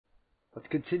let's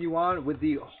continue on with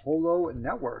the Holo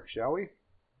network, shall we?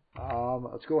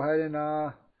 Let's go ahead and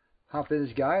hop in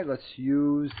this guy. Let's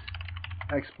use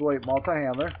exploit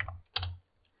multi-handler.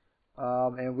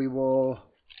 And we will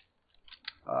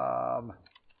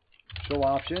show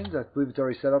options. I believe it's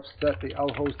already set up. Set the L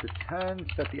host to 10.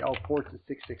 Set the L port to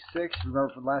 666. Remember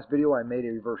from the last video I made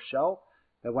a reverse shell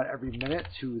that went every minute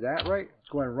to that, right? Let's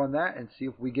go ahead and run that and see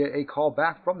if we get a call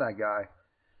back from that guy.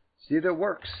 See if it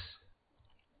works.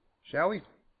 Shall we?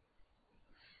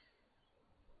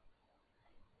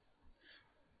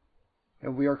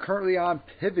 And we are currently on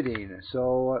pivoting.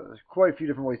 So there's quite a few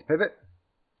different ways to pivot.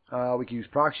 We can use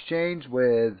proxy change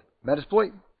with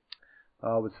Metasploit.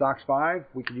 With SOX 5,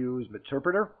 we can use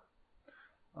Meterpreter.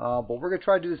 But we're going to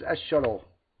try to do this S shuttle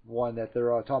one that they're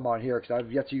talking about here, because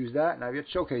I've yet to use that and I've yet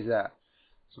to showcase that.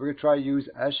 So we're going to try to use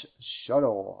S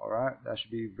shuttle. Alright, that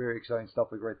should be very exciting stuff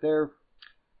like right there.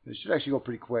 It should actually go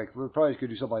pretty quick. We're probably going to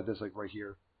do something like this, like right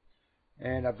here.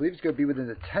 And I believe it's going to be within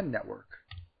the 10 network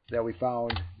that we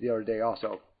found the other day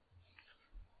also.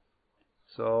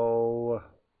 So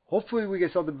hopefully we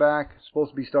get something back. It's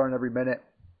supposed to be starting every minute.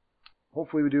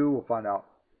 Hopefully we do. We'll find out.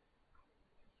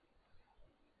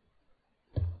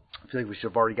 I feel like we should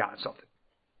have already gotten something.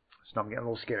 So now I'm getting a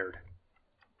little scared.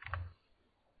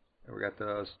 And we got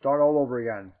to start all over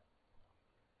again.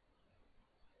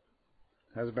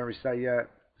 Hasn't been reset yet.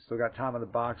 Still got time on the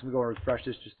box. I'm going to refresh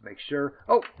this just to make sure.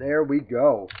 Oh, there we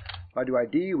go. If I do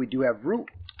ID, we do have root.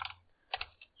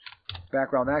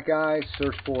 Background that guy.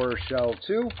 Search for shell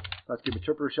 2. Let's get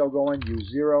interpreter shell going. Use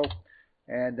 0.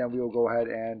 And then we will go ahead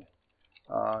and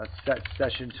set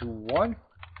session to 1.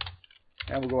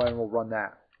 And we'll go ahead and we'll run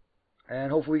that.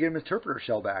 And hopefully we get an interpreter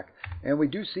shell back. And we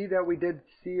do see that we did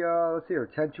see, let's see here,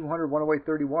 10, 200, 108,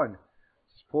 31.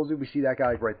 Supposedly we see that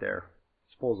guy right there.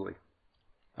 Supposedly.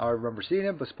 I don't remember seeing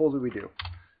him, but supposedly we do.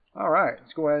 Alright,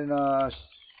 let's go ahead and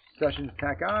session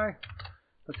attack I.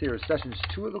 Let's see here, sessions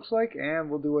 2 it looks like. And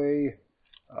we'll do a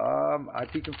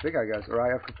IP config, I guess,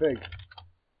 or IF config.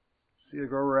 See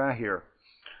where we're at here.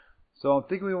 So I'm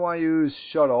thinking we want to use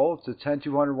shuttle. It's a 10,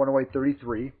 200, 108,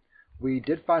 33. We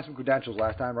did find some credentials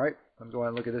last time, right? Let me go ahead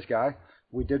and look at this guy.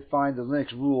 We did find the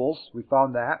Linux rules. We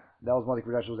found that. That was one of the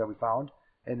credentials that we found.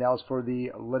 And that was for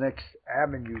the Linux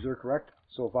admin user, correct?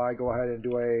 So if I go ahead and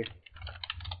do a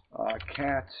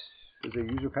cat, is it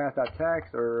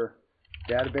userpath.txt or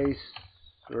database,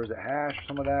 or is it hash,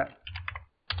 some of that?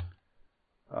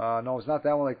 No, it's not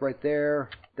that one, like right there.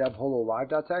 Deb holo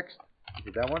live.txt. Is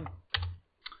it that one?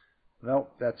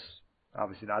 Nope, that's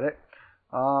obviously not it.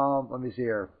 Let me see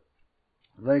here.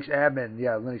 Linux admin,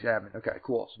 yeah, Linux admin. Okay,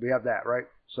 cool. So we have that, right?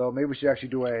 So maybe we should actually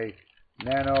do a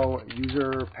nano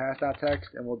user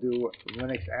path.txt, and we'll do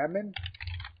Linux admin.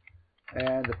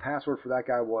 And the password for that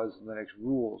guy was Linux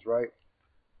rules, right?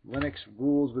 Linux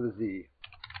rules with a Z.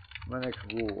 Linux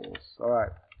rules. All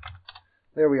right.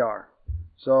 There we are.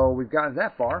 So we've gotten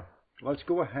that far. Let's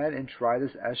go ahead and try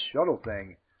this S shuttle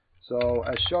thing. So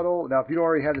S shuttle. Now, if you don't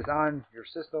already have this on your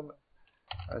system,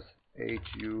 S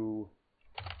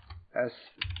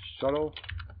shuttle.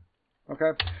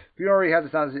 Okay. If you don't already have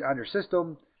this on your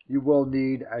system, you will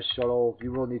need S shuttle.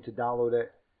 You will need to download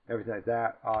it, everything like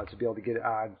that, to be able to get it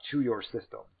onto your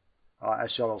system.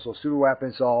 S shuttle. So sudo app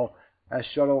install S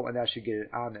shuttle, and that should get it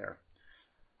on there.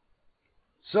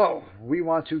 So we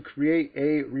want to create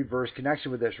a reverse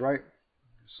connection with this, right?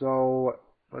 So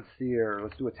let's see here.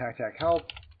 Let's do attack help.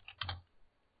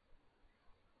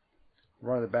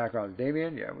 Run in the background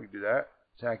Damien. Yeah, we can do that.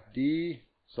 Attack D.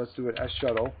 So let's do an S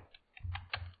shuttle.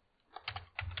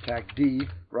 Attack D,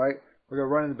 right? We're going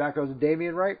to run in the background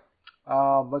Damien, right?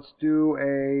 Let's do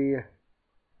a...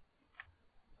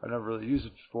 I never really used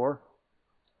it before.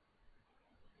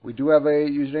 We do have a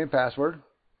username and password.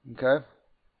 Okay.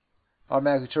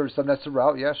 Automatically turn subnets to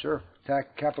route. Yeah, sure.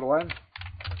 Attack capital N.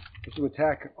 Let's do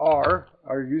attack R.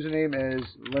 Our username is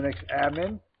Linux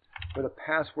admin. With a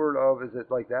password of, is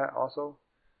it like that also?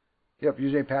 Yep,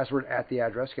 username password at the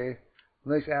address. Okay.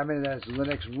 Linux admin, and that's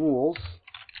Linux rules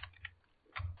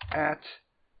at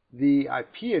the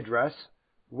IP address,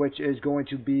 which is going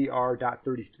to be our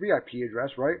 .33 IP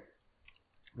address, right?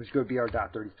 Which is going to be our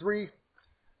 .33.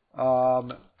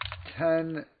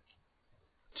 10,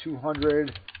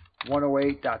 200,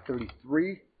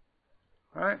 108.33.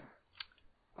 All right.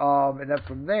 And then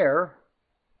from there,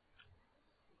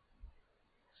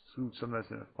 exclude something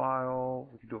that's in a file.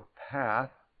 We can do a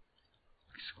path.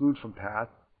 Exclude from path.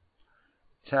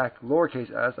 Attack lowercase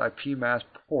s, IP mask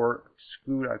port.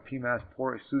 Exclude IP mask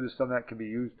port. Exclude is something that can be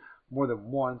used more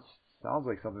than once. Sounds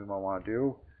like something we might want to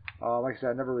do. Like I said,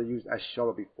 I never really used S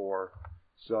shuttle before,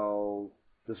 so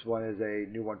this one is a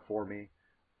new one for me.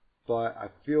 but I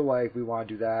feel like we want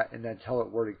to do that and then tell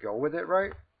it where to go with it,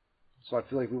 right? So I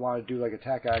feel like we want to do like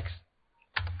attack X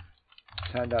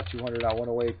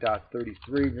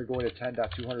 10.200.108.33, and you're going to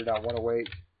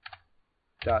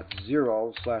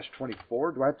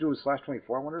 10.200.108.0/24. Do I have to do a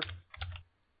 /24? I wonder.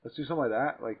 Let's do something like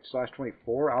that, like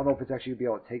 /24. I don't know if it's actually going to be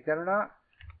able to take that or not,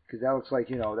 because that looks like,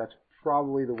 you know, that's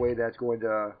probably the way that's going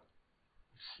to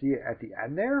see it at the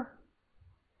end there.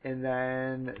 And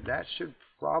then that should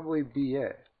probably be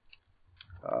it.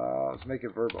 Let's make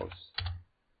it verbose.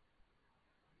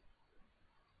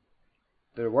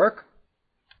 Did it work?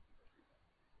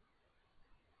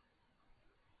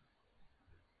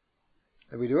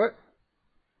 Did we do it?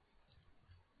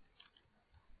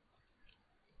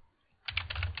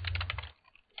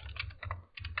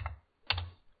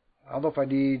 I don't know if I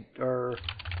need, or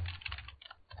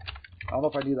I don't know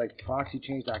if I need like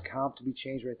proxychange.conf to be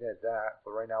changed or anything like that,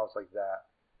 but right now it's like that.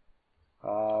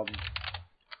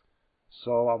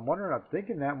 So I'm wondering, I'm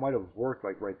thinking that might have worked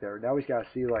like right there. Now we got to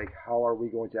see like how are we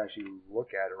going to actually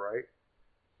look at it, right?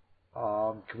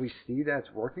 Can we see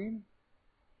that's working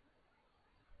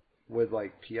with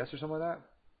like PS or something like that?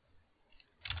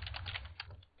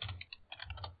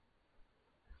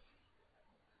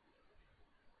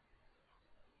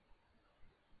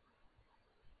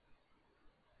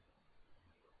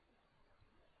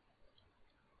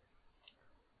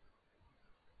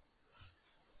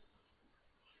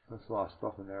 That's a lot of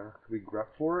stuff in there. Can we grep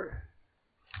for it?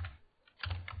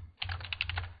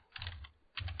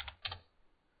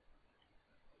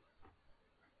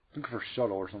 Looking for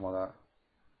shuttle or something like that.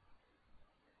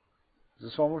 Is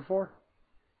this what I'm looking for?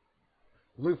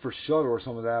 I'm looking for shuttle or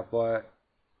something like that, but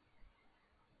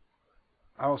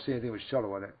I don't see anything with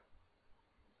shuttle in it.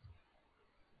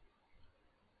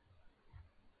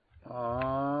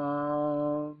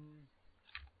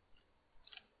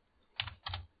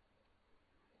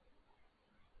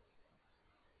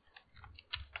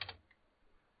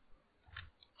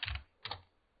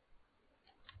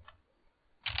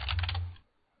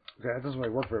 Okay, that doesn't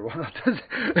really work very well, does it?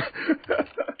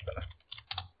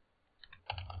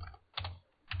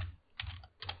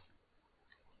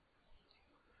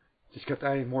 Just kept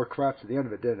adding more crap to the end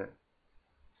of it, didn't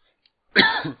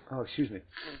it? Oh, excuse me.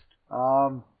 I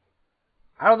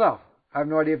don't know. I have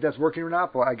no idea if that's working or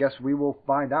not, but I guess we will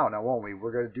find out now, won't we?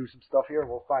 We're going to do some stuff here, and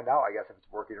we'll find out, I guess, if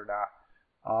it's working or not.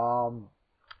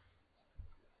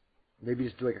 Maybe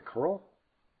just do like a curl?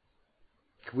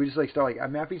 Can we just like start like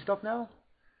mapping stuff now?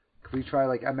 Can we try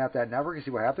like mmap that network and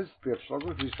see what happens? If we have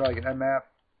struggles, we just try like an mmap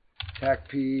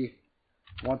TACP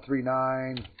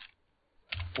 139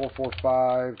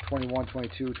 445 21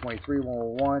 22 23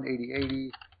 101 80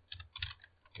 80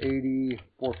 80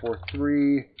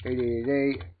 443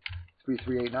 8888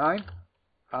 3389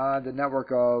 on the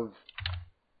network of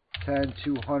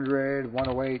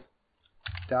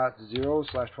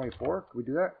 10.200.108.0/24. Can we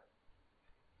do that?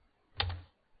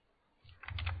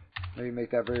 Maybe make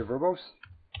that very verbose.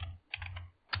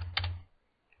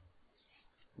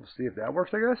 We'll see if that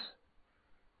works, I guess.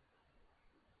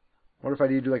 What if I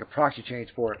need to do like a proxy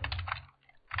change for it?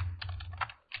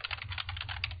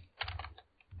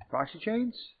 Proxy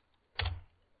change?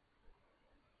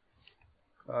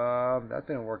 That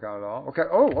didn't work out at all. Okay.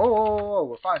 Oh,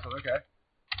 we're fine. So okay.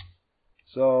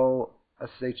 So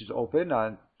SSH is open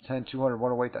on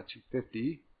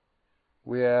 10.200.108.250.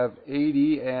 We have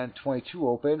 80 and 22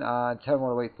 open on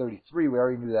 10.108.33. We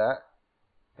already knew that.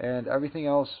 And everything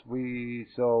else we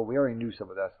already knew some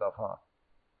of that stuff, huh?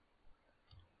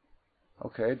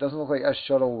 Okay, it doesn't look like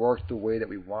S-Shuttle worked the way that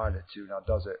we wanted it to, now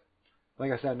does it?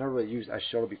 Like I said, I've never really used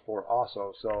S-Shuttle before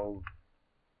also, so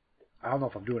I don't know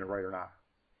if I'm doing it right or not.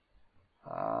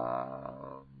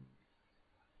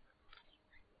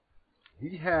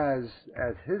 He has,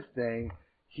 as his thing,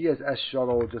 he has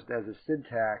S-Shuttle just as a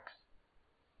syntax.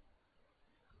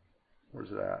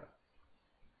 Where's it at?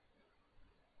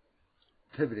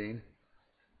 Pivoting.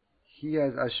 He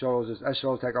has S-Shuttle as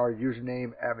S-Shuttle tag our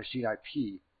username at machine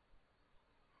IP.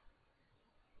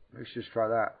 Let's just try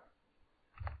that.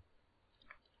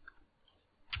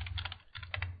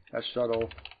 S-Shuttle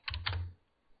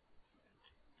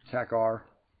attack R.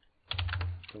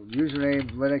 So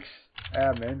username Linux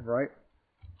admin, right?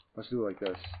 Let's do it like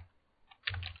this.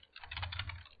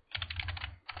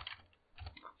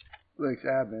 Linux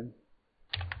admin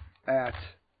at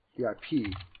the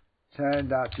IP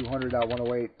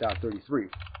 10.200.108.33.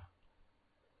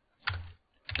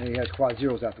 And he has quad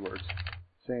zeros afterwards,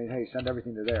 saying, hey, send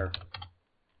everything to there.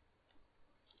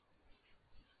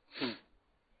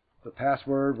 The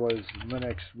password was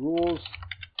Linux rules.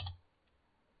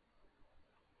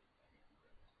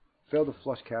 Failed to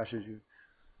flush caches.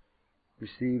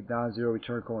 Receive non-zero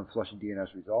return colon flushing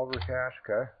DNS resolver cache.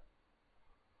 Okay.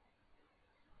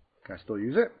 Can I still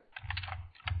use it?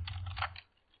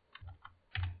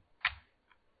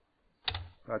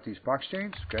 Got these box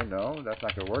chains. Okay, no, that's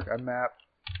not going to work. Mmap.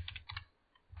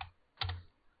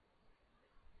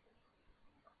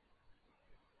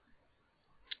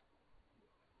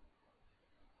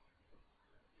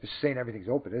 It's saying everything's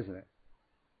open, isn't it?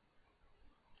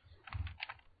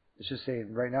 It's just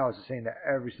saying, right now, it's just saying that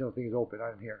every single thing is open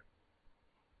on here.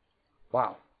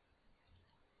 Wow.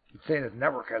 It's saying that the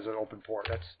network has an open port.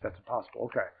 That's impossible.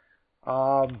 Okay.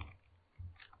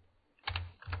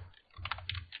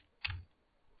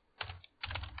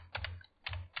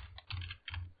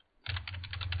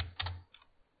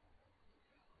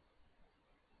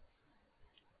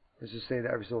 It's just saying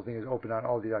that every single thing is open on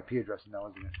all the IP addresses now,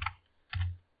 isn't it?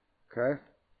 Okay.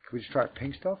 Can we just try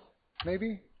ping stuff,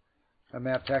 maybe?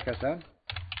 Mmap tac SN.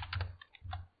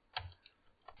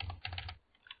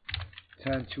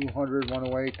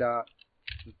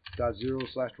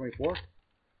 10.200.108.0/24.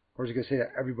 Or is it going to say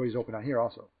that everybody's open on here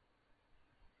also?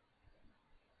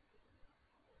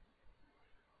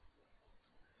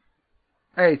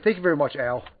 Hey, thank you very much,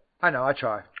 Al. I know, I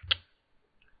try.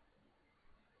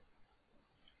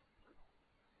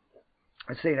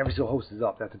 It's saying every single host is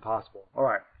up. That's impossible. All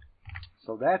right.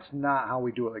 So that's not how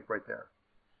we do it, like right there.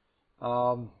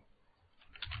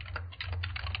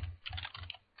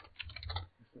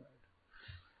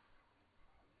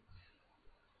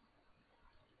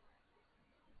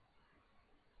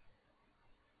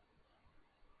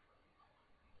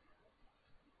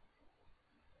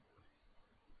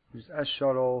 Use S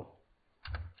shuttle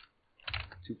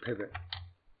to pivot.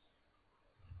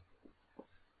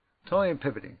 Totally in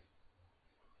pivoting.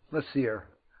 Let's see here.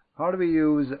 How do we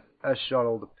use S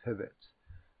shuttle to pivot?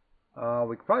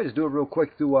 We could probably just do it real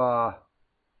quick through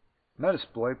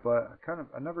Metasploit, but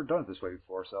I've never done it this way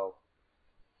before, so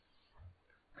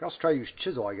I can also try to use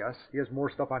Chisel, I guess. He has more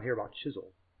stuff on here about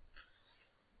Chisel.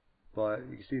 But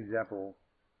you can see the example.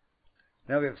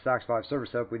 Now we have SOCKS 5 server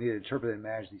setup. We need to interpret and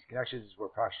manage these connections. This is where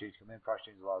proxy chains come in.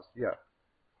 Proxy chains allows,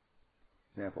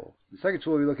 example. The second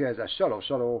tool we look at is S shuttle.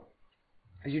 Shuttle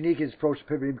is unique in its approach to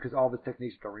pivoting because all of its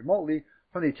techniques are done remotely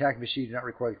from the attacking machine, do not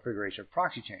require the configuration of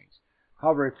proxy chains.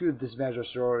 However, a few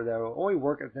disadvantages are that will only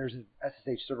work if there's an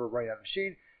SSH server running on the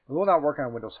machine. It will not work on a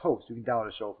Windows host. You can download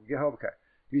a shuttle from GitHub. Okay.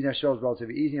 Using S shuttle is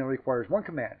relatively easy and requires one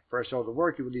command. For S shuttle to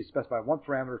work, you will need to specify one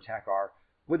parameter, TACR.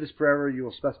 With this parameter, you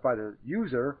will specify the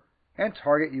user and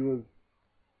target you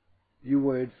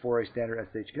would for a standard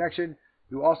SSH connection.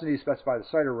 You will also need to specify the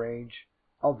CIDR range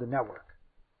of the network.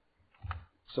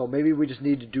 So maybe we just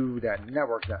need to do that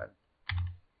network then.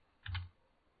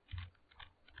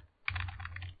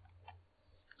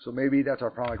 So maybe that's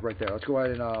our problem, like right there. Let's go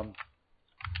ahead and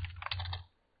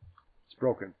it's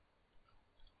broken.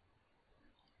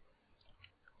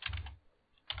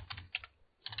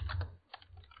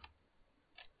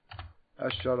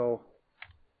 S shuttle,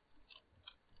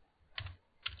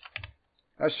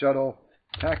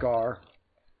 TACR,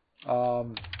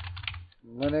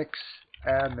 Linux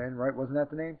admin, right? Wasn't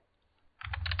that the name?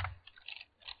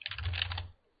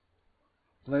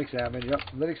 Linux admin, yep.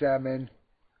 Linux admin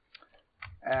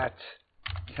at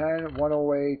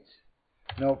 10.108,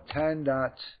 nope,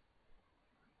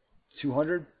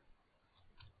 10.200,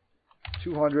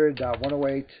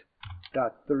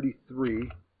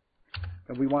 200.108.33,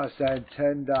 and we want to send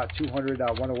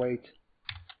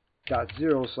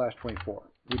 10.200.108.0/24.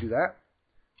 We do that.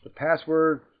 The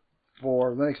password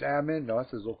for Linux admin, no, that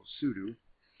says local sudo.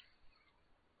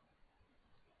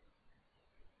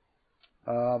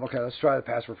 Okay, let's try the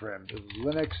password for him. This is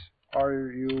Linux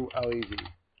RULEZ.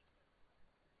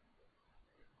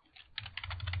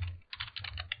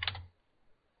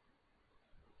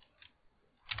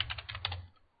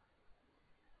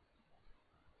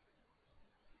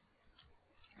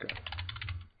 Okay.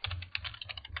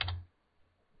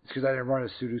 It's because I didn't run a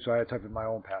sudo, so I had to type in my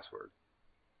own password.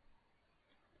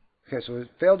 Okay, so it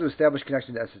failed to establish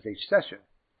connection to SSH session.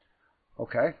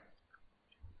 Okay.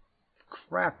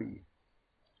 Crappy.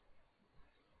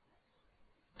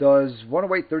 Does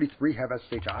 108.33 have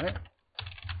SSH on it?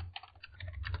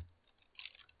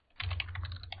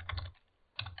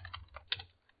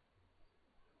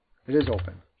 It is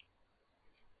open.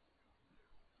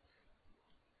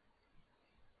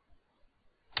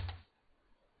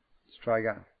 Let's try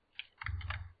again.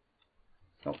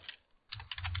 Nope.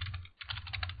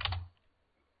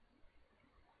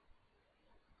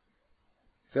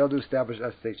 Failed to establish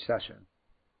SSH session.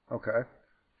 Okay.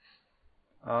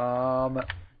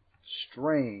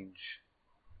 Strange.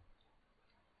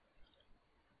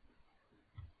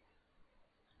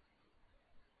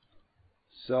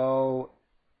 So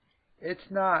it's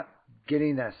not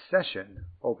getting that session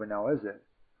open now, is it?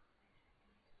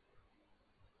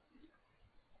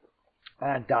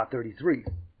 On .33.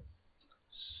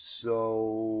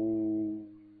 So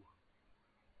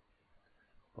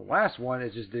the last one,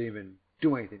 it just didn't even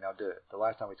do anything now, did it? The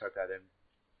last time we typed that in.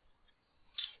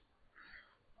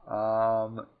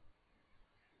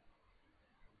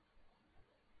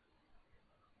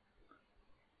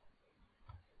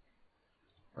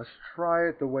 Let's try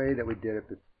it the way that we did it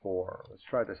before. Let's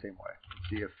try it the same way.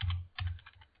 See if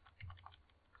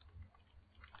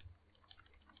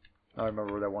I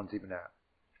remember where that one's even at.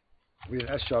 We did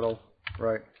an S shuttle,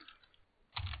 right?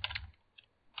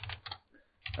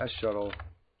 S shuttle,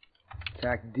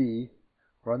 attack D,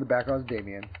 run the background as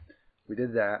Damien. We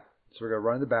did that, so we're gonna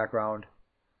run in the background.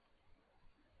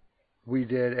 We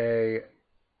did a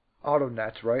auto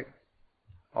net, right?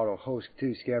 Auto host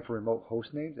to scan for remote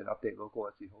host names and update local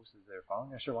SC hosts as they're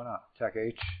found. Yeah, sure, why not? Attack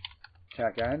H,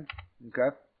 attack N. Okay,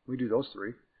 we do those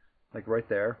three, like right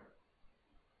there.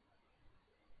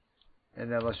 And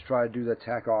then let's try to do the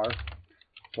attack R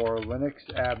for Linux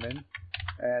admin,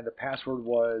 and the password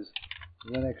was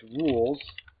Linux rules,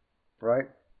 right?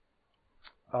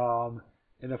 And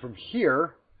then from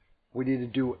here, we need to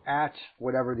do at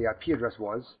whatever the IP address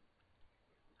was,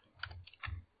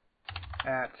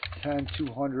 at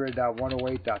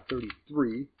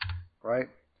 10.200.108.33, right?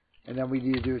 And then we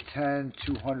need to do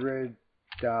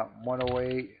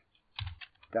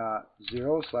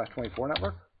 10.200.108.0/24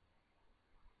 network.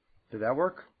 Did that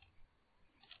work?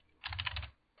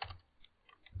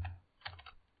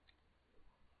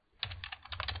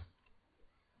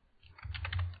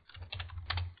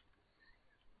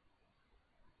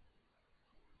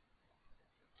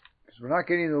 Because we're not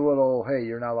getting the little, hey,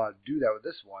 you're not allowed to do that with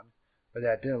this one, but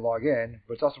that didn't log in,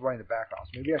 but it's also running the background.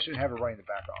 So maybe I shouldn't have it running the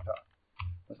background, huh?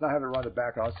 Let's not have it run the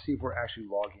background. Let's see if we're actually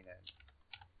logging in.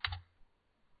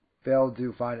 Failed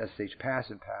to find SSH pass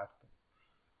and path.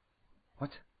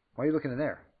 What? Why are you looking in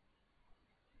there?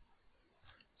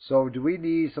 So do we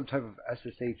need some type of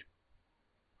SSH?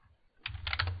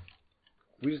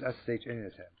 We just SSH in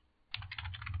as him.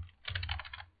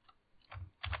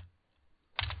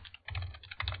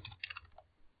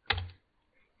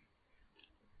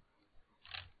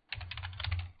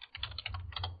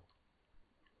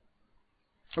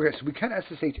 Okay, so we can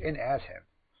SSH in as him.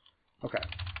 Okay.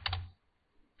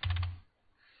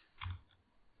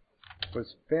 But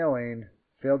it's failing.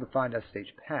 Failed to find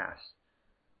SSH pass.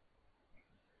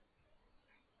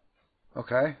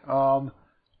 Okay.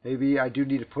 Maybe I do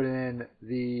need to put in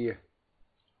the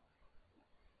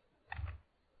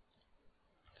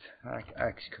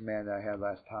X command that I had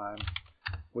last time,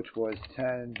 which was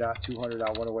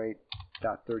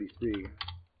 10.200.108.33.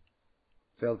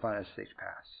 Failed to find SSH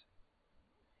pass.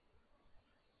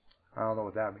 I don't know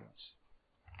what that means.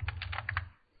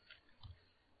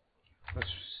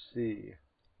 Let's see.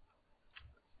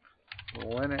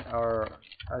 Linux or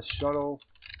S shuttle.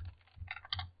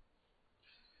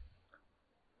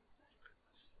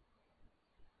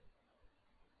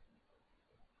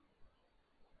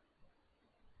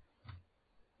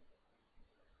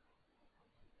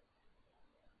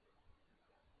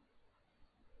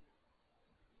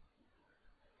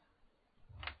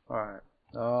 All right.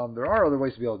 There are other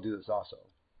ways to be able to do this also.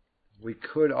 We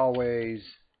could always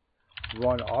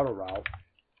run auto route.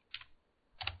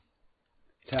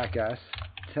 Attack S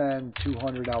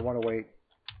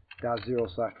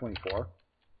 10.200.108.0/24,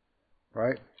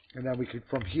 right? And then we could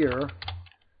from here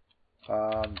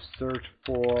search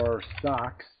for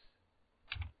socks,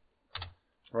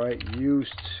 right? Use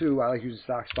 2. I like using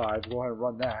socks 5. Go ahead and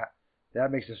run that.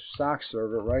 That makes a socks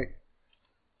server, right?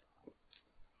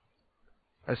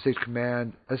 SSH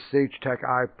command, SSH tech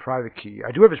I private key.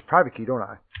 I do have his private key, don't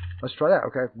I? Let's try that.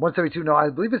 Okay, 172. No, I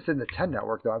believe it's in the 10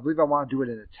 network though. I believe I want to do it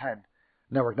in the 10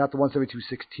 network, not the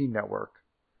 172.16 network.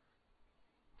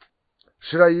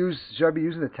 Should I be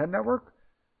using the 10 network?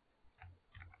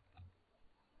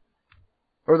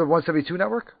 Or the 172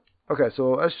 network? Okay,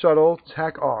 so S shuttle,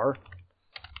 tech R.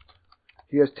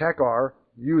 He has tech R,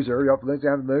 user, yep,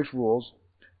 Linux rules.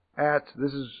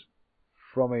 This is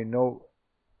from a note,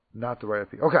 not the right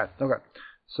IP. Okay.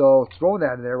 So throwing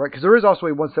that in there, right? Because there is also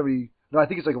a 170, no, I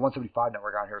think it's like a 175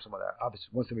 network on here or something like that. Obviously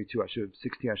 172,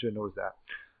 16, I should have noticed that.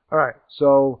 All right,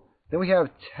 so then we have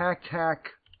tac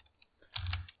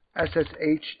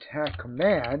SSH tac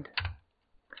command,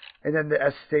 and then the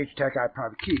SSH tac I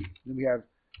private key. Then we have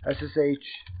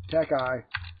SSH tac I,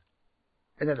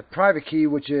 and then the private key,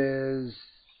 which is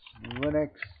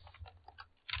Linux.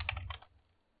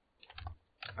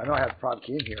 I know I have the private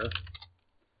key in here.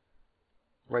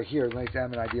 Right here, Linux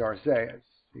admin ID RSA.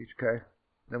 Okay.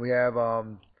 Then we have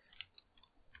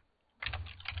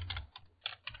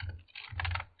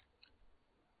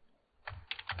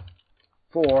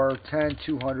for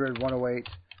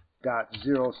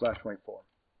 10.200.108.0/24.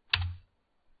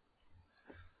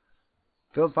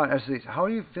 Failed to find SSH. How are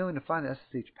you failing to find the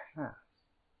SSH path?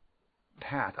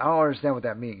 Path. I don't understand what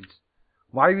that means.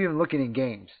 Why are you even looking in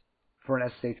games for an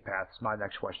SSH path? Is my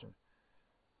next question.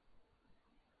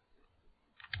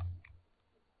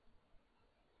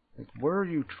 Like, where are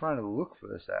you trying to look for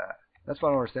this at? That's what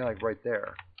I don't understand. Like right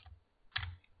there.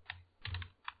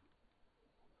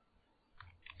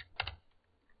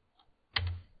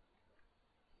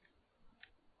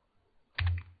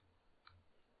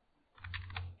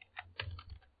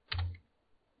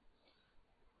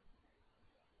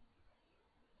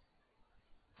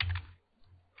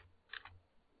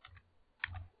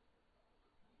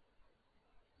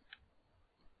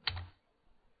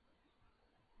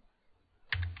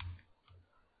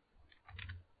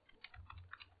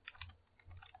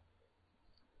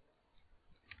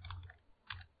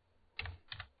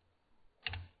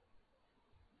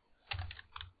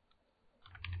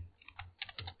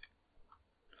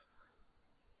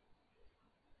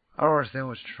 I don't understand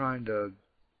what it's trying to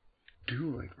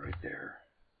do, like right there.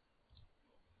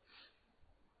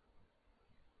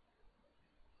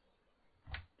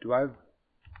 Do I? Is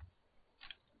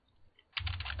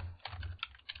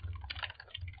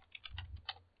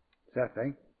that a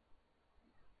thing?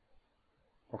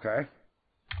 Okay.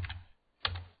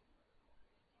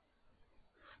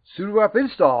 Sudo app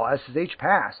install SSH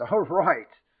pass. All right.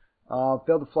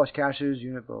 Failed to flush caches.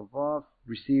 Unit blah blah blah.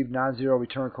 Received non-zero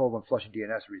return code when flushing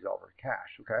DNS resolver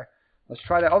cache. Okay. Let's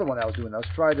try that other one that I was doing. Let's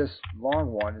try this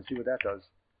long one and see what that does.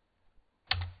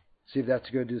 See if that's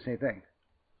going to do the same thing.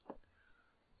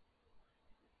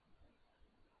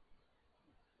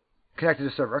 Connected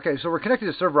to server. Okay, so we're connected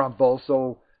to server on both.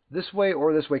 So this way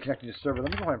or this way connecting to server.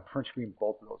 Let me go ahead and print screen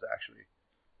both of those actually.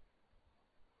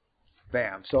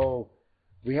 Bam. So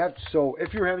we have. So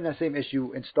if you're having that same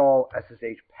issue, install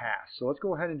SSH pass. So let's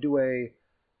go ahead and do a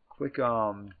quick.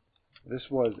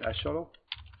 This was S-Shuttle.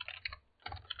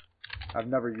 I've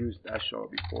never used S-Shuttle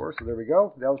before, so there we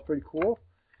go. That was pretty cool.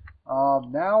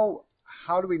 Now,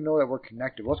 how do we know that we're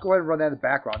connected? Well, let's go ahead and run that in the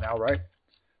background now, right?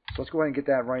 So let's go ahead and get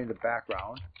that running in the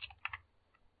background.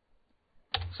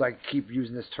 So I can keep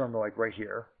using this terminal like right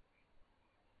here.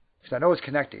 Because I know it's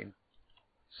connecting.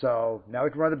 So now we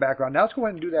can run the background. Now let's go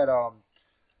ahead and do that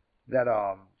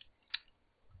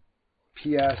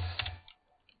PS,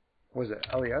 what was it,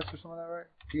 LES or something like that, right?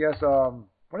 PS,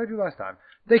 what did I do last time?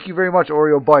 Thank you very much,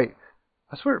 Oreo Bite.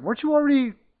 I swear, weren't you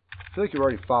already, I feel like you're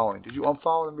already following. Did you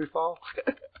unfollow and refollow?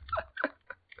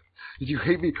 Did you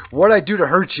hate me? What did I do to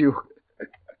hurt you?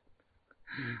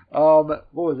 What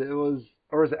was it? It was,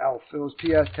 or was it ELF? It was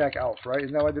PS Tech ELF, right?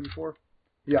 Isn't that what I did before?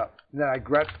 Yeah. And then I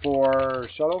gret for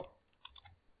Shuttle.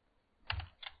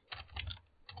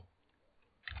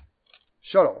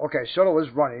 Shuttle. Okay, Shuttle is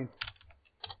running.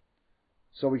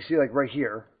 So we see like right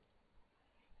here.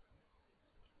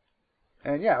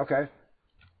 And yeah, okay.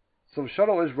 So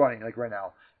Shuttle is running like right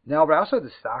now. Now, but I also have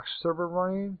the stock server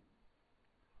running.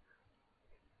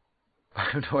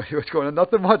 I have no idea what's going on.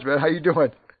 Nothing much, man. How you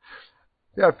doing?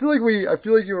 Yeah, I feel like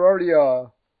you were already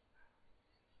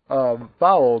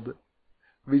fouled.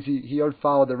 I mean, he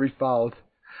unfollowed and refouled.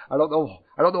 I don't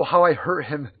know how I hurt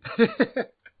him.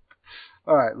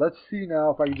 All right, let's see now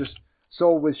if I can just.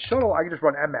 So with Shuttle, I can just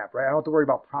run mmap, right? I don't have to worry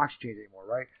about proxy change anymore,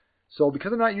 right? So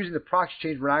because I'm not using the proxy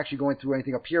change, we're not actually going through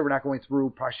anything up here. We're not going through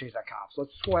proxychange.com. So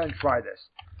let's go ahead and try this.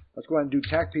 Let's go ahead and do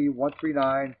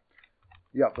TACP139.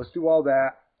 Yep, let's do all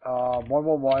that.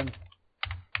 111,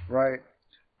 right?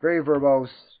 Very verbose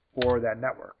for that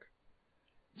network.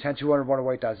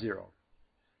 10.200.108.0.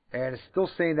 And it's still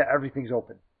saying that everything's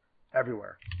open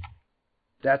everywhere.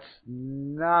 That's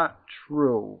not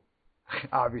true,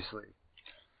 obviously.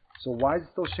 So why is it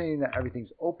still saying that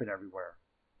everything's open everywhere?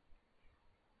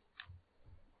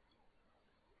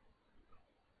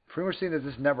 Pretty much saying that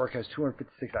this network has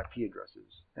 256 IP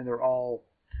addresses, and they're all,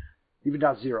 even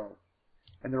 .0,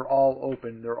 and they're all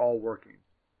open, they're all working.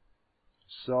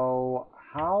 So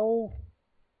how?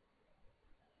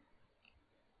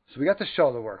 So we got the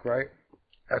shell to work, right?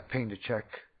 fping to check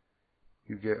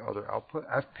you get other output.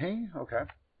 fping, okay.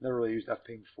 Never really used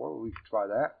fping before, but we could try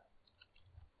that.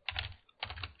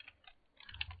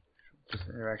 Just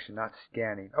interaction, not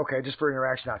scanning. Okay, just for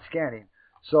interaction, not scanning.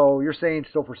 So you're saying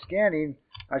still for scanning,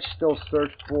 I should still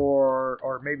search for,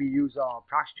 or maybe use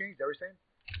proxy change. Is that what you're saying?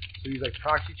 So use like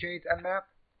proxy change mmap.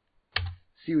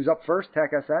 See who's up first,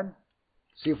 TAC-SN.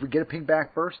 See if we get a ping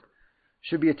back first.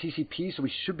 Should be a TCP, so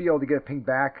we should be able to get a ping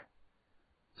back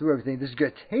through everything. This is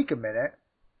going to take a minute,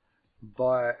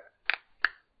 but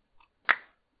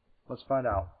let's find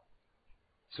out.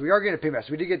 So we are getting a payback.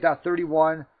 So we did get that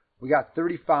 31. We got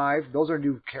 35. Those are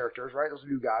new characters, right? Those are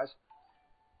new guys.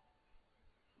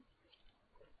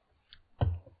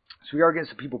 So we are getting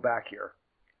some people back here.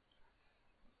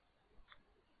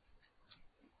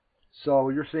 So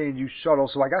you're saying use shuttle.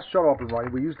 So I got shuttle up and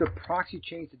running. We used the proxy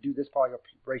chain to do this probably up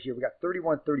right here. We got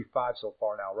 31, 35 so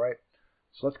far now, right?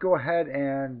 So let's go ahead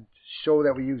and show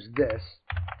that we use this.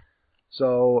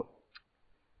 So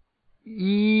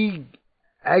Eggaby.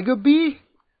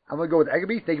 I'm going to go with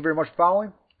Eggaby. Thank you very much for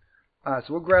following.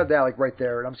 So we'll grab that like right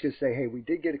there. And I'm just going to say, hey, we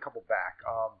did get a couple back.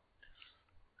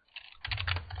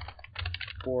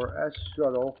 For S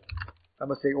shuttle, I'm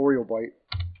going to say Oreo Bite.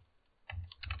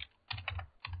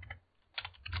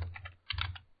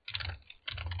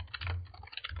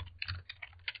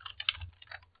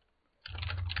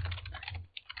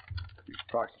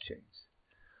 Proxy chains.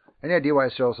 Any idea why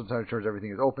shuttle sometimes turns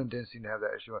everything is open? Didn't seem to have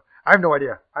that issue. I have no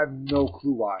idea. I have no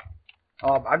clue why.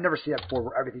 I've never seen that before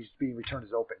where everything's being returned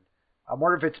as open. I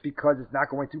wonder if it's because it's not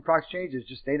going through proxy chains. It's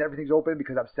just saying that everything's open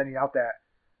because I'm sending out that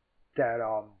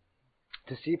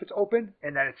to see if it's open,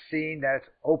 and then it's seeing that it's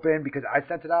open because I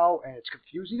sent it out and it's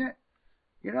confusing it.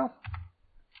 You know?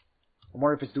 I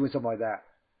wonder if it's doing something like that.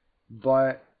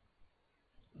 But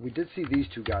we did see these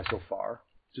two guys so far.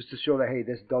 Just to show that, hey,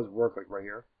 this does work, like right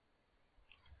here.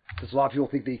 Because a lot of people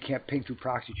think that you can't ping through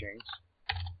proxy chains.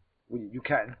 Well, you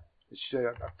can.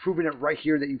 I've proven it right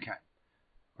here that you can.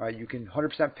 All right, you can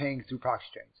 100% ping through proxy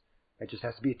chains. It just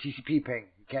has to be a TCP ping.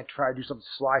 You can't try to do some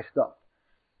sly stuff.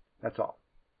 That's all.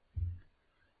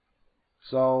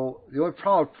 So the only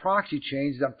problem with proxy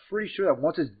chains is I'm pretty sure that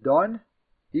once it's done,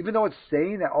 even though it's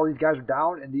saying that all these guys are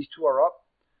down and these two are up,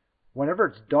 whenever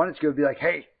it's done, it's going to be like,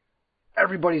 hey,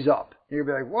 everybody's up. And you're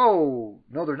going to be like, whoa,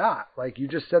 no, they're not. Like, you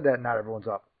just said that not everyone's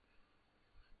up.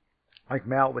 Like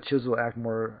Mal, but Chisel act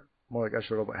more like I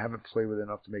showed up, but I haven't played with it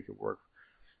enough to make it work.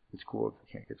 It's cool if you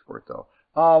can't get it to work, though.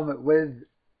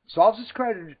 So I'll just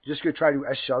going to try to do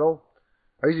S shuttle.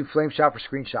 I'm using Flame Shot for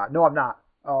screenshot. No, I'm not.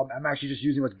 I'm actually just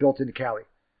using what's built into Kali.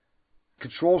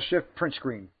 Control Shift Print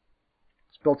Screen.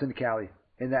 It's built into Kali.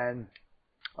 And then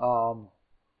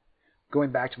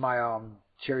going back to my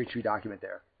cherry tree document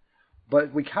there.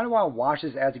 But we kind of want to watch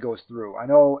this as it goes through. I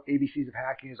know ABCs of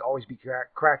hacking is always be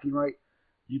cracking, right?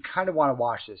 You kind of want to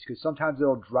watch this because sometimes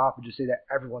it'll drop and just say that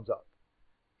everyone's up.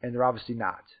 And they're obviously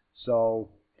not. So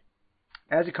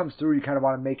as it comes through, you kind of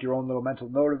want to make your own little mental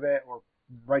note of it or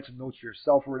write some notes for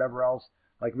yourself or whatever else.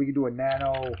 Like we can do a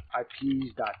nano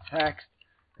IPs.txt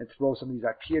and throw some of these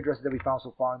IP addresses that we found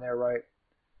so far in there, right?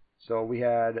 So we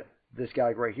had this guy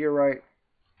like right here, right?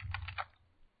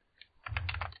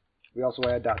 We also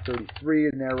had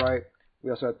 .33 in there, right? We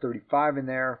also had 35 in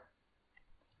there.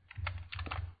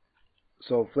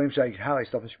 So flame shot, you can highlight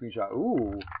stuff in screenshot.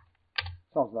 Ooh,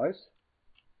 sounds nice.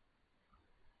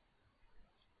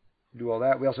 Do all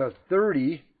that. We also have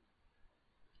 30.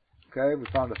 Okay, we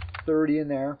found a 30 in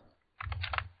there.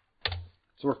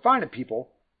 So we're finding people.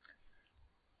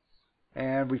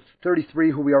 And we've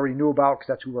 33 who we already knew about because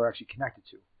that's who we're actually connected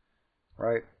to.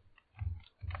 Right?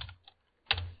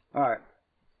 Alright.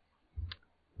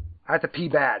 I have to pee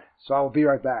bad, so I will be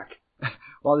right back.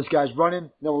 While this guy's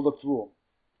running, then we'll look through him.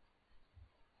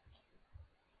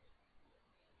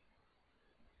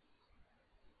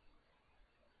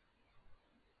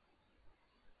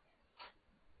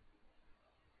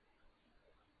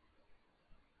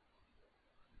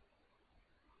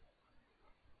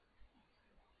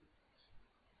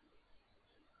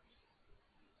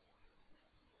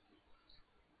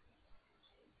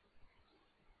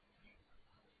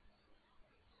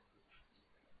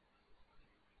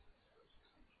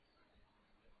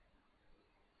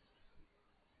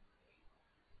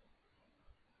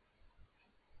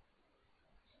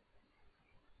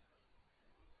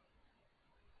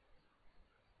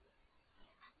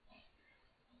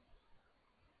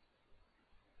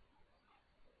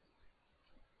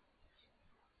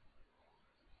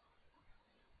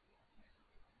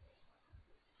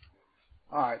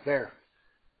 Alright, there.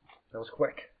 That was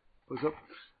quick. What's up?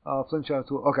 Slingshot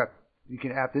tool. Okay. You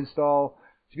can app install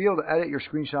to be able to edit your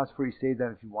screenshots before you save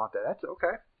them if you want that. That's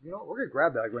okay. You know, we're going to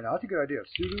grab that right now. That's a good idea.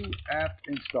 Sudo app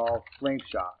install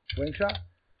Flameshot. Flameshot?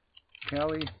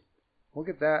 Kali. We'll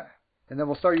get that. And then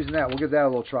we'll start using that. We'll give that a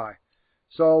little try.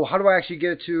 So how do I actually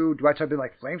get it to, do I type in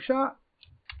like Flameshot?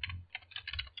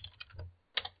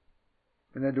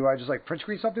 And then do I just like print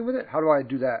screen something with it? How do I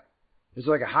do that? Is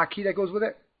there like a hotkey that goes with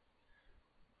it?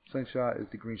 Slingshot is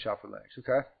the green shot for Linux.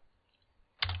 Okay.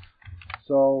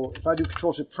 So if I do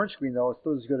Control-Shift print screen though, it's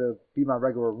still just going to be my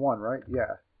regular one, right? Yeah.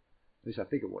 At least I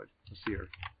think it would. Let's see here.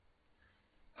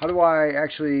 How do I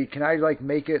actually, can I like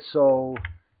make it so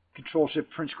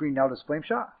Control-Shift print screen now does flame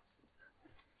shot?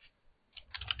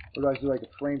 Or do I do like a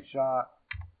flame shot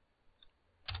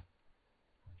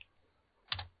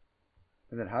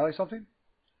and then highlight something?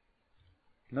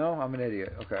 No, I'm an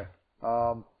idiot. Okay.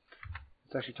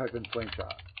 Let's actually type in flame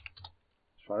shot.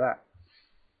 Let's try that.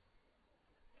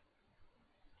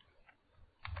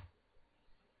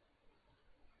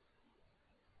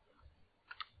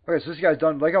 Okay, so this guy's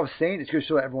done. Like I was saying, it's going to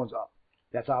show that everyone's up.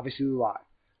 That's obviously the lie.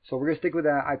 So we're going to stick with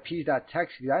that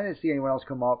ips.text because I didn't see anyone else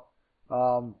come up.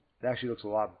 It actually looks a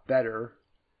lot better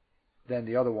than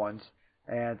the other ones.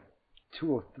 And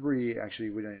 203, actually,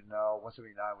 we didn't know.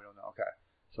 179, we don't know. Okay.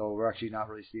 So we're actually not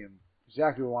really seeing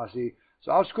exactly what we want to see.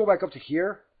 So I'll scroll back up to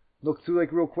here, look through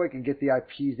like real quick, and get the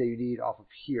IPs that you need off of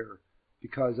here.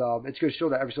 Because it's going to show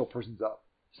that every single person's up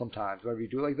sometimes, whenever you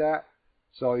do it like that.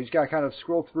 So you just got to kind of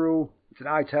scroll through. It's an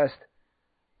eye test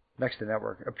next to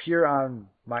network. Appear on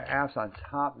my apps on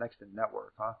top next to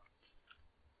network, huh?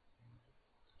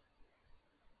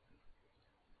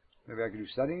 Maybe I could do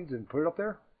settings and put it up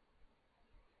there.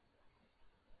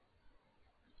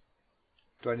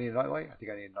 Do I need a nightlight? I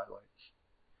think I need a nightlight.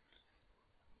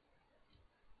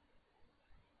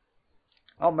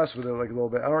 I'll mess with it like a little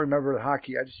bit. I don't remember the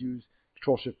hotkey. I just use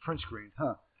Control-Shift print screen,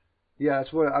 huh? Yeah,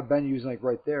 that's what I've been using like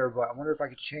right there, but I wonder if I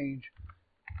could change.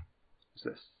 What's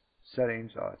this?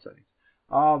 Settings. Oh, that's settings.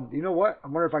 You know what? I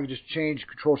wonder if I could just change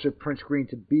Control-Shift print screen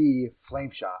to be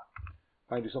flame shot.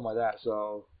 If I can do something like that.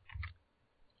 So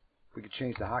we could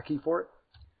change the hotkey for it.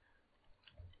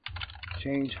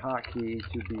 Change hotkey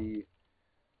to be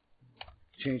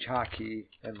change hotkey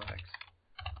in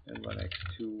Linux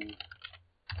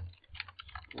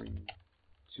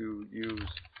to use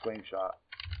flame shot.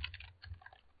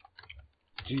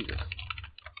 Jesus.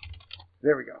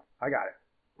 There we go. I got it.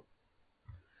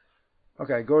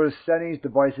 Okay, go to settings,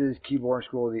 devices, keyboard, and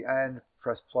scroll to the end.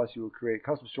 Press plus, you will create a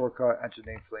custom shortcut, enter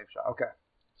name flame shot. Okay.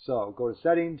 So go to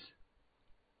settings.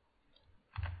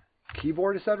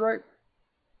 Keyboard is said right?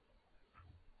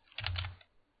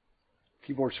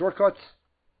 Keyboard shortcuts.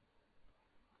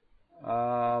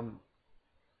 What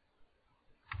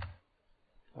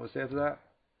was it after that?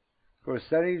 Go to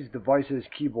settings, devices,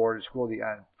 keyboard, and scroll to the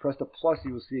end. Press the plus,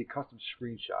 you will see a custom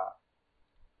screenshot.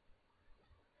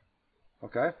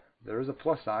 Okay, there is a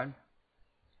plus sign.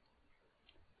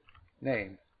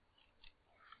 Name.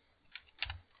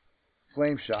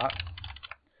 Flame shot.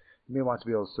 You may want to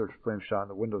be able to search flame shot in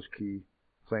the Windows key.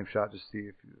 Flame shot, just see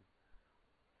if you...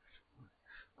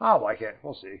 I like it.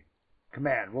 We'll see.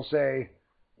 Command. We'll say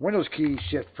Windows key,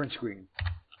 shift, print screen.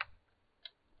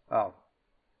 Oh.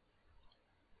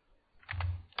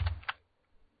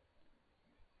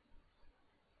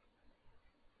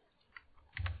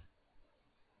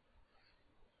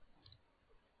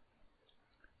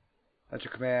 That's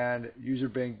your command. User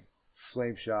Bing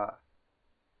flame shot.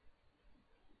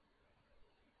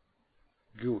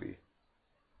 GUI.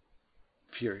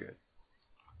 Period.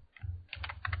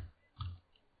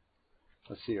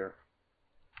 Let's see here.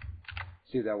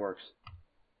 See if that works.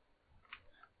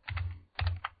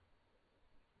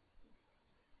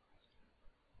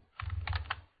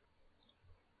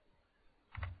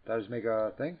 Did I just make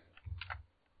a thing?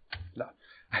 No.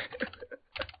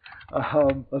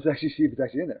 Let's actually see if it's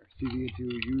actually in there. CV into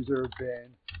user bin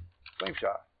flame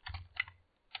shot.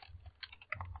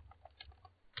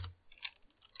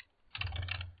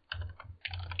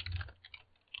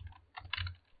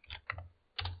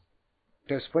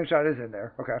 Okay, so flame shot is in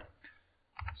there. Okay.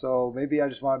 So maybe I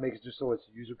just want to make it just so it's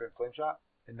user bin flame shot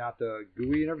and not the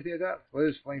GUI and everything like that. What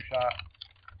is flame shot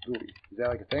GUI? Is that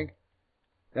like a thing?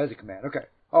 That is a command. Okay.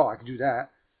 Oh, I can do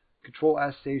that. Control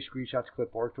S, save screenshot to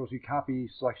clipboard. Control C, copy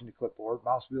selection to clipboard.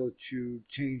 Mouse wheel to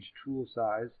change tool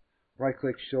size. Right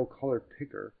click, show color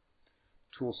picker.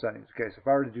 Tool settings. Okay, so if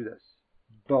I were to do this,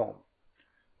 boom.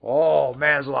 Oh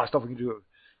man, there's a lot of stuff we can do.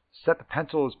 Set the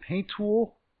pencil as paint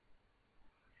tool.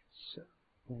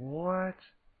 What?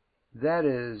 That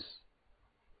is.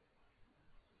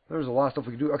 There's a lot of stuff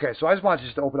we can do. Okay, so I just want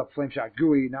just to open up flame shot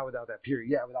GUI, not without that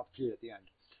period. Yeah, without the period at the end.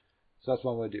 So that's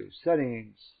what I'm going to do.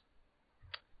 Settings.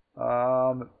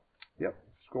 Yep.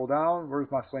 Scroll down. Where's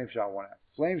my flame shot one at?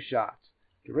 Flame shot.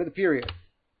 Get rid of the period.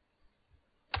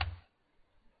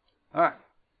 Alright.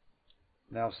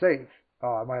 Now save.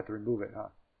 Oh, I might have to remove it, huh?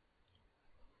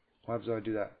 What happens if I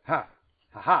do that? Ha!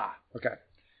 Ha-ha! Okay.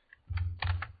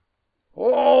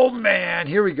 Oh, man!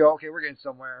 Here we go. Okay, we're getting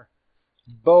somewhere.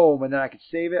 Boom. And then I can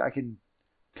save it. Can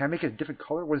I make it a different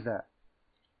color? What is that?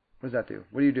 What does that do?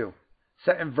 What do you do?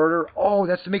 Set inverter. Oh,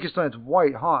 that's to make it so it's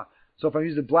white, huh? So if I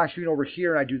use the black screen over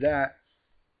here and I do that,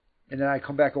 and then I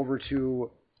come back over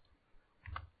to,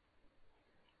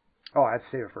 oh, I have to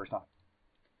save it first, huh?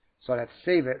 So I have to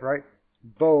save it, right?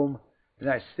 Boom. And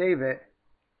then I save it.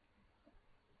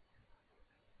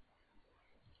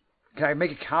 Can I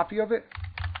make a copy of it?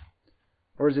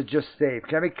 Or is it just saved?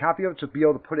 Can I make a copy of it to be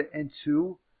able to put it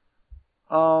into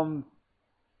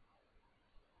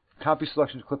copy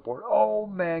selection to clipboard? Oh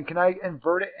man, can I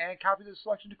invert it and copy the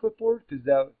selection to clipboard? Because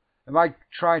that, am I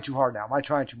trying too hard now? Am I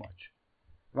trying too much?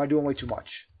 Am I doing way too much?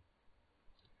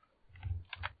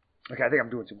 Okay, I think I'm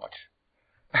doing too much.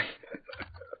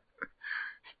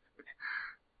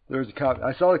 There's a copy.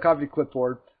 I saw the copy to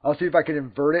clipboard. I'll see if I can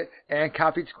invert it and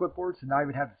copy it to clipboard, so not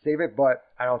even have to save it. But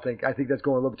I don't think. I think that's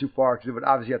going a little bit too far because it would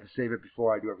obviously have to save it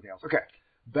before I do everything else. Okay,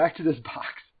 back to this box.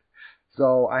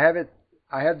 So I have it.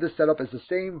 I have this set up as the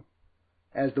same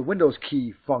as the Windows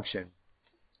key function.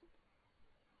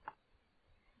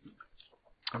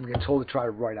 I'm getting told to try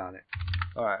to write on it.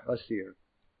 All right, let's see here.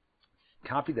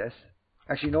 Copy this.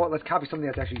 Actually, you know what? Let's copy something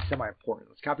that's actually semi-important.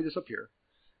 Let's copy this up here.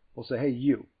 We'll say, hey,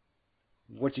 you.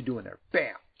 What you doing there?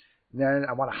 Bam. And then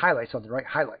I want to highlight something, right?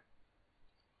 Highlight.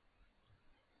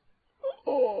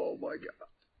 Oh, my God.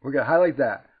 We're going to highlight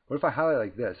that. What if I highlight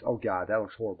like this? Oh, God, that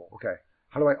looks horrible. Okay.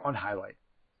 How do I unhighlight?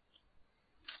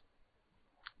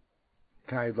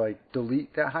 Can I, like,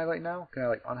 delete that highlight now? Can I,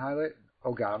 like, unhighlight?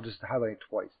 Oh, God, I'm just highlighting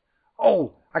twice.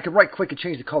 Oh, I can right-click and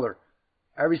change the color.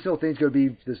 Every single thing's going to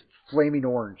be this flaming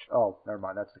orange. Oh, never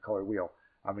mind. That's the color wheel.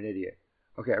 I'm an idiot.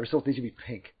 Okay, every single thing's going to be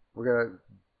pink. We're going to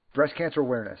breast cancer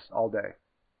awareness all day.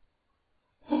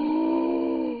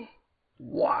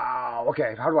 Wow.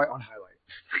 Okay, how do I unhighlight?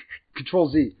 Control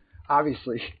Z.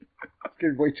 Obviously. I'm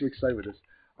getting way too excited with this.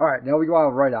 All right, now we go out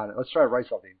and write on it. Let's try to write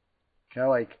something. Can I,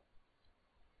 like...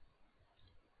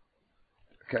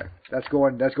 Okay, that's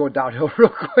going downhill real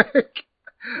quick.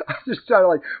 I'm just trying to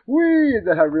like, whee, and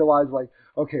then I realized like,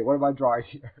 okay, what am I drawing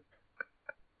here?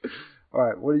 All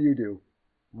right, what do you do?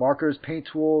 Markers, paint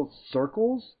tool,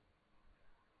 circles?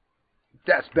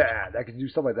 That's bad. I can do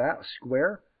something like that. A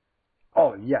square?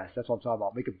 Oh, yes, that's what I'm talking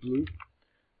about. Make it blue.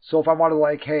 So if I want to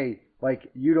like, hey,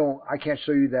 like I can't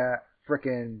show you that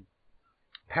frickin'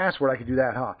 password, I can do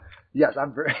that, huh? Yes,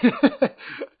 I'm very,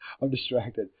 I'm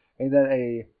distracted. And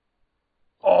then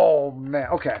oh man,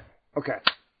 okay.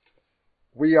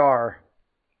 We are.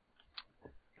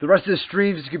 The rest of the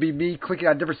streams is going to be me clicking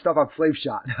on different stuff on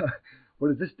Flameshot. What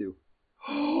does this do?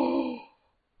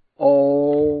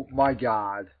 Oh my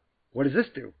God. What does this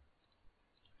do?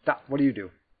 Stop. What do you do?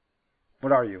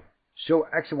 What are you? Show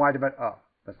X and Y dimension. Oh,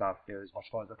 that's not as much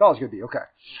fun as I thought it was going to be. Okay.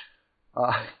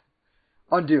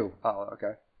 Undo. Oh,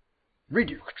 okay.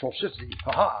 Redo. Control Shift Z.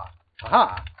 Haha.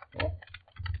 Haha. Oh.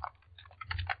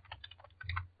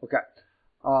 Okay.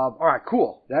 All right,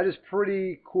 cool. That is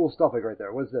pretty cool stuff like right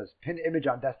there. What is this? Pin image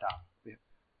on desktop.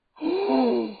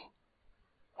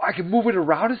 I can move it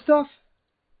around and stuff?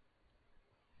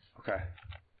 Okay.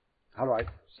 How do I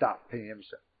stop pinning image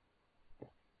stuff?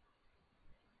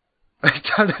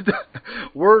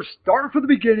 We're starting from the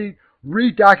beginning,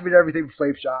 redocument everything with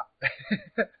Flameshot.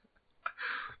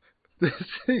 This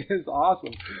thing is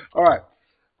awesome. All right.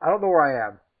 I don't know where I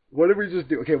am. What did we just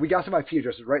do? Okay, we got some IP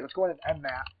addresses, right? Let's go ahead and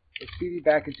mmap. Let's feed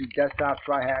back into desktop,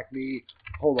 try hack me,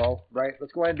 Holo, right?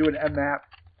 Let's go ahead and do an mmap.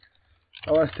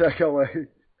 I want to take away.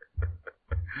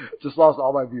 Just lost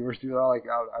all my viewers, dude. I don't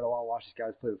want to watch these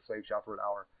guys play with Flameshot for an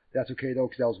hour. That's okay though,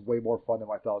 because that was way more fun than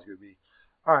I thought it was gonna be.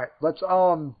 All right, let's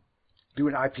do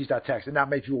an IPs.txt and not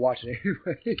make people watching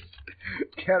anyway.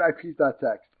 Cat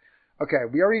IPs.txt. Okay,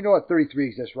 we already know that 33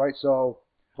 exists, right? So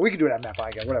we can do an mmap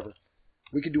again, whatever.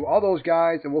 We can do all those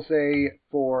guys, and we'll say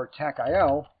for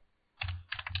TACIL.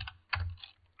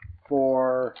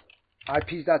 For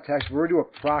IPs.txt, we're going to do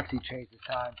a proxy change this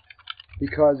time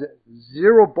because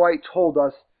 0byte told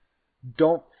us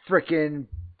don't frickin'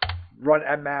 run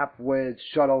mmap with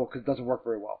shuttle because it doesn't work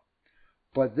very well.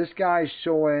 But this guy's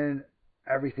showing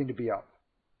everything to be up.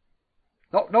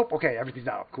 Nope, okay, everything's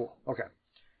not up. Cool, okay.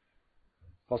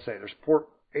 I'll say there's port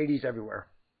 80s everywhere.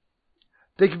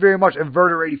 Thank you very much,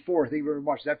 Inverter84. Thank you very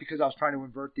much. Is that because I was trying to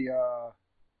invert the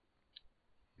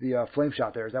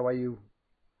Flameshot there? Is that why you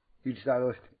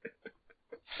decided?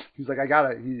 He's like,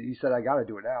 he said I gotta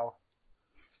do it now.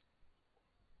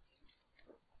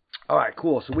 All right,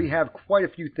 cool. So we have quite a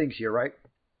few things here, right?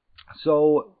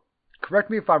 So correct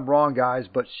me if I'm wrong, guys,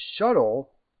 but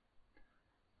shuttle,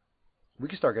 we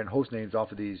can start getting host names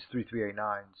off of these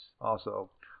 3389s also.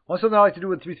 One something I like to do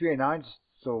with 3389s,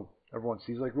 so everyone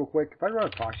sees like real quick. If I run a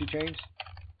proxy change,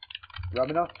 let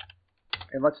me know.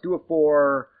 And let's do it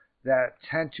for that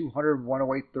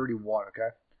 10.200.108.31, okay?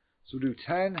 So we'll do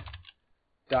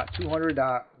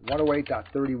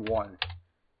 10.200.108.31,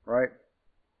 right?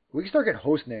 We can start getting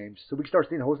host names, so we can start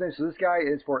seeing host names. So this guy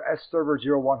is for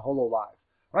sserver01 Holo Live.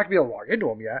 I'm not gonna be able to log into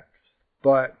him yet,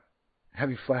 but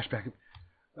having flashback.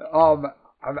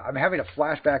 I'm having a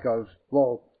flashback of,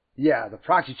 well, yeah, the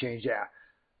proxy change, yeah,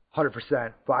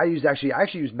 100%. But I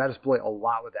actually use Metasploit a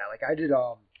lot with that. Like I did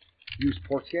use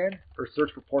port scan or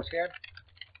search for port scan,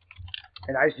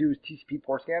 and I used TCP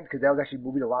port scan because that was actually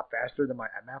moving a lot faster than my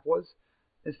nmap was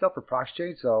and stuff for proxy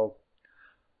change. So,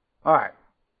 all right.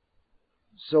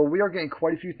 So we are getting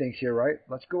quite a few things here, right?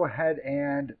 Let's go ahead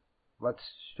and let's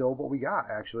show what we got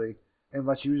actually, and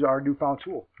let's use our newfound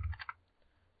tool.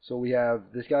 So we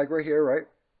have this guy right here, right?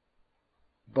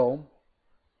 Boom.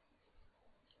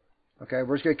 Okay,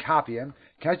 we're just going to copy him.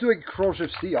 Can I do a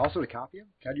Control-Shift-C also to copy him?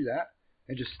 Can I do that?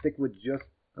 And just stick with just,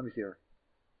 let me see here.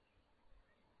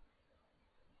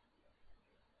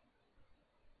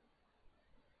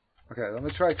 Okay, let me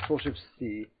try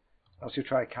Control-Shift-C. I was going to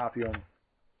try to copy him.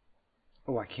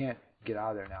 Oh, I can't get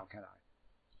out of there now, can I?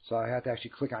 So I have to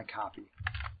actually click on copy.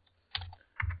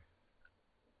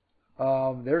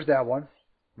 There's that one.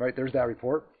 Right, there's that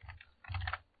report.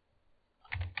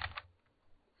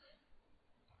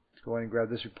 Let's go ahead and grab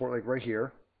this report like right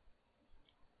here.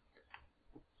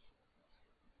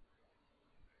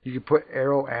 You can put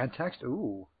arrow and text.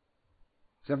 Ooh.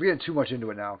 So I'm getting too much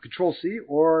into it now. Control C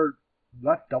or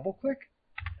left double click.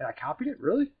 And I copied it?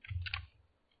 Really?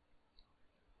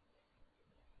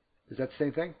 Is that the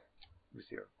same thing? Let me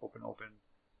see here. Open.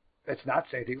 It's not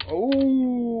the same thing.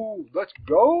 Oh, let's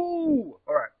go.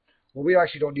 All right. Well, we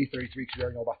actually don't need 33 because we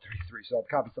already know about 33. So I'm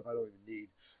copying stuff I don't even need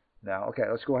now. Okay,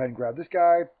 let's go ahead and grab this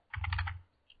guy.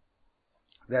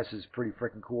 This is pretty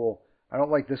freaking cool. I don't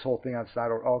like this whole thing on the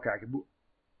side. Oh, okay, I can move.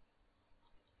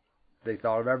 They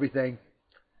thought of everything.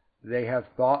 They have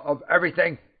thought of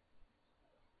everything.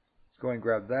 Let's go ahead and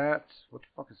grab that. What the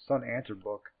fuck is Sun Answer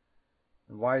Book?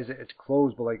 And why is it? It's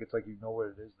closed, but like it's like you know what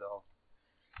it is though.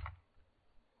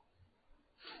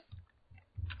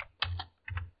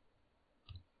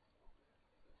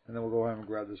 And then we'll go ahead and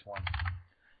grab this one.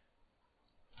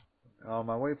 On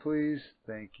my way, please.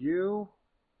 Thank you.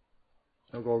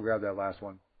 We'll go grab that last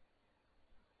one.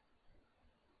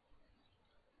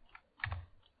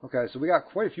 Okay, so we got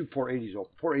quite a few port 80s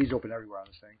open. Port 80s open everywhere on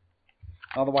this thing.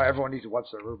 I don't know why everyone needs a web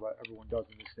server, but everyone does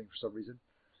in this thing for some reason.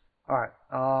 Alright,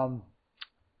 I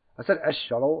said S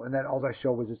shuttle, and then all I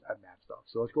showed was just nmap stuff.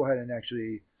 So let's go ahead and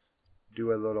actually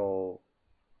do a little,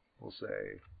 we'll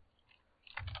say,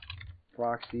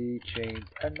 proxy change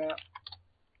nmap.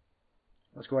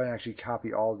 Let's go ahead and actually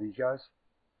copy all of these guys.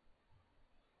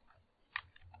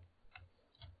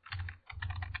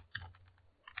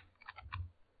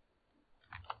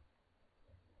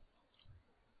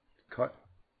 Cut.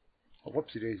 Oh,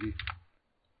 whoopsie daisy.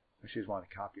 I just want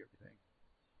to copy everything.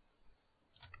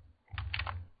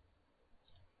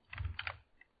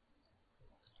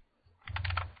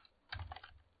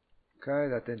 Okay,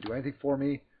 that didn't do anything for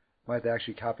me. Might have to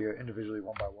actually copy it individually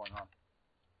one by one, huh?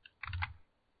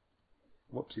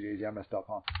 Whoopsie daisy, I messed up,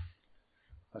 huh?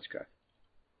 That's okay.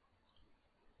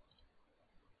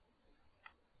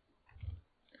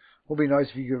 Would be nice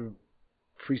if you could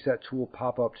preset tool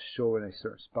pop up to show in a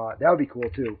certain spot. That would be cool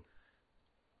too.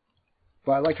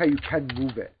 But I like how you can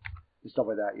move it and stuff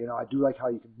like that. You know, I do like how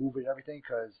you can move it and everything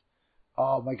because,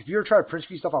 like if you're trying to print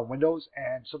screen stuff on Windows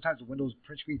and sometimes the Windows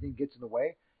print screen thing gets in the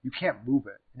way, you can't move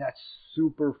it, and that's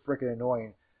super freaking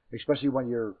annoying, especially when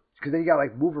you're because then you got to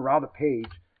like move around the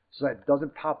page so that it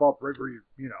doesn't pop up right where you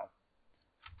know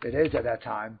it is at that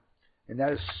time, and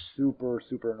that is super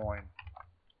annoying.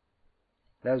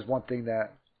 That is one thing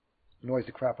that annoys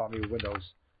the crap out of me with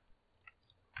Windows.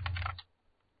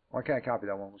 Why can't I copy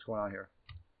that one? What's going on here?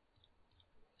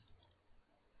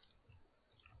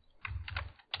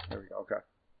 There we go. Okay.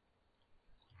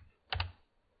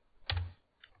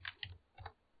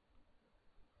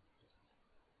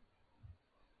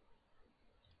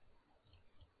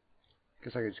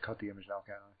 Guess I could just cut the image now,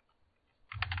 can't I?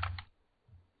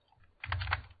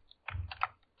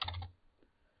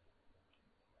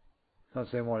 Not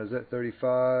the same one, is it?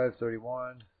 35,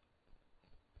 31,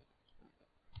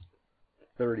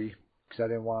 30, because I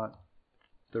didn't want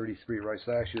 33, right?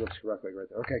 So that actually looks correct right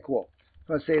there. Okay, cool.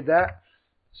 I'm going to save that.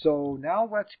 So now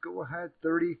let's go ahead,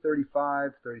 30,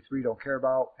 35, 33, don't care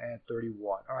about, and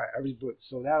 31. All right, everything.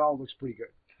 So that all looks pretty good.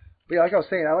 But yeah, like I was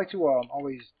saying, I like to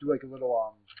always do like a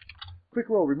little quick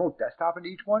little remote desktop into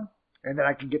each one, and then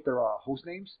I can get their host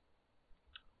names.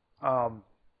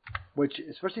 Which,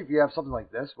 especially if you have something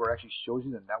like this, where it actually shows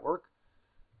you the network,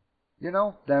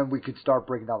 then we could start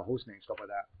breaking down the host name, stuff like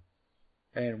that,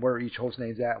 and where each host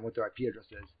name's at and what their IP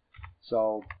address is.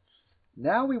 So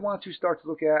now we want to start to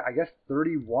look at, I guess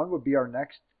 31 would be our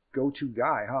next go-to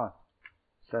guy, huh?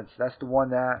 Since that's the one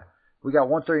that we got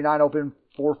 139 open,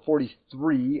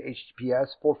 443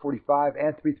 HTTPS, 445,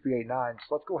 and 3389.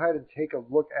 So let's go ahead and take a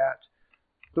look at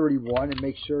 31 and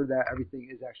make sure that everything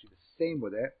is actually the same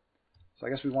with it. So I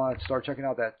guess we want to start checking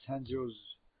out that 10 zeros.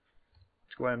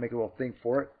 Let's go ahead and make a little thing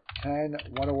for it.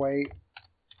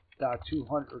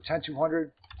 10.108.200 or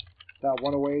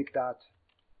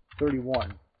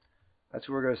 10.200.108.31. That's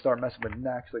what we're going to start messing with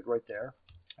next, like right there.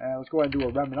 And let's go ahead and do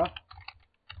a remina,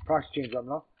 proxy change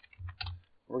remina.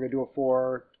 We're going to do it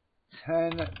for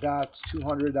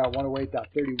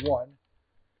 10.200.108.31.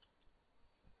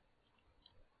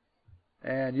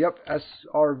 And yep,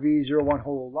 SRV01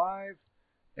 Holo live.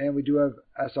 And we do have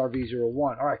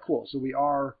SRV01. All right, cool. So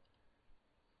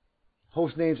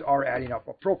host names are adding up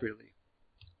appropriately.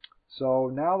 So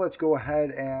now let's go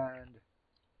ahead and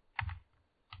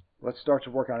let's start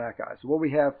to work on that guy. So what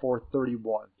we have for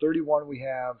 31. 31 we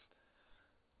have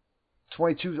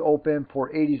 22's open,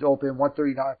 port 80's open,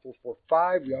 139,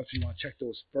 445. We obviously want to check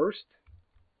those first.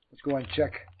 Let's go ahead and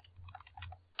check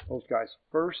those guys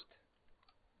first.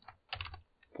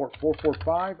 Port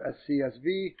 445,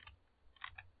 SCSV.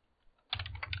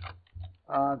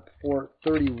 On port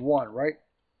 31, right?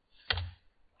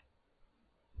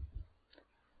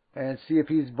 And see if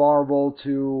he's vulnerable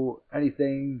to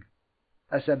anything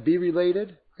SMB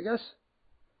related, I guess.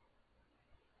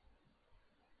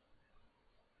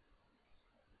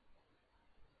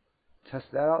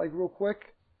 Test that out like real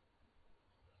quick.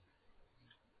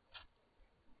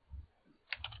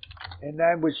 And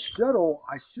then with shuttle,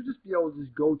 I should just be able to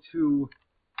just go to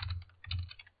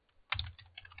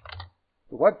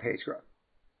the web page.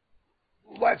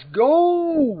 Let's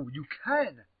go! You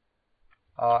can.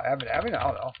 Admin, I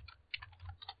don't know.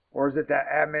 Or is it that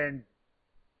admin?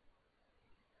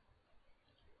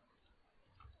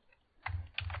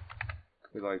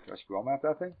 We like SQL map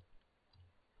that thing?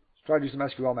 Let's try to do some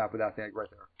SQL map with that thing right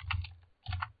there.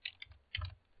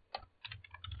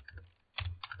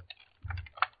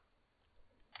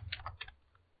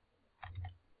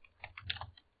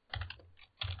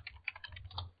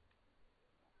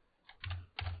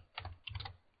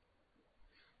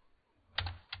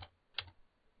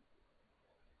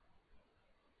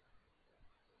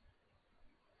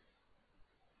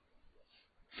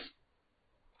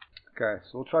 Okay,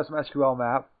 so we'll try some SQL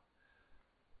map.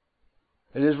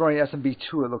 It is running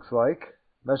SMB2, it looks like.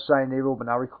 Message sign enabled, but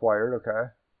not required. Okay.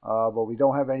 But we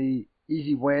don't have any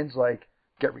easy wins like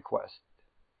get request.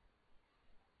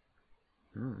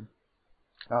 I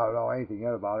don't know anything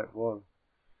yet about it. Well,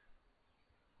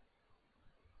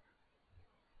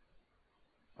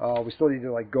 we still need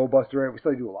to like go buster it. We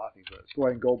still need to do a lot of things with it. Let's go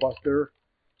ahead and go buster.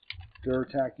 Dir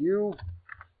attack you.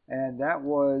 And that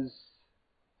was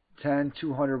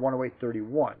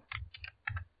 10.200.108.31.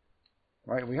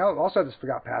 Right, we also have this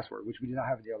forgot password, which we did not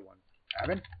have in the other one.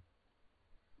 Admin?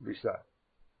 Reset.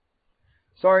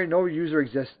 Sorry, no user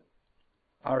exists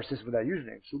on our system with that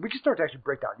username. So we can start to actually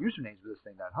break down usernames with this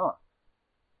thing then, huh?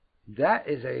 That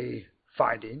is a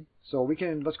finding. So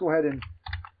let's go ahead and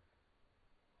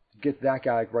get that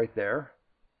guy right there.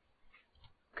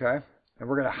 Okay, and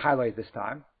we're going to highlight this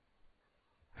time.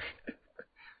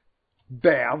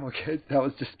 Bam, okay, that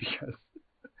was just because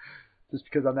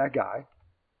I'm that guy.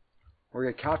 We're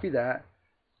going to copy that.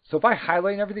 So if I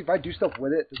highlight and everything, if I do stuff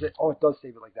with it, does it? Oh, it does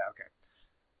save it like that. Okay.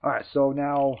 All right. So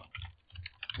now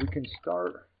we can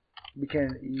start. We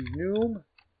can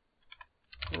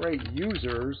enumerate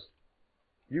users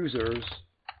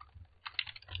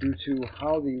due to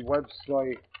how the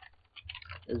website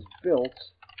is built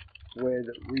with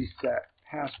reset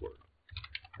password.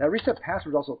 Now reset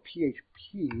password is also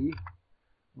PHP.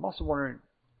 I'm also wondering.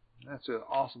 That's an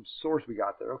awesome source we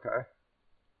got there. Okay.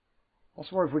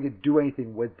 Also wonder if we could do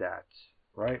anything with that,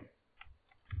 right?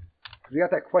 We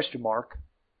got that question mark.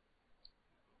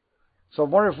 So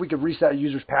I'm wondering if we could reset a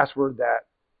user's password, that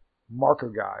marker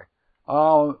guy.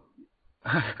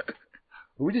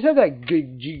 We just had that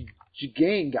gang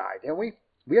guy, didn't we?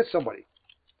 We had somebody.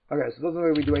 Okay, so doesn't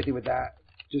really we do anything with that.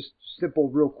 Just simple,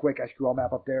 real quick SQL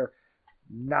map up there.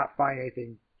 Not find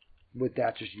anything with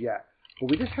that just yet. But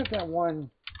we just had that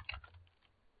one.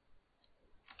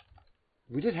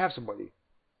 We did have somebody.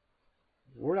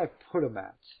 Where did I put him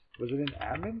at? Was it in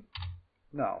admin?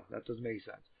 No, that doesn't make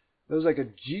sense. There was like a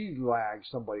G-lag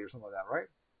somebody or something like that, right?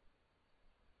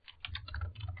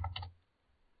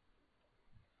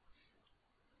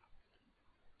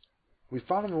 We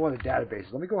found him in one of the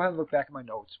databases. Let me go ahead and look back at my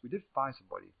notes. We did find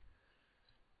somebody.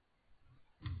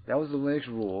 That was the Linux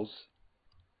rules.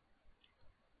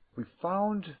 We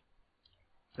found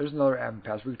there's another admin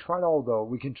password. We tried all of those.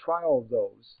 We can try all of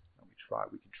those. We can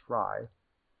try.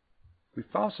 We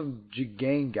found some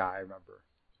Jgang guy, I remember.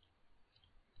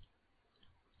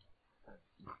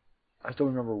 I still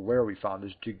remember where we found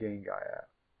this Jgang guy at.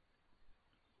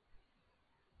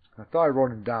 I thought I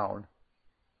wrote him down.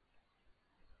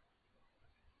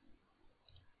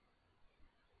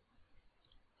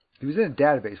 He was in a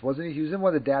database, wasn't he? He was in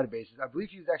one of the databases. I believe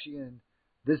he was actually in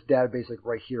this database, like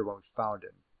right here when we found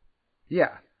him.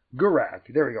 Yeah,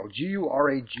 Gurag. There we go.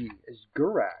 G-U-R-A-G. Is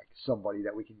Gurag somebody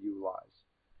that we can utilize?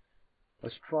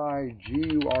 Let's try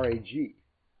G-U-R-A-G.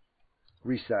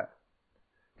 Reset.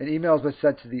 An email has been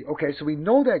sent to the... Okay, so we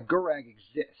know that Gurag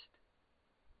exists.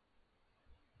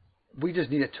 We just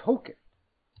need a token.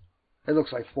 It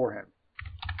looks like for him.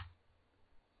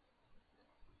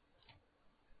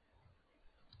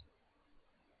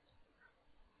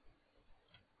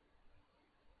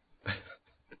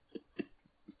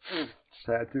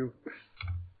 Sad too.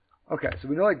 Okay, so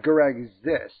we know that Gurag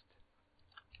exists.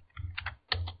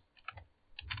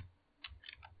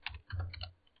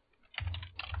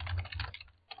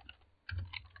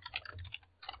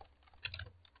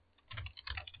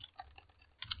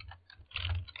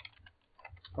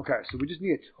 Okay, so we just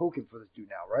need a token for this dude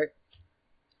now, right?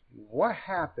 What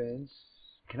happens?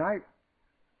 Can I...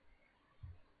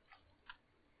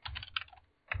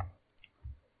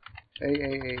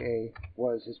 A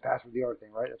was his password, the other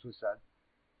thing, right? That's what it said.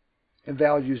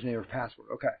 Invalid username or password.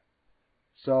 Okay.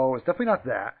 So it's definitely not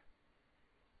that.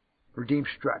 Redeem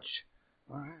stretch.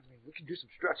 Alright, I mean, we can do some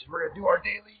stretches. We're going to do our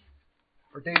daily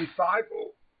 5.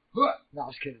 Oh. No, I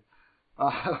was kidding.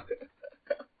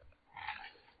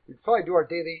 We can probably do our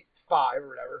daily 5 or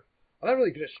whatever. I'm not really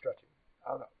good at stretching.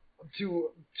 I don't know. I'm too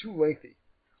lengthy.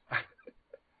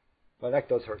 My neck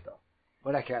does hurt, though.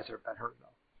 My neck has hurt. That hurt, though.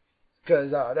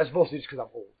 Because that's mostly just because I'm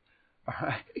old.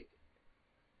 Alright.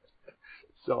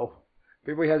 So, if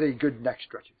anybody has any good neck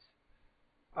stretches.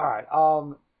 Alright,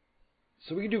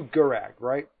 so we can do Gurag,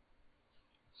 right?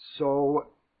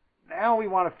 So, now we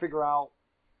want to figure out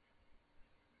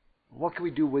what can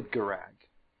we do with Gurag.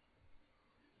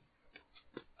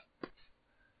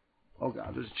 Oh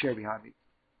god, there's a chair behind me.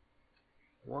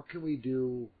 What can we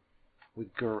do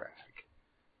with Gurag?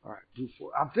 Alright, brute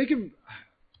force. I'm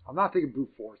not thinking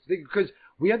brute force. Because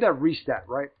we had that reset,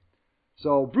 right?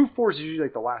 So brute force is usually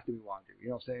like the last thing we want to do. You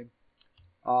know what I'm saying?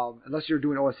 Unless you're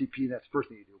doing OSCP, that's the first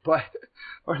thing you do. But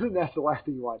other than that's the last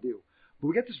thing you want to do. But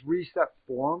we get this reset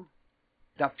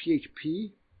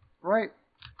form.php, right?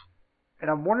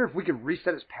 And I'm wondering if we can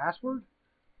reset his password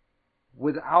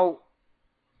without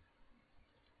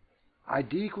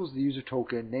ID equals the user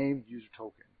token, name user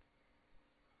token,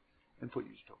 input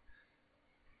user token,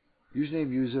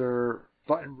 username user,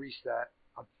 button reset.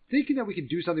 I'm thinking that we can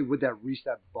do something with that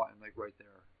reset button, like right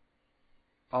there.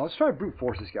 Let's try to brute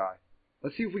force this guy.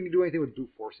 Let's see if we can do anything with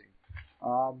brute forcing.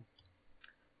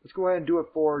 Let's go ahead and do it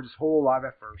for just Holo live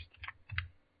at first.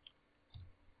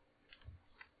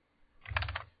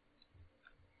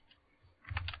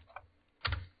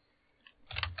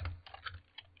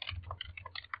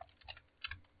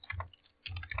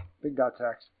 Big dot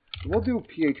text. We'll do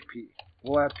PHP.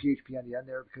 We'll have PHP on the end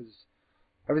there because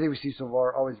everything we see so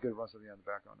far always good to run something on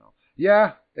the background now.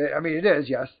 Yeah, I mean it is,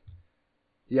 yes.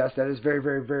 Yes, that is very,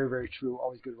 very, very, very true.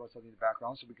 Always good to run something in the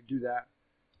background, so we can do that.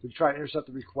 We can try to intercept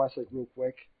the request like real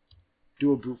quick.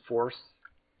 Do a brute force.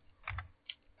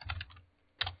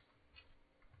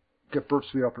 Get Burp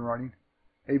Suite up and running.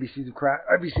 ABCs of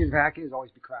hacking is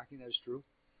always be cracking, that is true.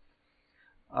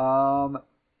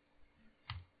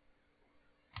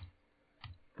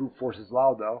 Brute force is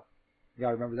loud though. You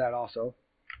gotta remember that also.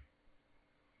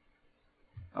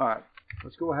 Alright,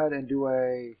 let's go ahead and do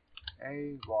a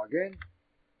login.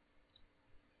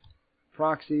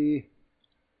 Proxy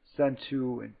send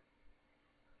to and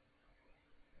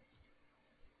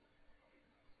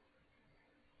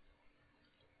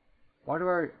why do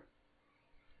I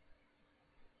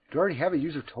already have a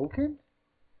user token?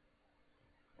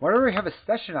 Why do I already have a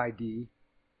session ID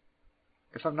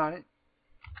if I'm not in?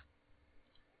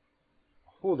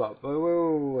 Hold up,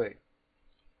 wait.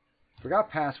 Forgot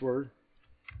password.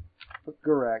 Put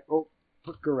Gurag. Oh,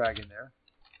 put Gurag in there.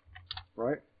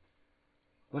 Right?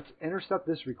 Let's intercept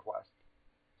this request.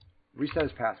 Reset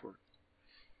his password.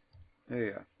 There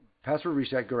you go. Password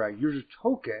reset Gurag. User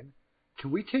token. Can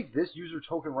we take this user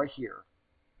token right here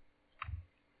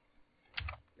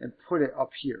and put it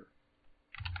up here?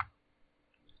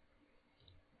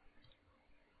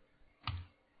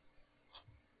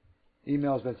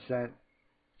 Email has been sent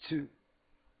to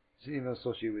the email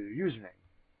associated with your username.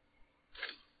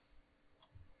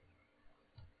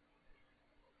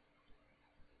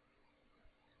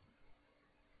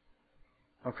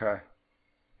 Okay.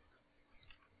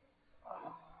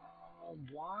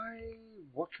 Why?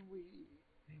 What can we?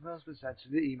 Email's been sent to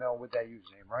the email with that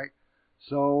username, right?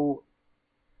 So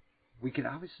we can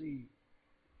obviously.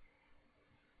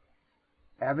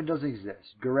 Admin doesn't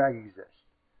exist. Gurag exists.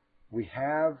 We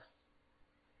have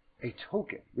a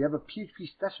token. We have a PHP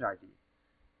session ID.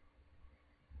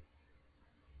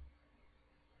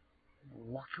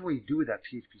 What can we do with that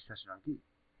PHP session ID?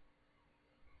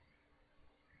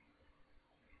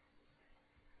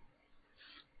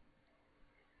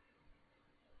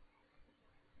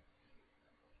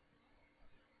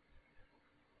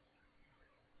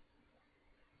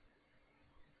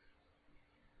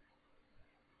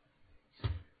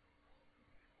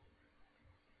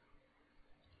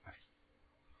 I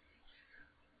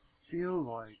feel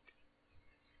like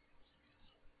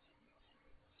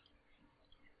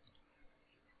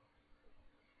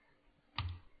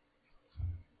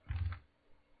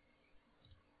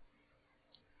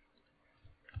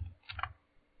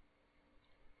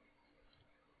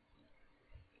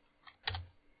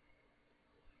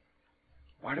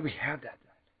why do we have that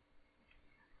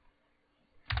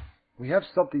then? We have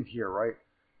something here, right?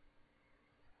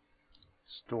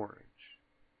 Storage.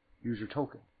 User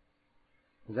token.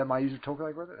 Is that my user token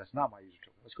like right there? That's not my user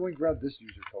token. Let's go and grab this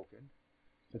user token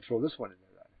and throw this one in there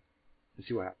then. And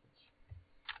see what happens.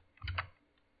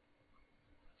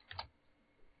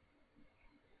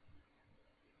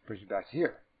 Brings me back to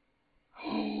here.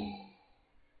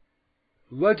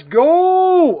 Let's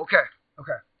go! Okay.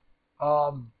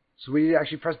 So we need to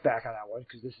actually press back on that one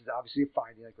because this is obviously a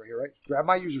finding like right here, right? Grab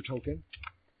my user token.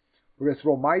 We're going to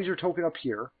throw my user token up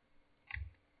here.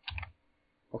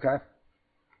 Okay.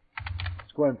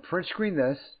 Let's go ahead and print screen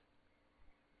this.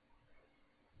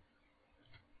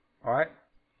 Alright.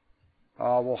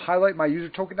 We'll highlight my user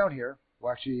token down here.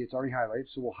 Well, actually, it's already highlighted.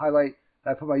 So we'll highlight,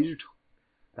 I put my user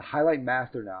token, the highlight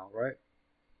master now, right?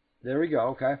 There we go,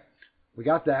 okay. We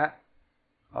got that.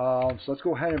 So let's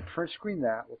go ahead and print screen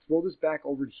that. We'll throw this back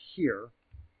over to here.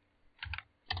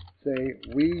 Say,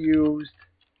 we used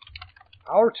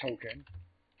our token.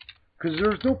 Because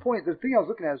there's no point, the thing I was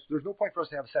looking at is there's no point for us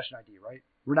to have a session ID, right?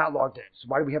 We're not logged in. So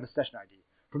why do we have a session ID?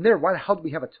 From there, why the hell do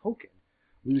we have a token?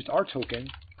 We used our token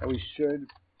that we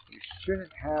shouldn't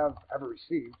have ever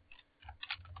received.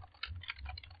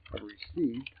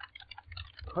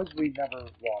 Because we never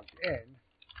logged in.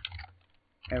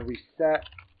 And we set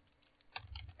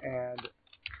and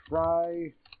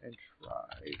try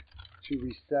to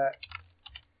reset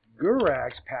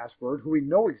Gurag's password, who we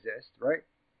know exists, right?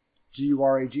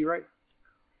 G-U-R-A-G, right?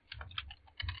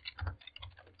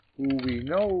 Who we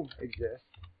know exists.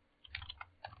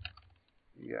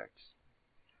 EX.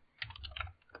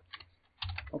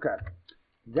 Okay.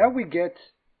 Then we get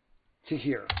to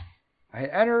here. I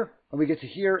hit enter, and we get to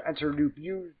here, enter a new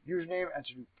username,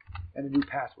 and a new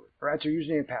password, or enter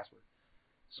username and password.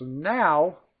 So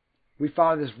now we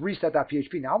found this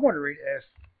reset.php. Now I'm wondering if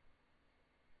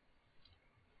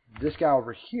this guy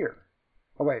over here,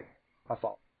 oh wait, my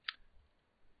fault,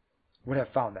 would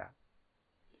have found that.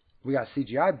 We got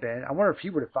CGI bin. I wonder if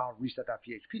he would have found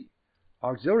reset.php.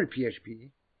 Auxiliary PHP,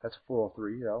 that's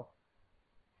 403, you know.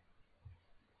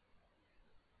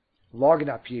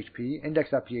 Login.php,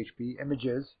 index.php,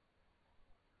 images,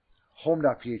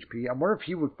 home.php. I wonder if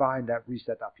he would find that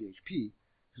reset.php,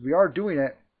 because we are doing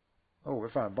it. Oh, we're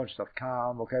finding a bunch of stuff.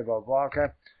 Com, okay, blah, blah, okay.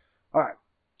 All right.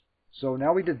 So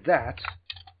now we did that.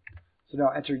 So now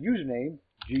enter username,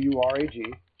 G-U-R-A-G,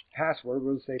 password,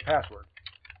 we'll say password.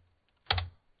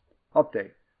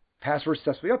 Update. Password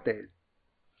successfully updated.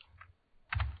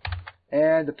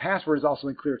 And the password is also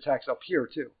in clear text up here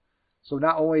too. So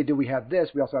not only do we have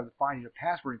this, we also have the finding of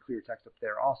password in clear text up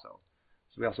there also.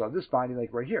 So we also have this finding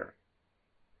like right here.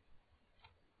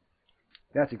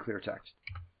 That's in clear text.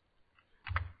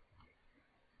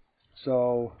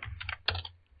 So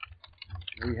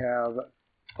we have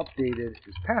updated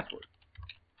his password.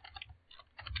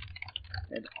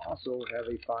 And also have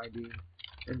a finding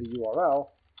in the URL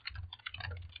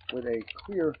with a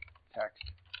clear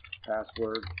text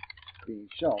password being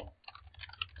shown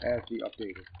as the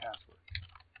updated password.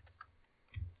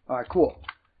 Alright, cool.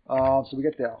 So we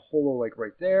get that Holo like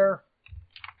right there.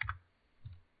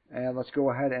 And let's go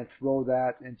ahead and throw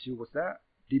that into, what's that?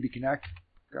 DB Connect.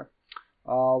 Okay.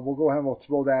 We'll go ahead and we'll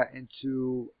throw that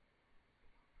into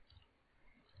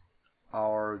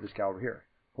this guy over here.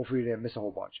 Hopefully we didn't miss a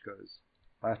whole bunch, because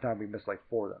last time we missed like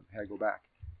 4 of them. Had to go back.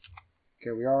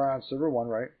 Okay, we are on server 1,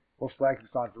 right? What flag can we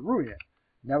find for rooting it?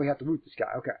 Now we have to root this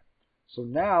guy. Okay. So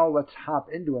now let's hop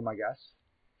into him, I guess.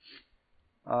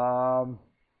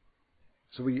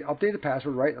 So we updated the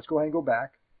password, right? Let's go ahead and go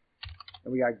back.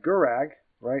 And we got Gurag.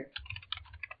 right?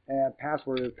 And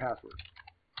password is password.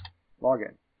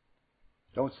 Login.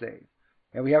 Don't save.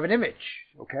 And we have an image,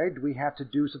 okay? Do we have to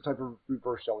do some type of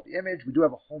reverse shell with the image? We do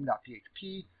have a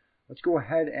home.php. Let's go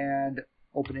ahead and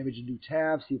open image in new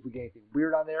tab, see if we get anything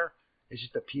weird on there. It's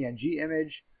just a PNG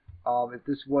image. If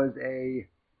this was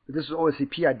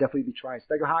OSCP, I'd definitely be trying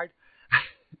Stegahide.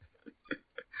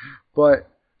 But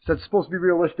since it's supposed to be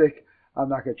realistic, I'm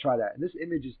not going to try that. And this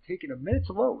image is taking a minute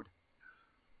to load.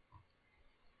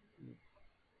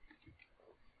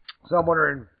 So I'm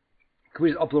wondering, can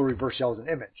we just upload reverse shell as an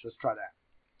image? Let's try that.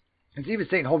 It's even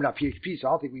saying home.php, so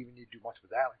I don't think we even need to do much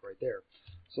with that, like right there.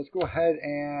 So let's go ahead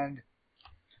and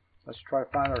let's try to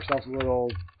find ourselves a little.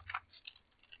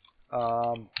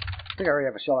 I think I already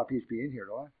have a shell.php in here,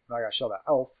 don't I? No, I got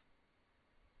shell.elf.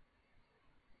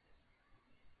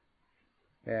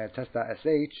 And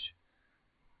test.sh.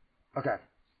 Okay.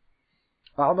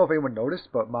 I don't know if anyone noticed,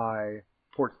 but my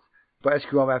ports, but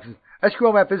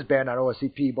SQLmap is banned on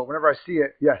OSCP. But whenever I see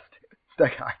it, yes, it's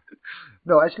that guy.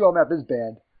 No, SQLmap is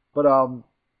banned, but I'm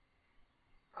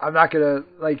not gonna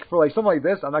for something like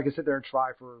this. I'm not gonna sit there and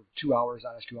try for 2 hours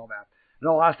on SQLmap. In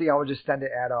all honesty, I would just send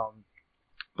it at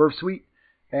Burp Suite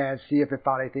and see if it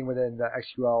found anything within the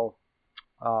SQL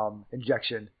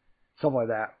injection, something like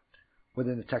that,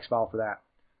 within the text file for that.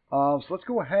 So let's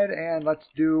go ahead and let's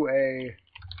do a.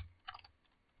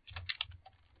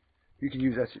 You can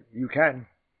use SQLmap.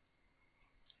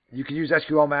 You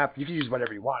can use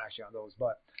whatever you want actually on those,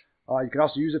 but you can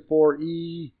also use it for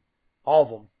all of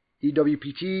them.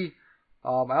 EWPT.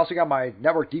 I also got my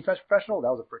Network Defense Professional.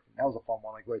 That was a fun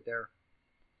one, like right there.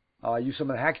 I used some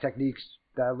of the hack techniques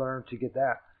that I learned to get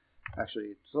that.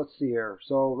 Actually, so let's see here.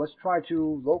 So let's try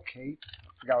to locate. I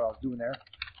forgot what I was doing there.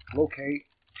 Locate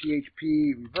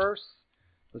PHP reverse.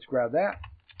 Let's grab that.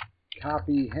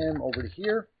 Copy him over to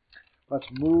here. Let's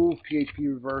move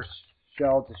PHP reverse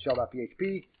shell to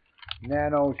shell.php.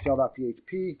 Nano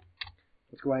shell.php.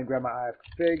 Let's go ahead and grab my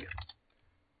ifconfig.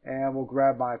 And we'll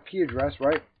grab my P address,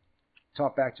 right?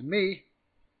 Talk back to me.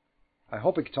 I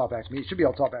hope it can talk back to me. It should be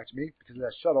able to talk back to me because of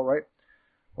that shuttle, right?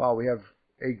 Wow, we have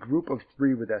a group of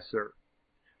 3 with that cert.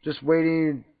 Just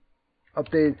waiting.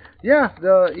 Update. Yeah,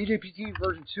 the EJPT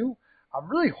version 2. I'm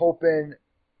really hoping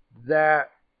that.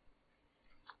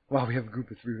 Wow, we have a group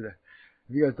of 3 with that.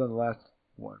 Have you guys done the last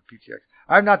one, PTX?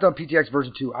 I have not done PTX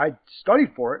version 2. I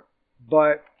studied for it,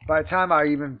 but by the time I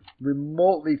even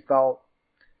remotely felt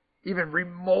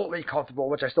comfortable,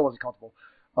 which I still wasn't comfortable,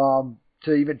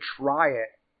 to even try it,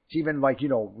 to even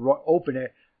open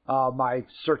it, my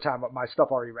cert time, my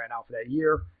stuff already ran out for that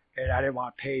year, and I didn't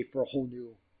want to pay for a whole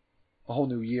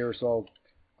new year, so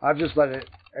I've just let it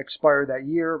expire that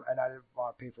year, and I didn't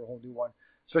want to pay for a whole new one.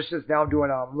 Especially since now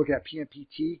I'm looking at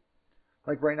PMPT,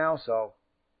 like right now, so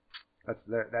that's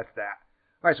that.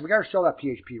 All right, so we got our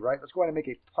shell.php, right? Let's go ahead and make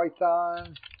a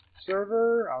Python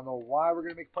server. I don't know why we're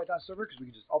going to make a Python server, because we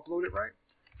can just upload it, right?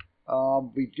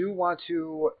 We do want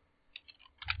to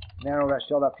nano that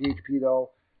shell.php,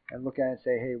 though, and look at it and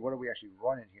say, hey, what are we actually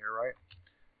running here, right?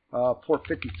 Port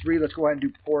 53, let's go ahead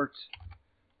and do port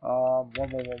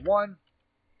 1111.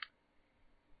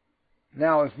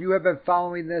 Now, if you have been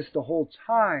following this the whole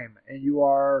time, and you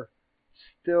are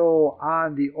still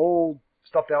on the old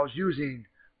stuff that I was using,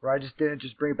 where I just didn't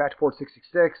just bring it back to port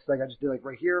 666, like I just did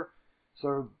right here.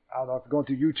 So, I don't know, if you're going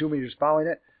through YouTube and you're just following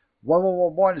it,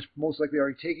 1111 is most likely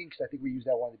already taken, because I think we used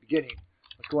that one at the beginning.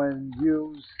 Let's go ahead and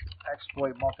use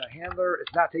exploit multi-handler.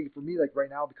 It's not taken for me like right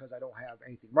now because I don't have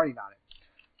anything running on it.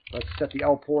 Let's set the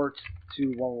L port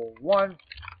to 1111,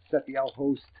 set the L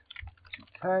host to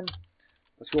 10.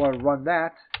 Let's go ahead and run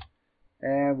that,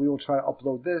 and we will try to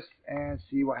upload this and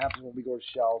see what happens when we go to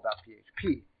shell.php.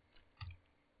 Let's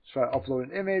try to upload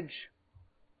an image,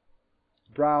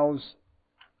 browse,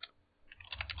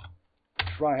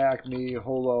 try hack me,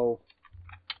 holo,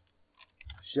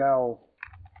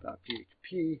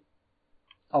 shell.php,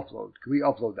 upload. Can we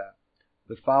upload that?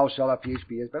 The file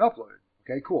shell.php has been uploaded.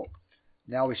 Okay, cool.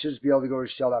 Now we should just be able to go to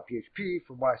shell.php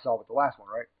from what I saw with the last one,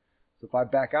 right? So if I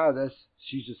back out of this,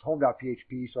 she's just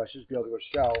home.php, so I should just be able to go to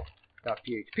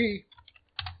shell.php,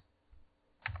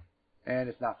 and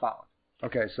it's not found.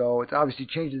 Okay, so it's obviously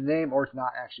changing the name, or it's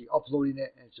not actually uploading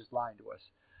it, and it's just lying to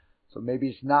us. So maybe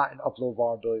it's not an upload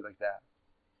vulnerability like that.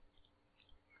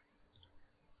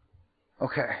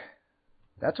 Okay,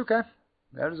 that's okay.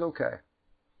 That is okay.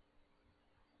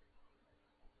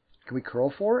 Can we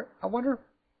curl for it, I wonder?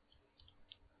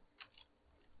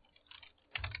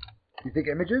 You think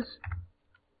images?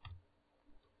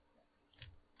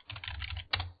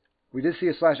 We did see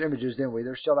a slash images, didn't we?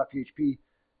 There's shell.php,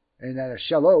 and then a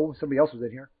shello. Somebody else was in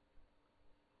here.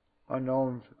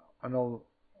 Unknown argument.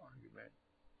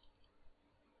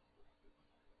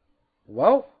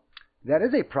 Well, that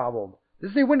is a problem.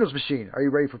 This is a Windows machine. Are you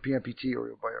ready for PMPT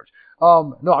or Boyards?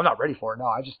 No, I'm not ready for it. No,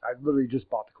 I literally just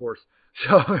bought the course.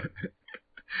 So,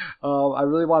 I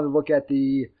really wanted to look at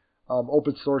the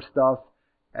open source stuff.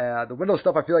 The Windows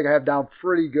stuff I feel like I have down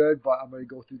pretty good, but I'm going to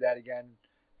go through that again.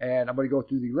 And I'm going to go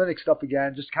through the Linux stuff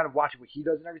again, just kind of watching what he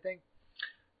does and everything.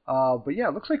 But yeah,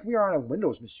 it looks like we are on a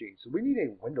Windows machine. So we need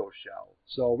a Windows shell.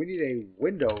 So we need a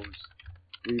Windows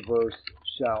reverse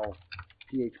shell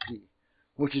PHP,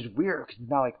 which is weird because it's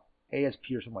not like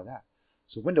ASP or something like that.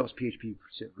 So Windows PHP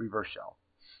reverse shell.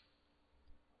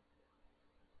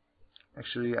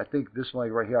 Actually, I think this one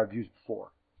right here I've used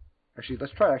before. Actually,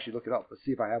 let's try to actually look it up. Let's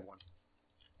see if I have one.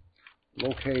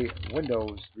 Locate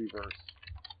Windows reverse.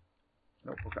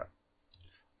 Nope, okay.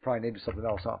 Probably named it something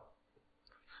else, huh?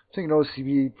 Taking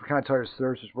OCB for kind of tired of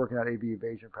search, is working on AB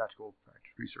evasion, practical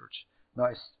research.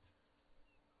 Nice.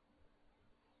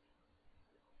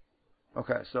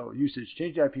 Okay, so usage.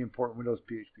 Change the IP import Windows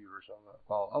PHP version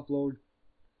file upload.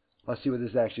 Let's see what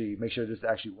this actually, make sure this is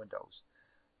actually Windows.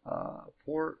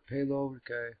 Port, payload,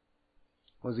 okay.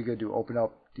 What is it going to do? Open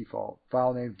up default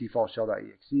file name, default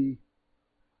shell.exe.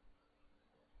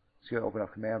 It's going to open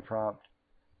up command prompt.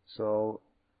 So,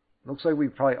 looks like we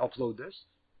probably upload this.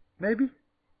 Maybe?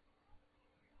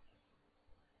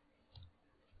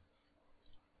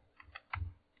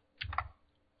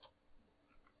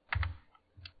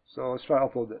 So let's try to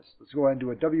upload this. Let's go ahead and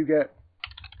do a wget.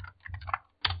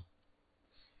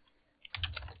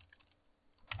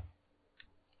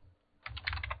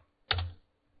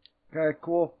 Okay,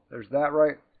 cool. There's that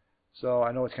right. So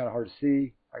I know it's kind of hard to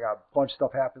see. I got a bunch of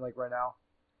stuff happening like right now.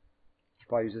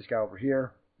 Probably use this guy over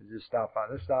here. Just stop on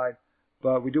this side.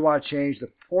 But we do want to change the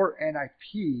port and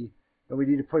IP, and we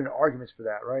need to put in arguments for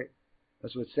that, right?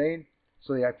 That's what it's saying.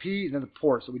 So the IP and then the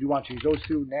port. So we do want to change those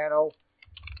two. Nano.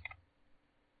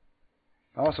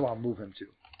 I also want to move him too.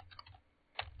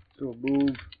 So we'll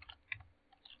move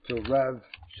to rev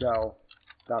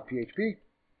shell.php.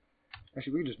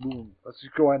 Actually, we can just move him. Let's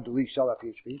just go ahead and delete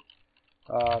shell.php.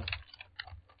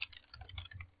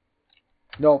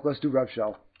 No, let's do rev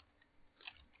shell.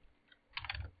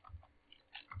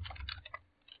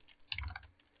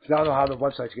 Because I don't know how the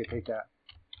website's going to take that.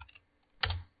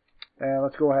 And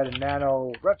let's go ahead and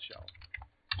nano rev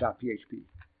shell.php.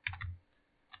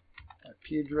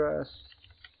 IP address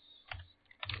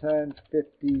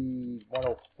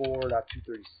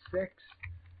 1050.104.236.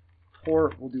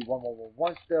 Port, we'll do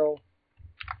 1111 still.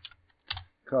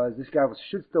 Because this guy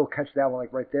should still catch that one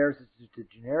like right there. This is just a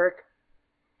generic.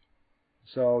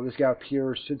 So this guy up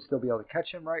here should still be able to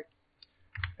catch him, right?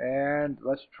 And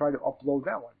let's try to upload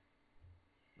that one.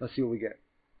 Let's see what we get.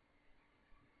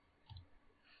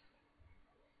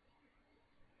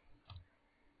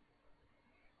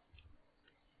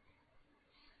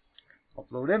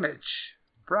 Upload image.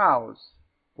 Browse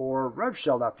for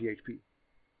revshell.php.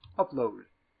 Upload.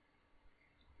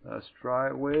 Let's try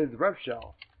it with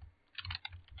revshell.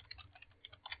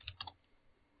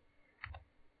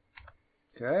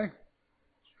 Okay.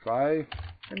 Let's try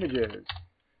images.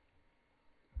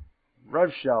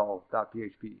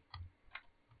 Revshell.php.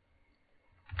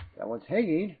 That one's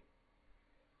hanging.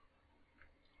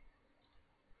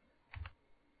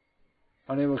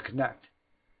 Unable to connect.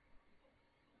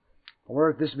 I wonder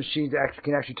if this machine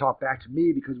can actually talk back to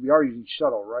me because we are using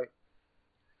shuttle, right?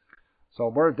 So I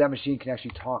wonder if that machine can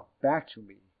actually talk back to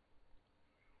me.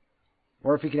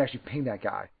 Or if he can actually ping that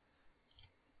guy.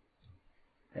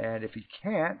 And if he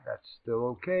can't, that's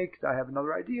still okay because I have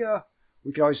another idea.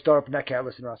 We can always start up a netcat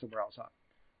listening around somewhere else, huh?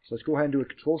 So let's go ahead and do a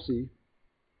Control-C.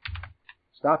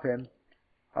 Stop him.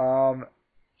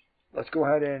 Let's go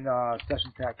ahead and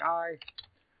session tag I.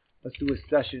 Let's do a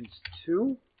sessions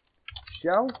 2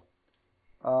 shell.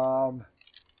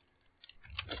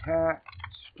 Cat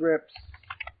scripts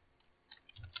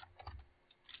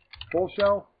full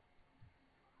shell.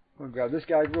 I'm gonna grab this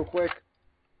guy real quick.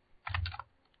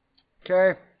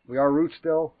 Okay, we are root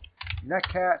still.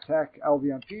 Netcat tech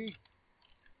LVMP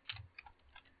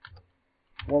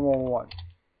 1111.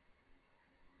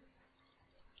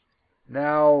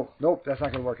 Now, nope, that's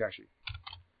not going to work actually.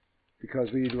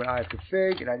 Because we need to do an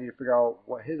ifconfig, and I need to figure out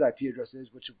what his IP address is,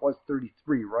 which was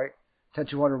 33, right?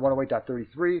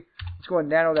 10.200.108.33. Let's go and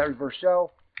nano that reverse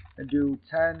shell and do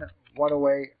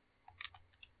 10.108,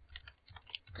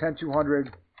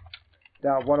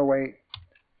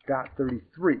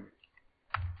 10.200.108.33.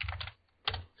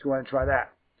 Let's go ahead and try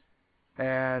that.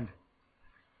 And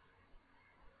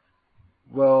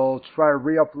we'll try to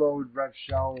re-upload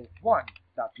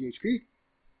revshell1.php.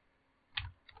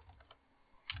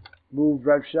 Move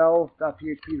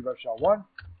revshell.php to revshell1.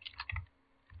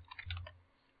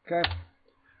 Okay.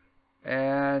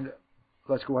 And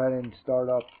let's go ahead and start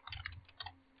up.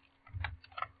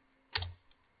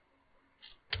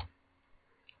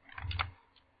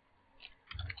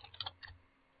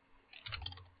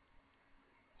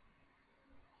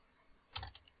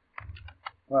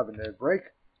 What happened? Did it break?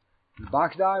 Did the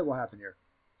box die? What happened here?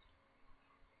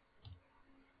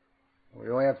 We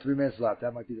only have 3 minutes left.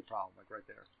 That might be the problem, like right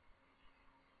there.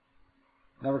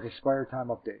 Network expired time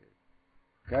updated.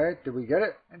 Okay, did we get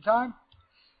it in time?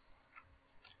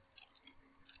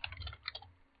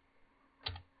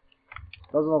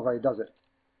 Doesn't look like it, does it?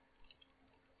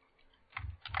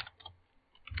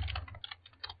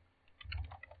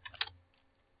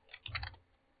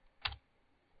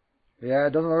 Yeah,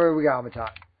 it doesn't look like we got them in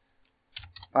time.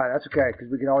 Alright, that's okay, because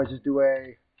we can always just do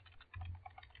a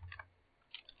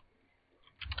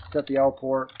set the L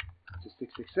port to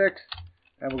 666,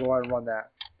 and we'll go ahead and run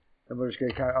that. Then we're just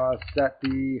going to kind of set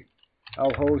the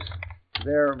L host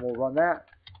there, and we'll run that.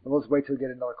 And let's wait till we get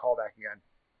another callback again.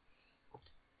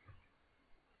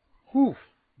 Whew,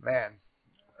 man,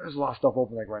 there's a lot of stuff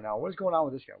open like right now. What is going on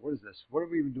with this guy? What is this? What are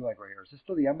we even doing like right here? Is this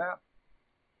still the M map?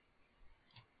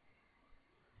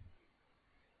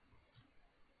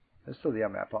 That's still the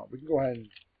M map, huh? We can go ahead and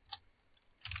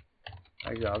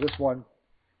exit out this one.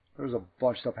 There's a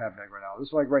bunch of stuff happening right now.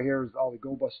 This one, like right here, is all the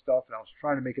Go Bus stuff, and I was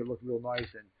trying to make it look real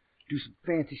nice and do some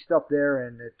fancy stuff there,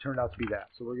 and it turned out to be that.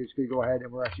 So we're just going to go ahead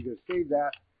and we're actually going to save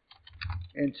that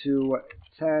into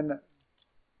 10,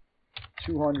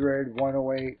 200,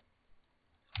 108,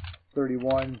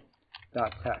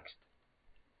 31.txt.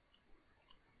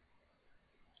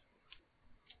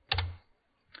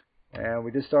 And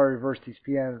we just started reverse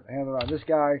TCP handler on this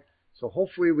guy. So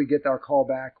hopefully we get our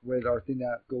callback with our thing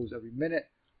that goes every minute.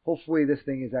 Hopefully this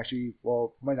thing is actually,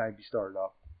 well, might not even be started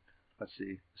up. Let's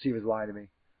see. See if it's lying to me.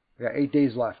 We got 8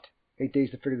 days left. 8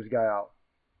 days to figure this guy out.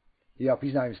 Yep,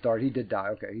 he's not even started. He did die.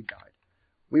 Okay, he died.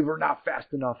 We were not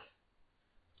fast enough.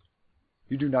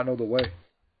 You do not know the way.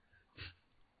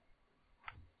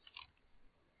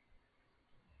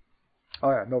 Oh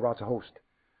yeah, no route to host.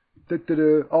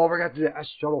 Oh, we're going to do the S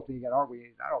shuttle thing again, aren't we?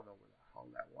 I don't know where the hell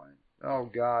that went. Oh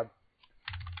God.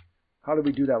 How did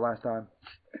we do that last time?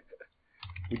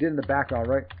 We did in the background,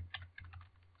 right?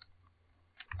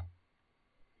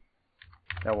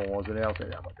 That one wasn't it. I'll say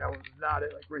that one. That was not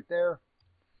it. Like right there.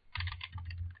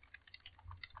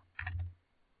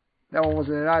 That one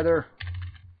wasn't it either.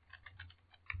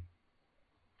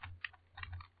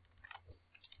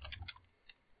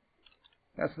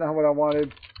 That's not what I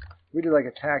wanted. We did like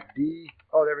attack D.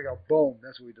 Oh, there we go. Boom.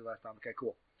 That's what we did last time. Okay,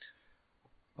 cool.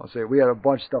 I'll say we had a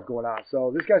bunch of stuff going on.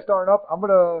 So this guy's starting up. I'm going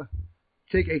to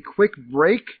take a quick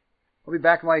break. I'll be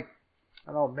back in like,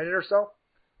 I don't know, a minute or so.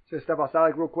 Just step outside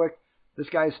like real quick. This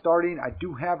guy is starting. I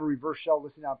do have a reverse shell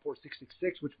listed on port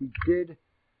 666, which we did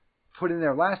put in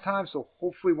there last time. So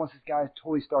hopefully once this guy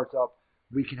totally starts up,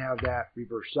 we can have that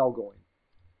reverse shell going.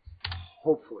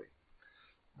 Hopefully.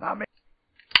 Not me.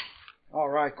 All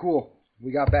right, cool.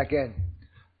 We got back in.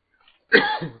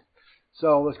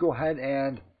 So let's go ahead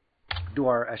and do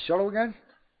our S shuttle again.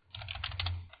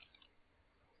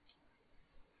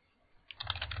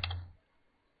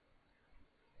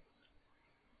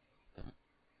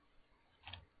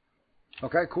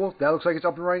 Okay, cool. That looks like it's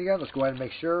up and running again. Let's go ahead and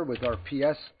make sure with our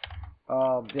PS.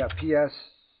 PS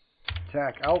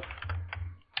TAC ALF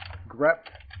grep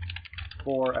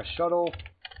for a shuttle.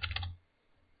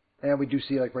 And we do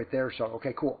see like right there, shuttle.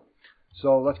 Okay, cool.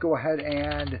 So let's go ahead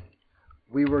and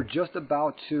we were just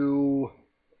about to,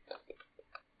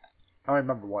 I don't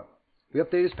remember what. We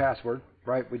updated his password,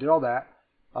 right? We did all that.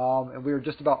 And we were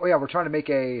just about, oh yeah, we're trying to make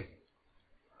a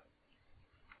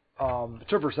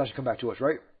server session come back to us,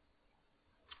 right?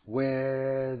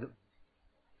 With,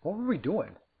 what were we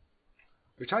doing?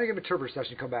 We were trying to get a server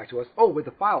session come back to us. Oh, with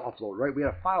the file upload, right? We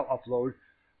had a file upload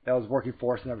that was working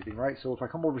for us and everything, right? So if I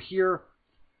come over here,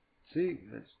 see,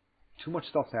 there's too much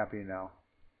stuff's happening now.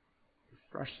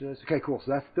 Refresh this. Okay, cool.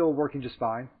 So that's still working just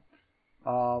fine.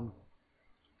 So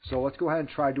let's go ahead and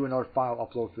try to do another file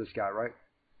upload for this guy, right?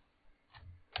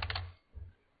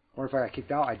 Wonder if I got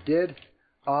kicked out. I did.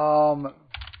 I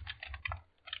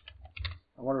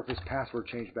wonder if his password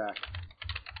changed back.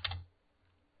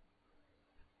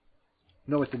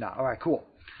 No, it did not. All right, cool.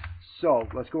 So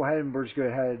let's go ahead and we're just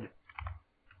going to go ahead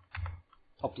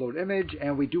upload image,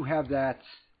 and we do have that.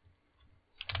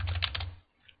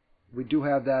 We do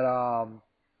have that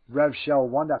rev shell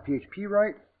 1.php,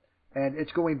 right? And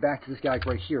it's going back to this guy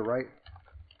right here, right?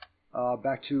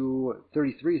 Back to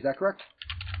 33, is that correct?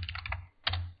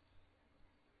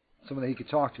 Someone that he could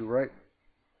talk to, right?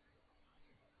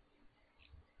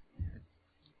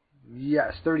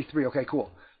 Yes, 33. Okay,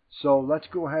 cool. So let's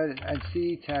go ahead and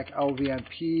nc tac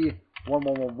lvmp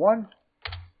 1111.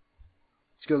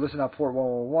 Let's go listen on port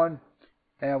 1111,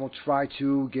 and we'll try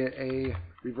to get a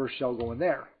reverse shell going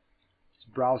there. Let's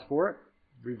browse for it.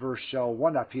 Reverse shell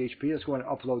 1.php. Let's go ahead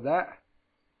and upload that.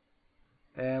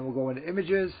 And we'll go into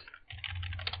images.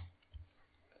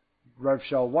 Rev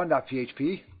shell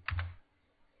 1.php.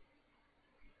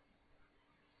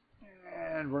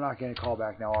 And we're not getting a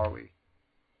callback now, are we?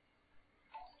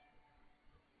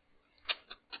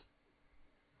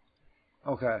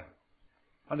 Okay.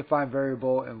 Undefined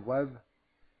variable in web,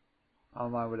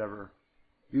 online, whatever.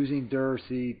 Using dir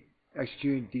c,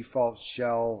 executing default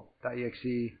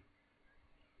shell.exe.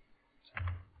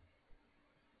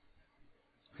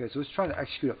 Okay, so it's trying to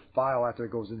execute a file after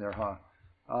it goes in there, huh?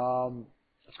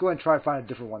 Let's go ahead and try to find a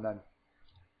different one then.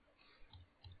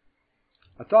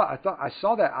 I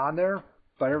saw that on there,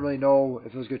 but I didn't really know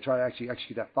if it was going to try to actually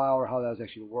execute that file or how that was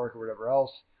actually going to work or whatever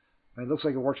else. I mean, it looks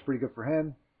like it works pretty good for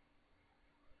him.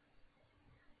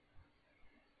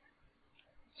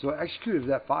 So it executed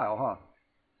that file, huh?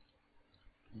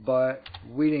 But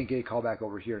we didn't get a call back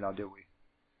over here now, did we?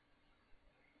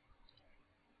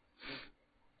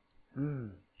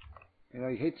 You know,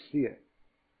 you hate to see it.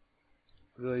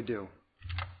 I really do.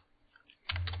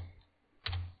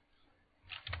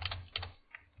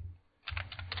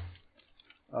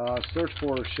 Search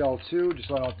for shell 2, just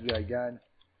so I don't have to do that again.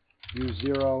 Use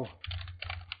 0.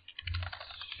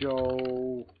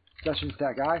 Show session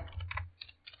stack I.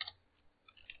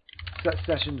 Set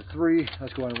session to 3.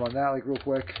 Let's go ahead and run that like real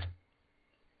quick.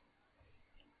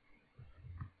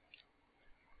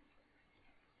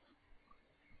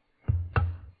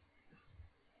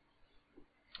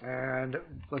 And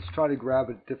let's try to grab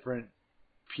a different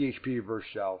PHP reverse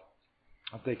shell.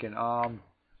 I'm thinking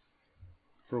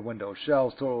for Windows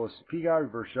shells, total SCP guy,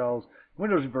 reverse shells,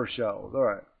 Windows reverse shells. All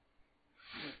right.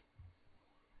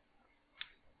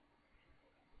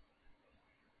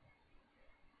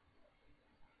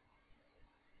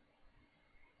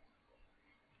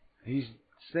 He's the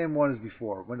same one as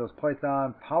before. Windows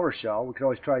Python PowerShell. We could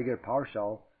always try to get a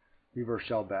PowerShell reverse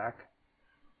shell back.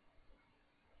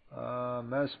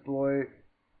 Metasploit.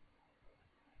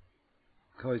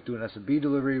 Can always do an SMB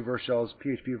delivery, reverse shells,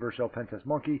 PHP reverse shell, pentest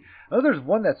monkey. I know there's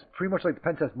one that's pretty much like the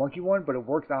pentest monkey one, but it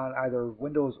works on either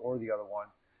Windows or the other one.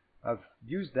 I've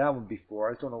used that one before.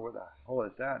 I just don't know where the hell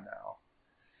it's at now.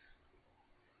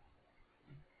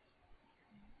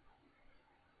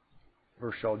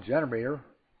 Reverse shell generator.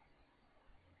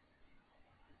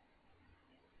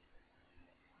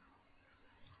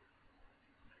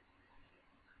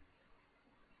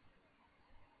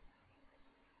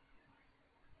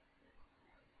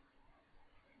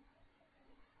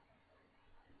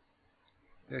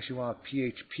 We actually want a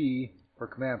PHP for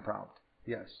command prompt.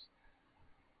 Yes.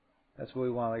 That's what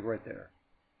we want, like right there.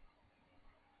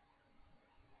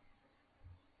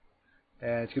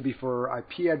 And it's going to be for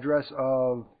IP address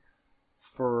of,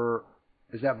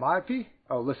 is that my IP?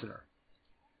 Oh, listener.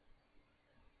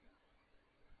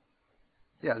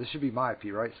 Yeah, this should be my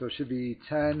IP, right? So it should be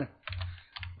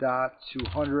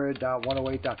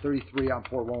 10.200.108.33 on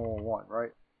port 111,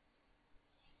 right?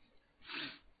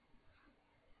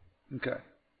 Okay.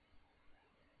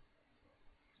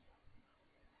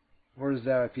 Where does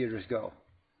that IP address go?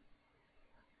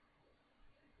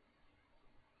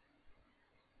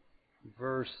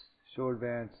 Reverse, show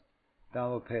advanced,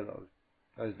 download payload.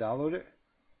 Let's download it.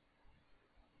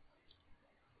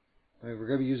 I mean, we're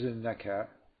going to be using netcat.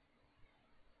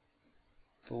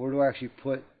 But where do I actually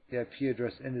put the IP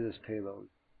address into this payload?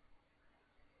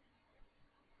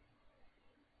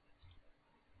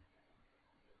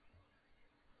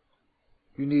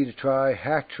 You need to try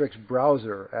Hacktricks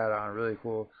browser add-on. Really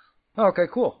cool. Oh, okay,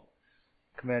 cool.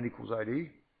 Command equals ID.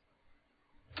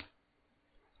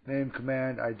 Name,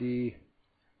 command, ID.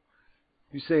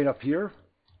 You saying up here?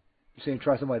 You saying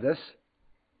try something like this?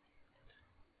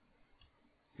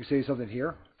 You say something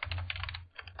here?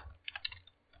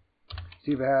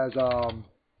 See if it has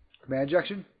command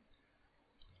injection?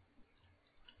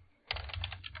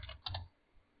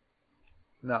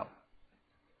 No.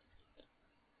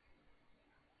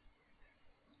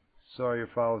 Sorry, your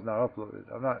file is not uploaded.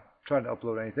 I'm not trying to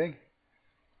upload anything.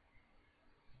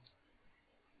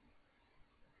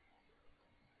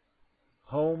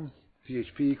 Home,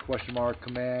 PHP, question mark,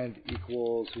 command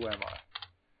equals who am I?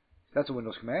 That's a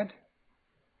Windows command?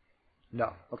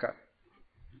 No. Okay.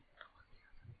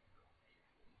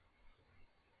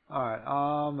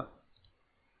 Alright,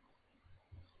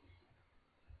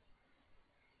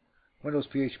 Windows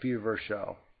PHP reverse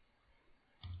shell.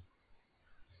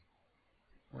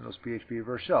 Windows PHP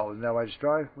reverse shell. Isn't that what I just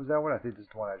tried? Was that one? I think this is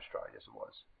the one I just tried. Yes, it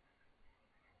was.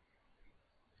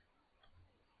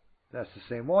 That's the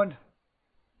same one.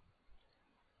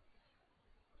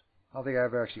 I don't think I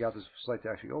ever actually got this site to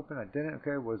actually open. I didn't.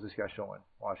 Okay, what is this guy showing?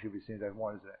 Well, it should be the same exact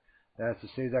one, isn't it? That's the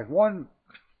same exact one.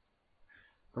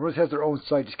 Everyone has their own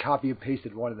site. Just copy and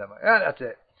pasted one of them. Yeah, that's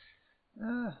it.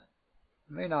 It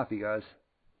may not be, guys.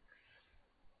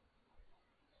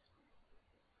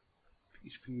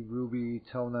 PHP, Ruby,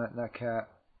 Telnet, Netcat,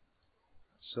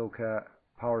 SoCat,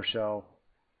 PowerShell,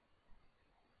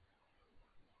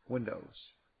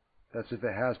 Windows. That's if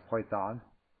it has Python,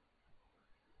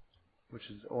 which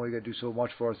is only going to do so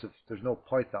much for us if there's no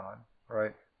Python,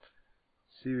 right?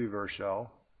 C reverse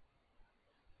shell.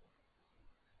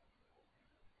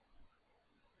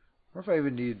 I wonder if I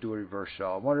even need to do a reverse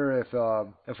shell. I wonder if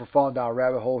we're falling down a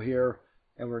rabbit hole here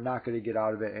and we're not going to get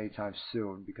out of it anytime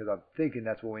soon, because I'm thinking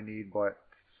that's what we need. But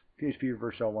PHP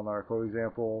reverse shell, one other code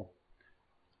example.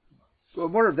 So I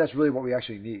wonder if that's really what we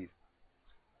actually need.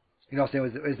 You know what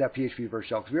I'm saying? Is that PHP reverse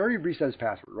shell? Because we already reset his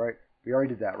password, right? We already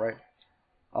did that, right?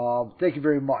 Thank you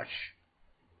very much.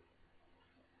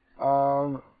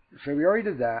 So we already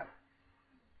did that.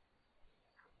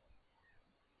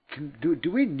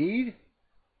 Do we need?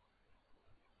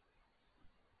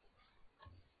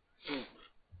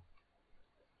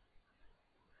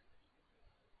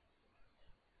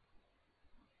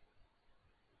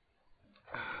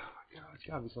 It's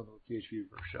gotta be something with PHP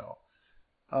reverse shell.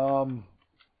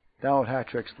 Download hack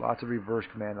tricks. Lots of reverse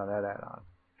command on that add-on.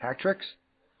 Hack tricks.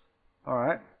 All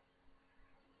right.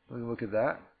 Let me look at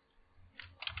that.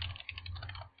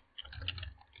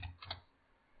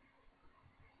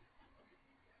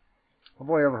 I've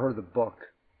only ever heard of the book.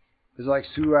 Is it like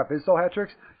sudo app install hack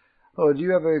tricks? Oh, do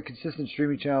you have a consistent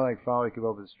streaming channel like finally keep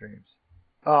up with the streams?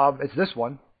 It's this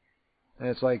one, and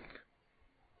it's like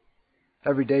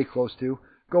every day close to.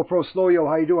 GoPro Slowyo,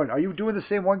 how you doing? Are you doing the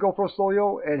same one, GoPro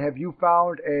Slowyo? And have you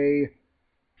found a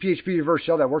PHP reverse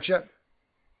shell that works yet?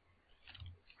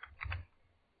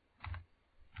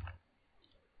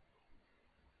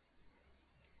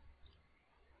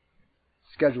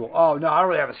 Schedule. Oh no, I don't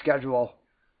really have a schedule.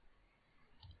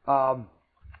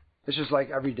 It's just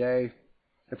like every day,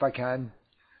 if I can.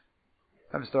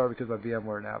 I haven't started because my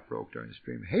VMware app broke during the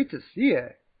stream. Hate to see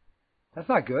it. That's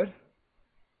not good.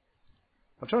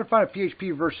 I'm trying to find a PHP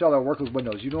reverse shell that will work with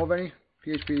Windows. You know of any?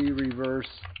 PHP reverse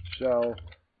shell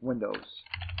Windows.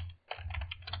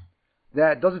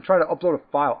 That doesn't try to upload a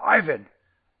file. Ivan!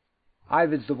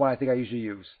 Ivan's the one I think I usually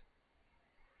use.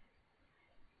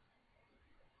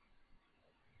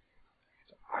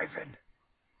 It's Ivan.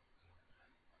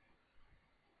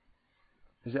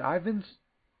 Is it Ivan's?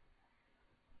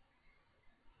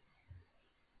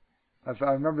 I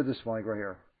remember this one, like right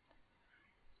here.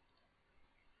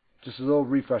 Just a little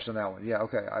refresh on that one. Yeah,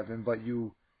 okay, Ivan, but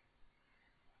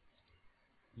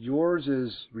yours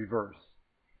is reverse.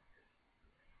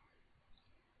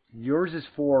 Yours is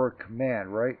for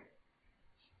command, right?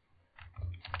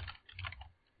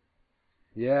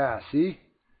 Yeah, see?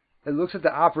 It looks at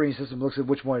the operating system, looks at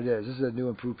which one it is. This is a new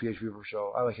improved PHP reverse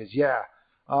shell. I like his. Yeah.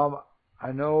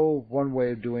 I know one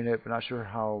way of doing it, but not sure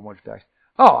how much back.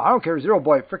 Oh, I don't care. Zero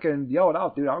Byte freaking yell it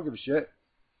out, dude. I don't give a shit.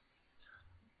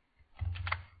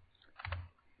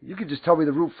 You could just tell me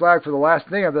the root flag for the last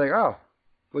thing. I'd be like, oh,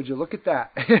 would you look at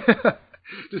that?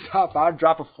 Just hop on,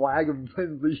 drop a flag, and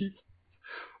leave.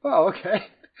 Oh, okay.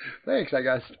 Thanks, I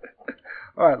guess.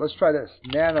 All right, let's try this.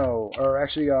 Nano, or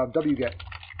actually wget.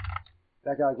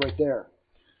 That guy right there.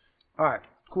 All right,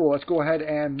 cool. Let's go ahead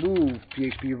and move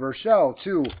PHP reverse shell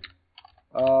to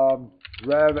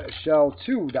rev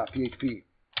shell2.php.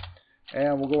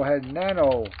 And we'll go ahead and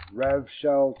nano rev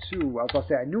shell2. I was about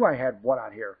to say, I knew I had one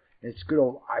on here. It's good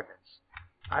old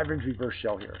Ivan's reverse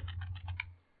shell here.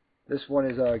 This one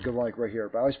is a good one, like right here.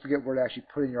 But I always forget where to actually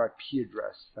put in your IP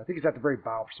address. I think it's at the very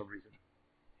bottom for some reason.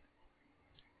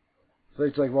 So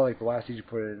it's like, well, like the last thing you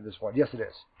put it in this one. Yes, it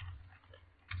is.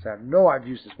 So I know I've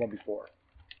used this one before.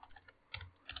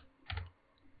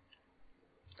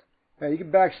 Hey, you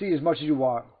can backseat as much as you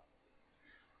want.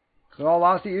 In all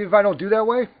honesty, even if I don't do that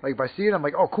way, like if I see it, I'm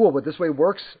like, oh, cool, but this way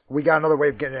works. We got another way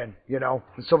of getting in, you know,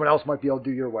 and someone else might be able to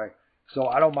do your way. So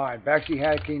I don't mind. Backseat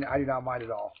hacking, I do not mind at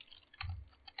all.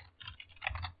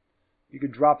 You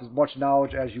can drop as much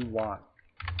knowledge as you want.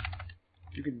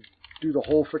 You can do the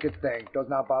whole freaking thing. Does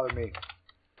not bother me.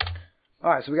 All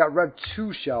right, so we got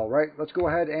Rev2 shell, right? Let's go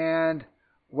ahead and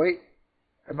wait.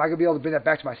 Am I going to be able to bring that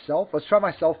back to myself? Let's try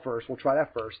myself first. We'll try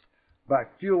that first. But I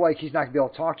feel like he's not going to be able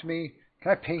to talk to me.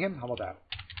 Can I ping him? How about that?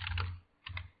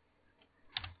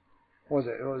 What was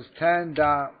it? It was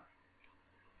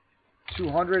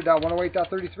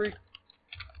 10.200.108.33. Is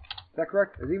that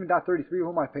correct? Is it even .33? Who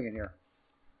am I pinging here?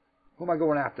 Who am I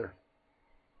going after?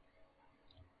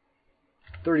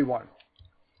 31.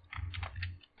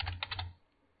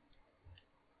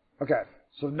 Okay,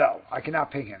 so no, I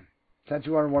cannot ping him.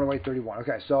 10-200, 108, 31.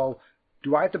 Okay, so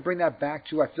do I have to bring that back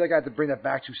to, I feel like I have to bring that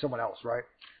back to someone else, right?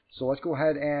 So let's go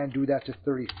ahead and do that to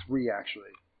 33, actually.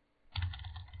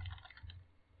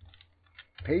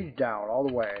 Page down, all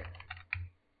the way.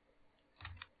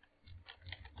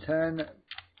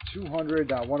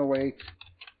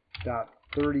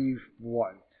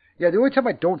 10-200.108.31. Yeah, the only time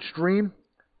I don't stream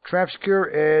Trap Secure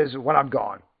is when I'm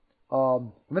gone.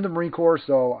 I'm in the Marine Corps,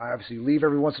 so I obviously leave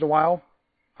every once in a while.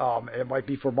 And it might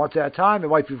be for months at a time. It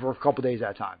might be for a couple days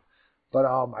at a time. But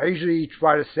I usually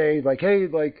try to say, like, hey,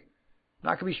 like,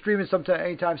 not going to be streaming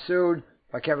anytime soon.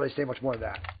 I can't really say much more than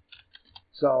that.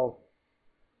 So,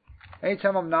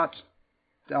 anytime I'm not,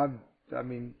 I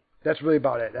mean, that's really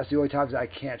about it. That's the only times that I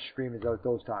can't stream is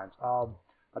those times. I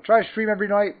try to stream every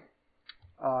night.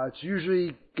 It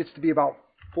usually gets to be about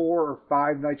 4 or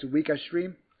 5 nights a week I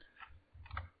stream.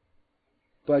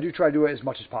 But I do try to do it as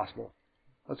much as possible.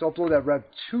 Let's upload that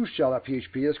rev2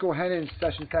 shell.php. Let's go ahead and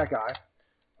session that guy.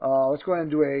 Let's go ahead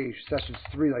and do a session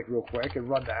 3 like real quick and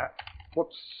run that.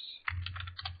 Whoops.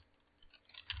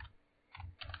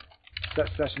 Set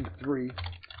session 3. Can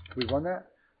we run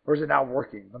that? Or is it not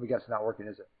working? Let me guess, it's not working,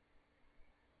 is it?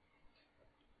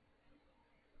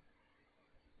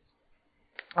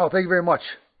 Oh, thank you very much.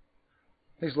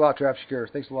 Thanks a lot, Trap Secure.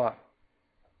 Thanks a lot.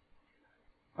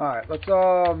 Alright, let's,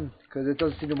 because it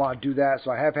doesn't seem to want to do that,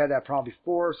 so I have had that problem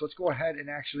before, so let's go ahead and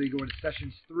actually go into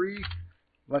sessions 3.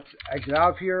 Let's exit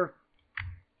out of here.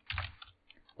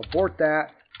 Abort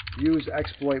that. Use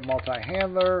exploit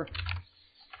multi-handler.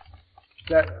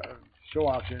 Set, show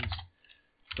options.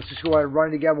 Let's just go ahead and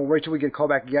run it again. We'll wait till we get called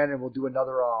back again, and we'll do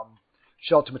another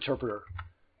shell to interpreter.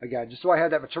 Again, just so I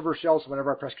have that interpreter shell, so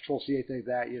whenever I press Control-C, anything like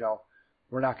that, you know,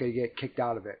 we're not going to get kicked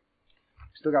out of it.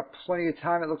 Still got plenty of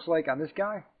time, it looks like, on this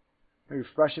guy. Let me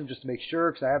refresh him just to make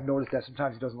sure, because I have noticed that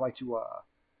sometimes he doesn't like to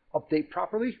update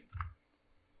properly.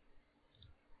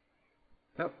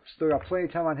 Yep, still got plenty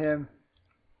of time on him.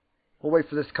 We'll wait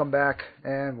for this to come back,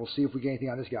 and we'll see if we get anything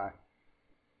on this guy.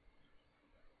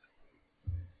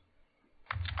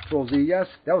 Control-Z, yes,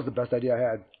 that was the best idea I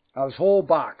had. This whole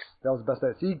box, that was the best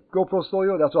idea. See, GoPro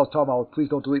Studio, that's what I was talking about. Please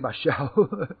don't delete my shell.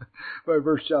 My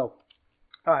reverse shell.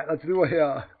 Alright, let's do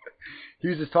a... he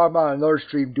was just talking about another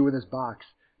stream doing this box.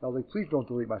 I was like, please don't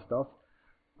delete my stuff.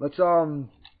 Let's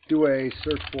do a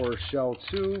search for shell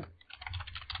 2.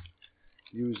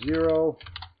 Use 0.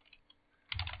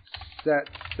 Set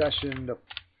session to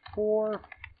 4.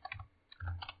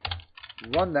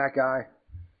 Run that guy.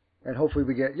 And hopefully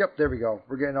we get, yep, there we go.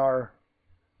 We're getting our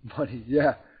money.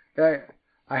 Yeah. I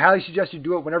highly suggest you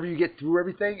do it whenever you get through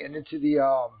everything and into the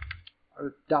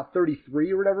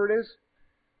 .33 or whatever it is.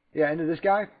 Yeah, into this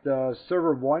guy, the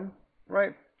server 1,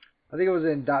 right? I think it was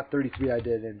in .33 I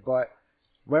did it in, but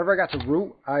whenever I got to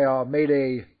root, I made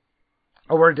a,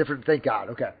 oh, we're in a different, thank God,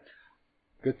 okay.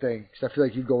 Good thing, because I feel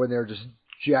like you go in there and just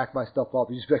jack my stuff up,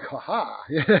 you just be like, haha.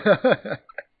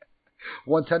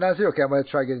 110.0, okay, I'm going to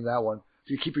try getting that one.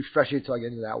 So you keep refreshing until I get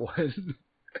into that one.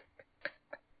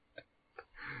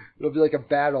 It'll be like a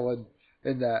battle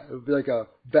in that. It'll be like a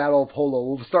battle of Holo.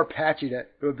 We'll start patching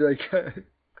it. It'll be like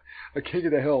a king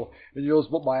of the hill, and you'll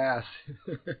just whoop my ass.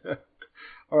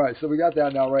 All right, so we got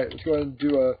that now, right? Let's go ahead and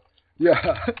do a,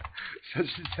 yeah,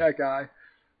 session that guy.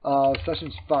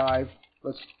 Sessions 5.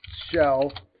 Let's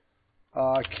shell.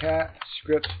 Cat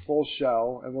script full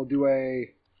shell, and we'll do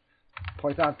a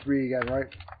Python 3 again,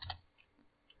 right?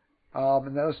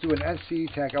 And then let's do an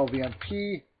NC tag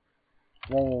LVMP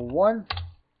 111.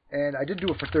 And I did do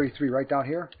it for 33 right down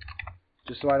here,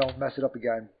 just so I don't mess it up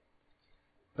again.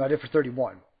 No, I did for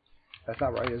 31. That's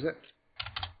not right, is it?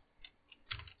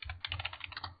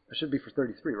 It should be for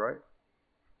 33, right?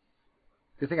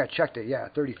 Good thing I checked it. Yeah,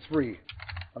 33.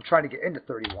 I'm trying to get into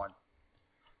 31.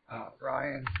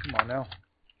 Ryan, come on now.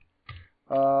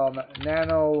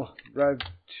 Nano Rev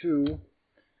 2.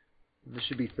 This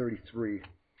should be 33.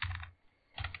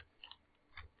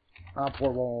 On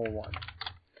port 101.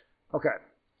 Okay.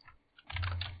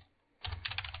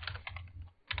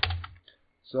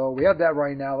 So we have that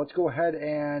right now. Let's go ahead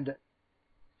and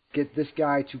get this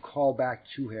guy to call back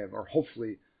to him, or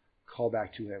hopefully call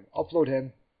back to him. Upload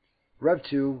him.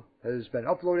 Rev2 has been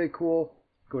uploaded. Cool.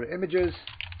 Go to images.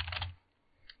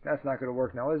 That's not going to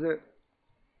work now, is it?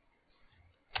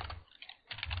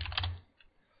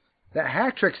 That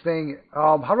hack tricks thing,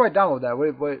 how do I download that?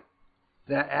 What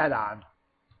that add-on?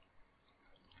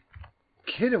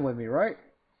 Kidding with me, right?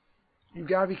 You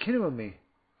gotta be kidding with me.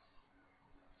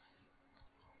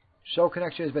 Shell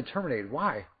connection has been terminated.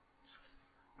 Why?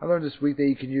 I learned this week that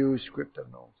you can use script.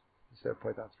 No, instead of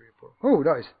Python 3 or 4. Oh,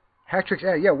 nice. Hacktrix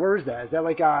add. Yeah, where is that? Is that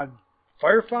like on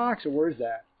Firefox, or where is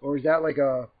that? Or is that like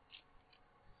a...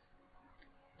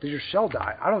 Did your shell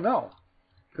die? I don't know.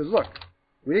 Because look,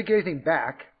 we didn't get anything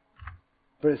back,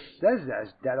 but it says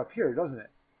that up here, doesn't it?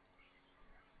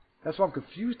 That's what I'm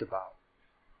confused about.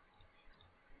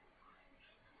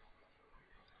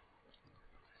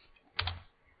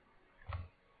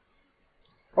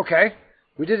 Okay,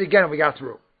 we did it again and we got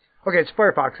through. Okay, it's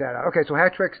Firefox add-on. Okay, so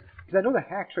Hacktrix, because I know the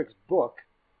Hacktrix book.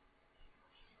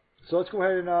 So let's go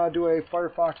ahead and do a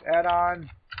Firefox add-on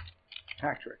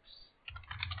Hacktrix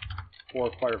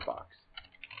for Firefox.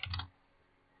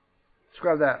 Let's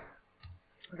grab that.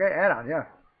 Okay, add-on, yeah.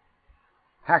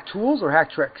 Hack Tools or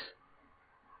Hacktrix?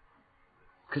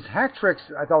 Because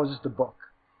Hacktrix, I thought was just a book.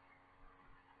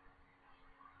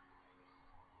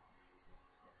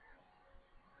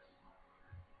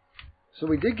 So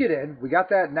we did get in. We got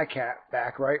that netcat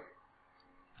back, right?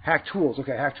 Hack Tools.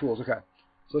 Okay, Hack Tools. Okay.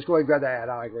 So let's go ahead and grab that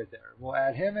add-on right there. We'll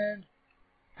add him in.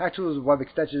 Hack Tools is a web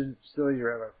extension facility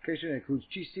your application. It includes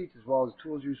cheat sheets as well as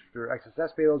tools used for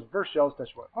XSS payloads, reverse shells, touch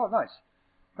what. Oh, nice.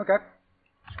 Okay.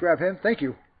 Let's grab him. Thank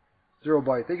you.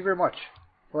 0byte. Thank you very much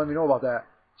for letting me know about that.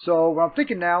 So what I'm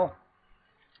thinking now,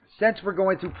 since we're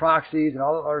going through proxies and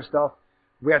all that other stuff,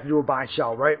 we have to do a bind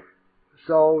shell, right?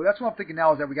 So that's what I'm thinking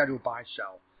now is that we got to do a bind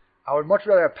shell. I would much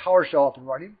rather have PowerShell up and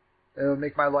running. It would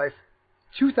make my life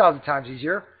 2,000 times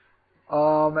easier.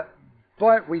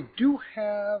 But we do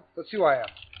have, let's see who I am.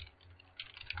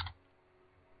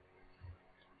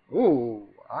 Ooh,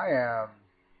 I am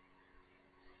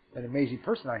an amazing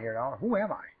person out here now. Who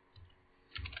am I?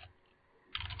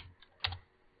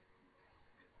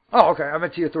 Oh, okay, I'm a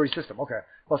T authority system. Okay,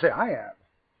 well, I'll say I am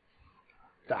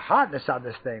the hotness on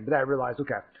this thing, but then I realized,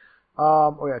 okay.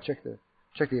 Oh yeah, check the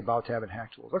About tab and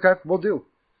Hack Tools. Okay, we'll do.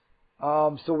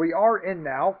 So we are in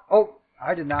now. Oh,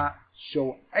 I did not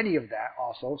show any of that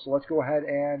also. So let's go ahead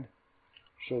and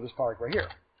show this part right here.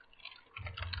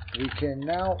 We can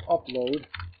now upload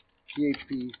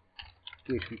PHP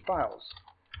files.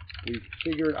 We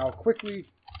figured out quickly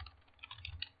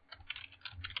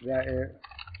that it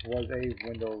was a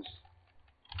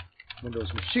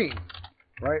Windows machine,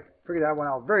 right? Figured that one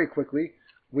out very quickly.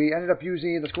 We ended up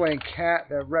using, let's go ahead and cat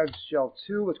that rev shell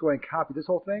 2. Let's go ahead and copy this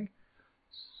whole thing.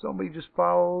 Somebody just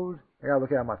followed. I gotta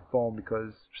look at it on my phone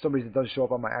because for some reason it doesn't show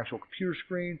up on my actual computer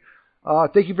screen.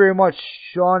 Thank you very much,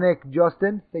 Shawnick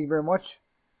Justin. Thank you very much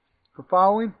for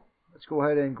following. Let's go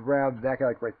ahead and grab that guy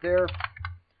like right there.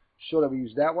 Show that we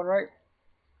use that one right.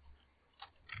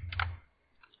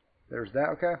 There's that,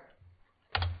 okay.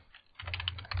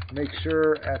 Make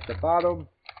sure at the bottom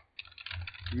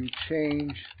you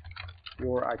change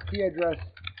your IP address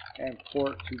and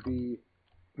port to be,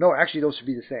 no, actually those should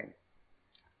be the same.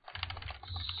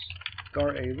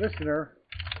 Start a listener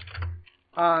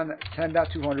on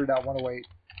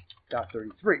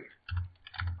 10.200.108.33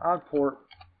 on port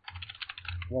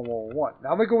 1111.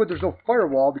 Now I'm going to go with there's no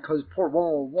firewall because port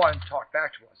 1111 talked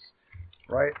back to us,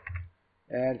 right?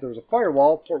 And if there was a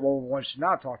firewall, port 1111 should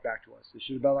not talk back to us. It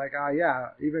should have been like,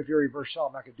 yeah, even if you're a reverse shell,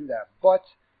 I'm not going to do that. But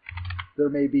there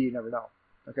may be, you never know.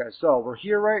 Okay, so we're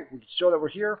here, right? We can show that we're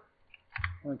here.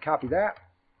 I'm going to copy that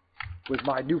with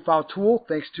my newfound tool,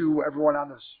 thanks to everyone on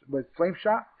this with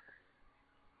FlameShot.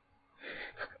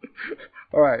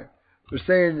 All right,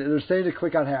 they're saying to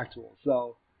click on Hack Tool.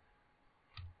 So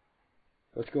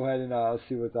let's go ahead and let's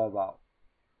see what it's all about.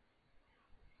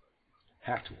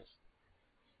 Hack Tools.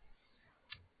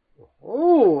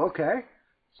 Oh, okay.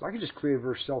 So I can just create a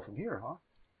reverse shell from here, huh?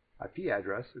 IP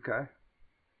address, okay.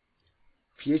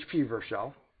 PHP reverse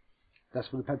shell. That's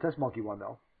for the Pentest Monkey one,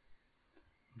 though.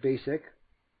 Basic.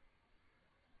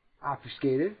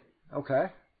 Obfuscated.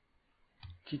 Okay.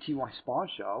 TTY spawn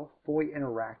shell. Fully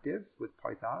interactive with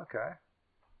Python. Okay.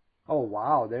 Oh,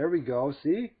 wow. There we go.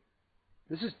 See?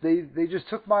 This is, they just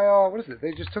took my, what is it?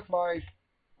 They just took my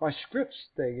scripts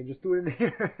thing and just threw it in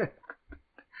here.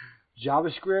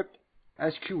 JavaScript.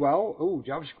 SQL. Oh,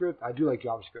 JavaScript. I do like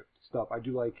JavaScript stuff. I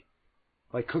do like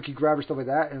cookie grabber stuff like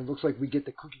that. And it looks like we get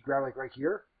the cookie grabber like right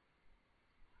here.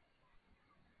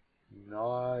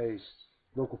 Nice.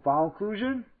 Local file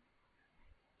inclusion.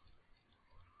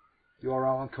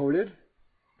 URL encoded.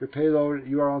 Your payload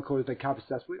URL encoded they copy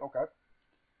successfully. Okay.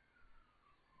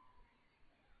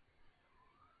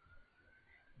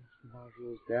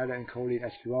 Modules, data encoding,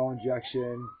 SQL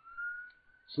injection.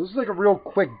 So this is like a real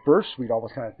quick burst suite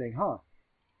almost kind of thing, huh?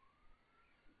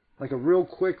 Like a real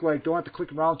quick, like don't have to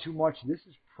click around too much. This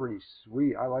is pretty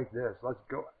sweet. I like this. Let's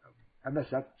go.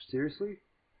 MSF, seriously?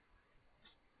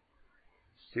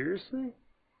 Seriously?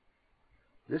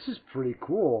 This is pretty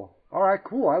cool. Alright,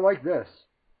 cool. I like this.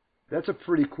 That's a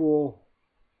pretty cool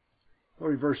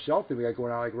little reverse shell thing we got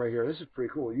going on like right here. This is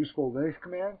pretty cool. Useful Linux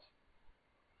commands.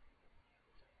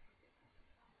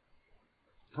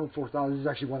 Home 4000. This is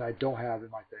actually one I don't have in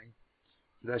my thing.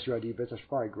 The SUID bits. I should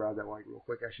probably grab that one like, real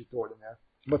quick. Actually throw it in there.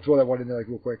 I'm gonna throw that one in there like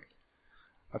real quick.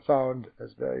 I found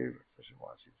as value. I should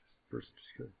watch it first.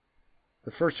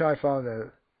 The first time I found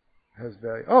that has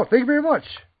value. Oh, thank you very much,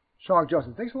 Sean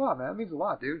Justin. Thanks a lot, man. That means a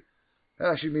lot, dude. That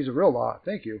actually means a real lot.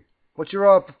 Thank you. What's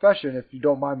your profession, if you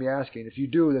don't mind me asking? If you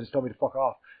do, then just tell me to fuck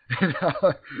off.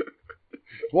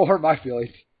 Won't hurt my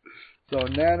feelings. So,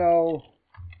 nano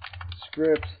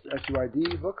scripts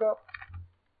SUID lookup.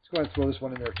 Let's go ahead and throw this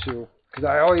one in there too, because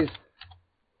I always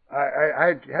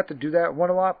I have to do that one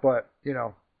a lot, but you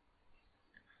know,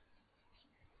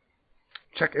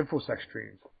 check infosec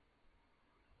streams.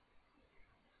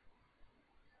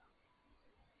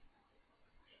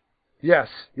 Yes,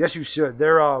 you should.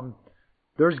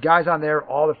 There's guys on there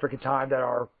all the freaking time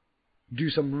that do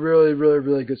some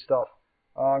really good stuff.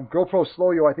 GoPro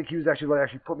Slow-Yo, I think he was actually what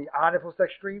actually put me on infosec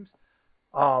streams.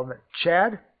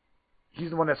 Chad, he's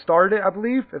the one that started it, I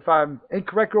believe. If I'm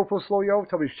incorrect, GoPro Slow-Yo,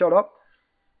 tell me to shut up.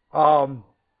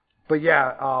 But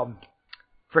yeah,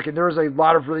 freaking, there's a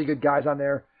lot of really good guys on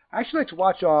there. I actually like to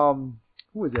watch,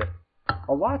 who is it?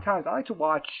 A lot of times I like to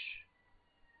watch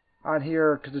on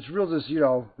here because it's real, just, you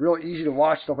know, real easy to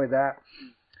watch, stuff like that.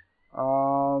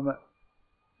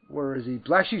 Where is he?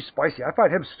 Black Sheep Spicy. I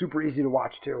find him super easy to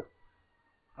watch too.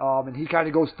 And he kind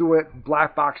of goes through it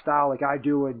black box style like I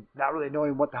do, and not really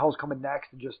knowing what the hell's coming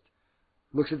next, and just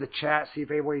looks at the chat, see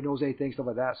if anybody knows anything, stuff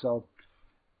like that. So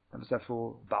I'm just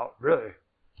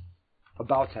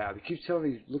about tab. He keeps telling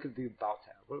me look at the about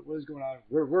tab. What is going on?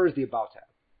 Where is the about tab?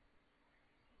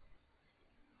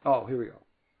 Oh, here we go.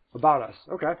 About us.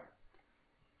 Okay.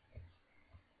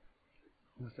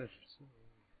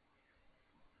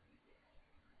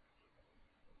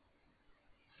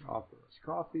 Offers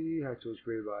coffee. Hacktool was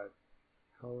created by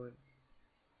Helen.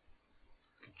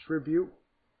 Contribute.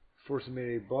 Force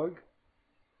made a bug.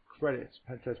 Credits.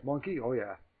 Pentest Monkey. Oh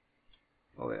yeah.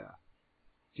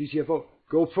 GTFO.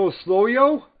 GoPro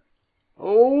Slow-Yo.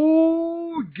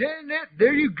 Oh, getting it.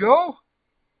 There you go.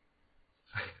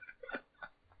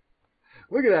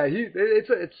 Look at that. It's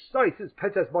nice. It's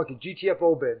Pentest Monkey.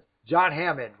 GTFO bin. John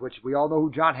Hammond, which we all know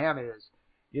who John Hammond is.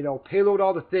 You know, payload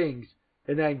all the things,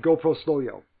 and then GoPro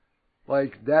Slow-Yo.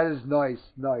 Like, that is nice.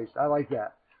 I like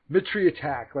that. Mid-tree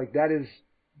attack. Like,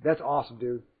 that's awesome,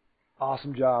 dude.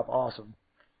 Awesome job. Awesome.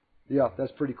 Yeah,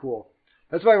 that's pretty cool.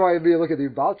 That's why I wanted to look at the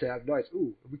About tab. Nice.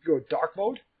 Ooh, we can go dark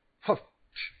mode?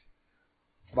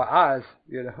 My eyes,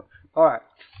 you know. Alright.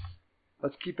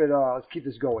 Let's keep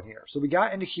this going here. So we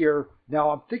got into here.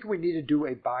 Now I'm thinking we need to do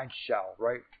a bind shell,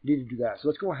 right? Need to do that. So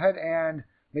let's go ahead and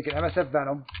make an MSF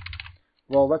Venom.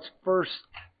 Well, let's first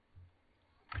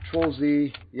Control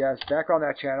Z. Yes, back on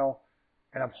that channel.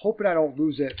 And I'm hoping I don't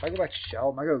lose it. If I go back to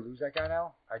shell, am I going to lose that guy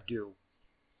now? I do.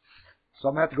 So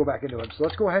I'm going to have to go back into him. So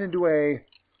let's go ahead and do a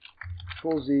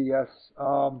Control Z. Yes.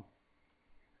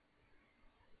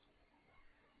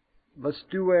 Let's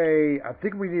do I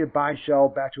think we need a bind shell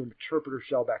back to an interpreter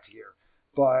shell back to here.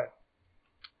 But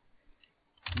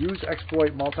use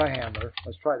exploit multi-handler.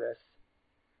 Let's try this.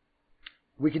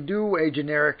 We can do a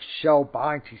generic shell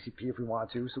bind TCP if we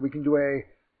want to. So we can do a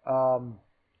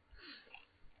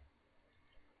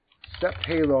set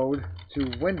payload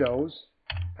to Windows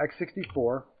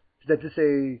x64. Is that just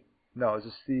a, no, is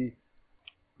this the,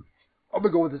 I'm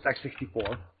going to go with this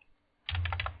x64.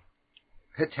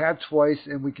 Hit tab twice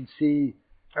and we can see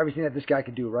everything that this guy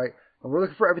can do, right? And we're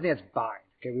looking for everything that's bind.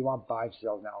 Okay, we want bind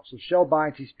cells now. So shell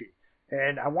bind TCP.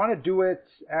 And I want to do it,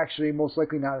 actually, most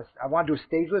likely not, I want to do a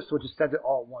stage list, so it just sets it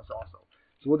all at once also.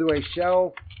 So we'll do a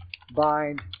shell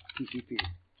bind TCP.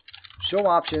 Show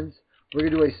options, we're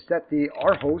going to do a set the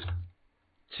R host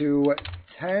to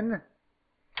 10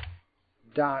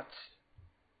 dot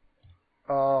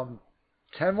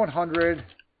 10.100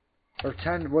 or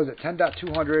 10, what was it,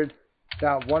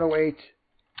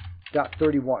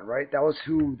 10.200.108.31, right? That was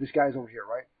who this guy's over here,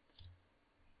 right?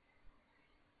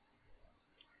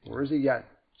 Where is he yet?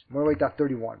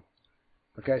 108.31.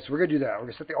 Okay, so we're going to do that. We're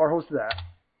going to set the R host to that.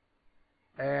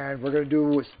 And we're going to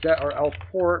do set our L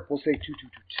port. We'll say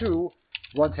 2222.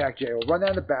 Run tac J. We'll run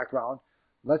that in the background.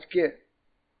 Let's get...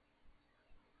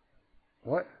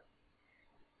 What?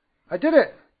 I did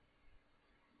it!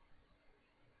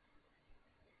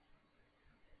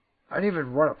 I didn't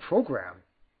even run a program.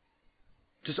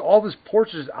 Just all these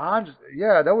ports is on.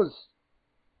 Yeah, that was...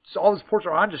 Just all these ports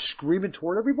are on, just screaming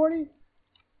toward everybody?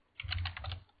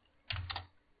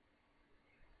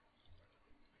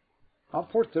 I'm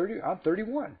port 30. I'm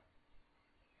 31.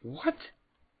 What?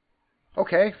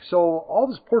 Okay, so all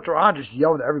these ports are on, just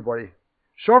yelling at everybody.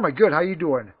 Sharma, good. How you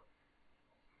doing?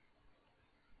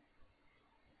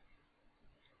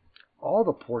 All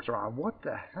the ports are on. What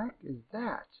the heck is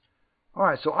that? All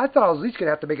right, so I thought I was at least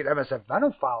gonna have to make an MSF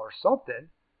Venom file or something.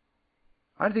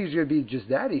 I didn't think it was gonna be just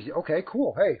that easy. Okay,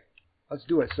 cool. Hey, let's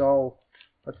do it. So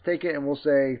let's take it and we'll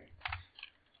say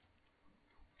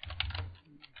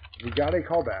we got a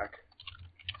callback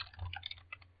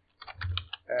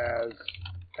as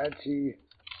NT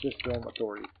System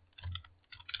Authority.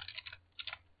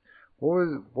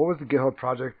 What was the GitHub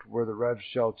project where the Rev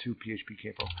Shell 2 PHP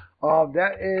came from?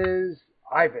 That is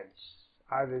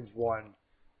Ivan's one,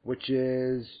 which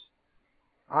is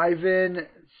Ivan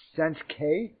sent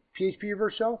K PHP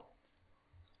reverse shell.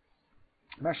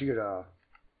 I'm actually gonna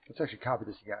let's actually copy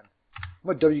this again.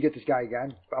 I'm gonna wget this guy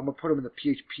again. I'm gonna put him in the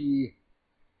PHP.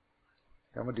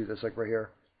 I'm gonna do this like right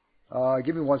here.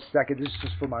 Give me 1 second. This is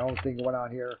just for my own thing going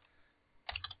on here.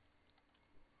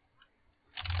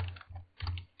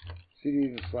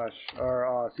 CD slash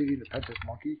or CD the Pentas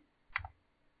monkey.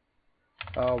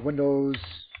 Windows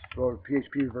or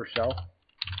PHP reverse shell.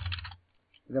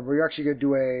 And then we're actually gonna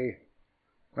do a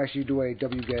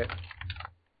wget.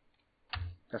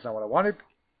 That's not what I wanted.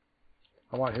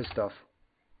 I want his stuff.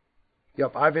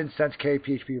 Yep, Ivan sends K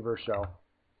PHP reverse shell.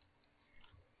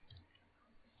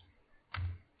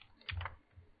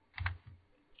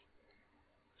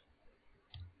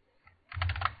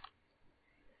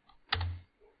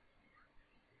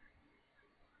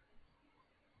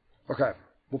 Okay,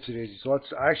 whoopsie daisy. So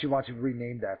I actually want to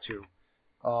rename that too.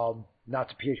 Not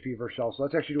to PHP reverse shell. So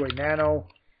let's actually do a nano,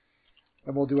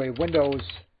 and we'll do a Windows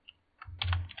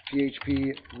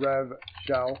PHP rev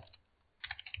shell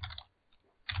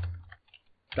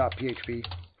 .php,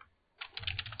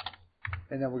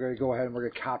 and then we're going to go ahead and we're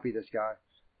going to copy this guy.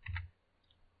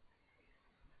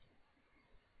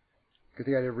 Good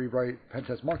thing I didn't rewrite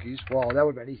Pentest monkeys. Well, that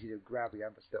would have been easy to grab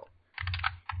again, but still.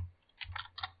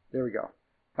 There we go.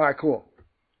 All right, cool.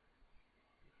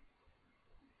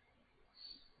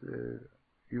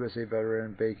 USA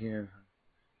veteran, baking.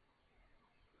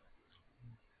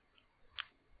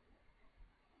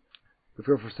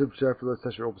 Prepare for super chat for the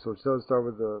session open source. So let's start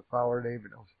with the file name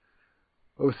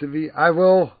and OCV. I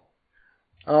will.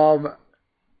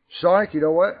 Sonic, you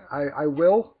know what? I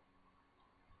will.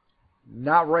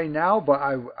 Not right now, but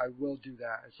I will do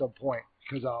that at some point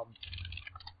because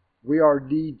we are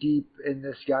knee deep in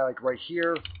this guy, like right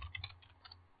here,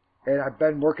 and I've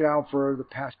been working on for the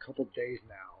past couple days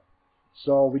now.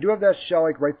 So we do have that shell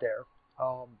like right there.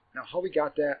 Now how we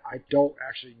got that, I don't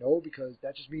actually know because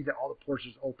that just means that all the ports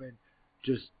is open.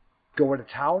 Just go into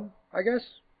town, I guess.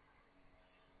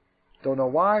 Don't know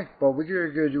why, but we're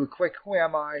going to do a quick who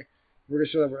am I. We're going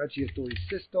to show that we're NT Authority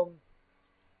system.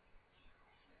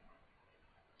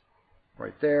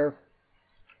 Right there.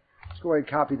 Let's go ahead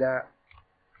and copy that.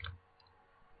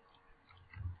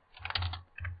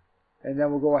 And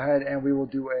then we'll go ahead and we will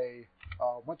do a,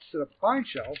 let's set up a bind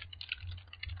shell.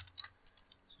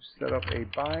 Set up a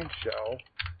bind shell.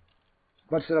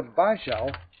 Let's set up a bind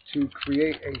shell to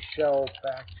create a shell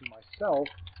back to myself,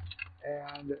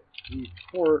 and the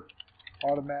port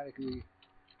automatically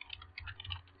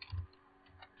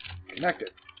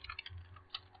connected,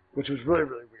 which was really,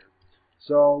 really weird.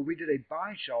 So we did a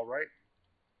bind shell, right?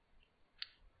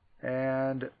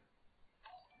 And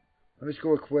let me just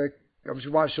go quick. I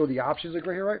just want to show the options like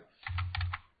right here, right?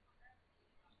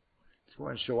 Let's go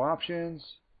ahead and show options.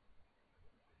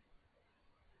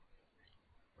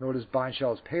 Notice bind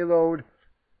shell is payload.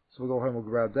 So we'll go ahead and we'll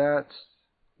grab that.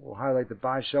 We'll highlight the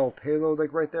bind shell payload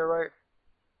like right there, right?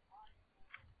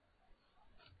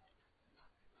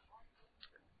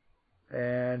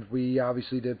 And we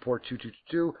obviously did port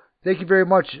 2222. Thank you very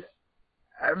much,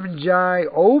 Avnjai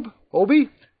Obi?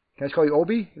 Can I just call you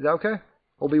Obi? Is that okay?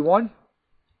 Obi-Wan?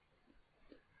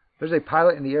 There's a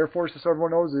pilot in the Air Force, as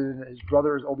everyone knows, and his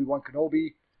brother is Obi-Wan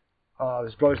Kenobi.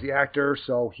 His brother's the actor,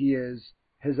 so his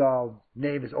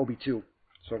name is Obi-2,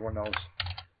 so everyone knows.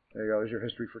 There you go. There's your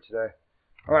history for today.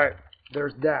 All right,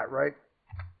 there's that, right?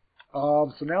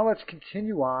 So now let's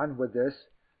continue on with this,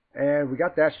 and we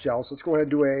got that shell. So let's go ahead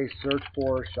and do a search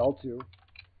for shell 2,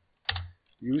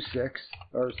 use 6,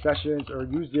 or sessions, or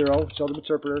use 0, shell to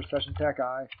interpreter, session tac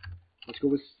I. Let's go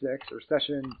with 6, or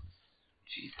session.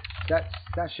 Set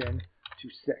session to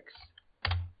 6,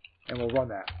 and we'll run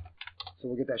that. So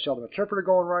we'll get that shell to interpreter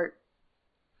going right.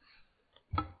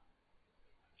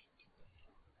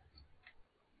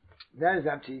 That is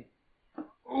empty.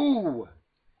 Ooh!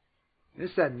 It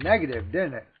said negative,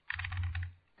 didn't it?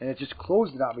 And it just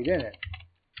closed it on me, didn't it?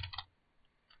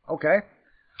 Okay.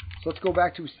 So let's go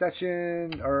back to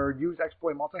session, or use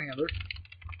exploit multi-handler.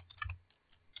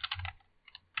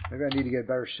 Maybe I need to get a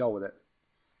better shell with it.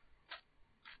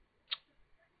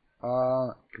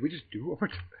 Can we just do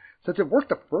it? Since it worked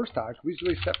the first time, can we just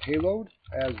really set payload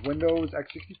as Windows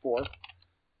x64?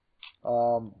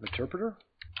 Interpreter?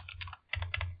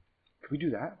 Can we do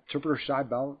that? Interpreter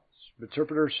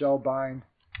shell bind.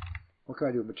 What can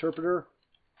I do? Interpreter.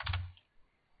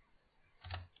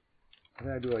 I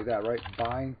think I do it like that, right?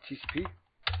 Bind TCP.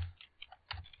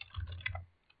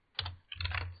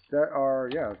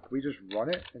 Can we just run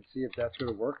it and see if that's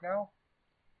going to work now?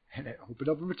 And it opened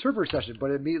up a interpreter session,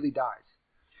 but it immediately dies.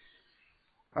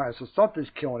 Alright, so something's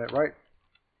killing it, right?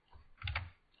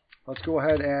 Let's go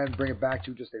ahead and bring it back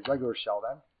to just a regular shell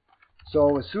then.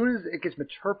 So as soon as it gets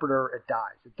interpreter, it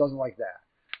dies. It doesn't like that.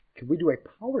 Can we do a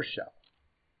PowerShell?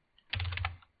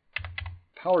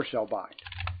 PowerShell bind.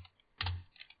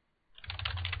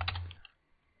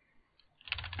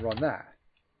 Run that.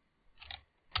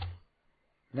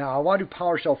 Now I want to do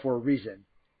PowerShell for a reason.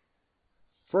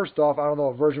 First off, I don't know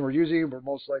what version we're using, but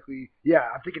most likely, yeah,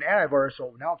 I'm thinking antivirus,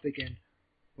 so now I'm thinking,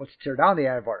 let's tear down the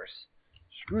antivirus.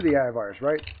 Screw the antivirus,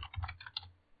 right?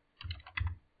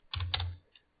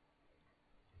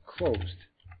 Closed.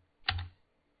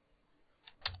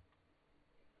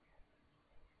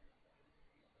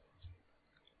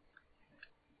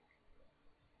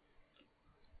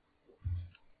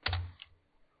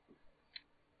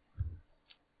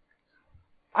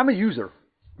 I'm a user,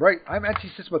 right? I'm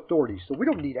anti-system authority, so we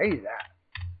don't need any of that.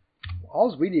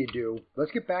 All we need to do,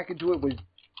 let's get back into it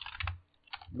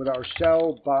with our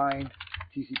shell bind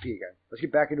TCP again. Let's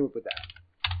get back into it with that.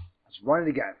 Let's run it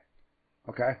again.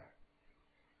 Okay?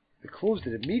 It closed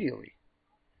it immediately.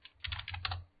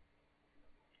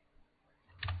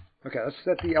 Okay, let's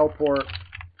set the L port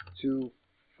to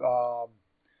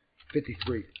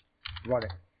 53. Run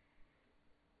it.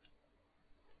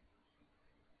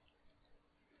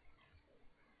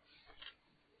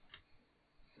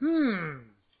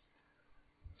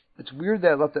 It's weird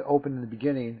that I left it open in the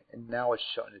beginning and now it's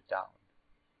shutting it down.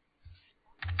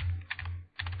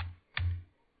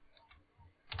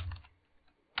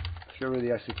 Get rid of the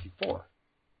x64.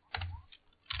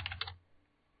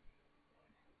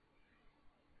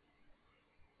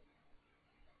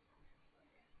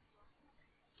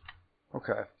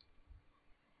 Okay.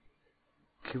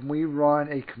 Can we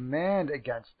run a command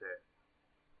against it?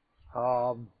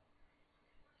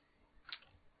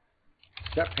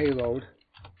 Set payload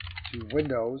to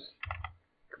Windows.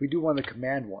 Can we do one of the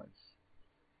command ones?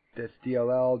 That's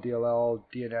DLL,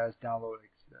 DNS, download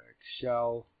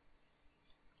shell,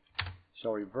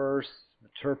 shell reverse,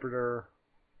 interpreter.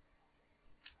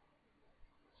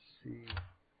 Let's see.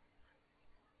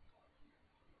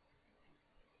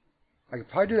 I could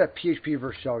probably do that PHP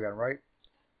versus shell again, right?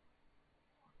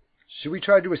 Should we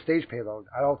try to do a stage payload?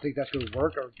 I don't think that's going to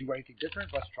work or do anything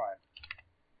different. Let's try it.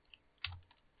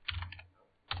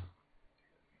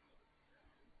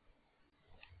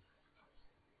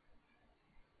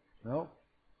 No.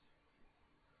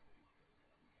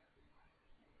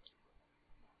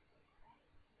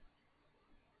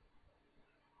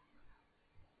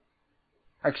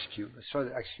 Execute. Let's try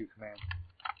the execute command.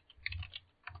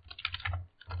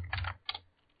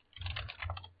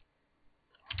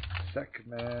 Set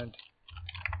command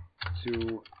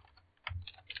to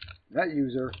net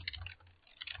user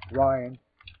Ryan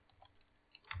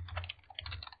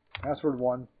password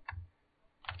 1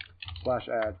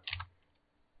 /add.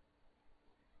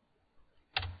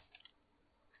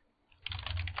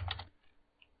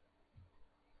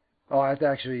 Oh, I have to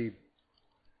actually.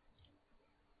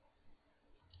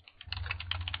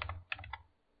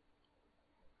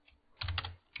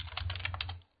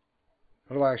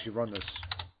 How do I actually run this?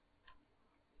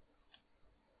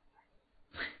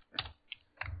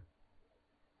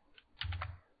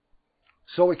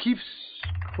 So it keeps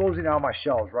closing out my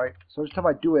shells, right? So every time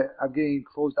I do it, I'm getting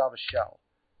closed out of a shell.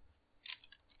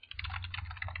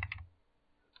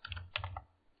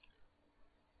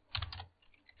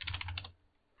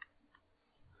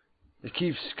 It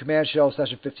keeps command shell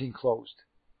session 15 closed.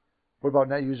 What about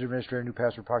net user administrator, new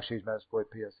password, proxy change, metasploit,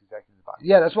 PS, exactly the box?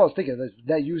 Yeah, that's what I was thinking.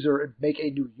 Net user, make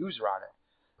a new user on it.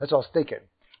 That's what I was thinking.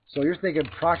 So you're thinking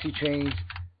proxy change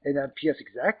and then PS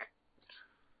exec?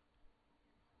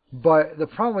 But the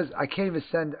problem is I can't even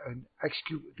send an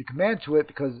execute the command to it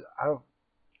because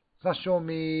it's not showing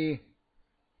me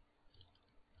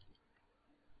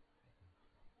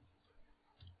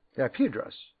the IP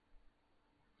address.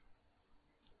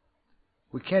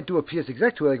 We can't do a PS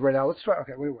exec to it like right now. Let's try.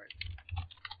 Okay, wait.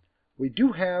 We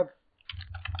do have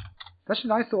session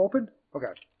 9 still open? Okay.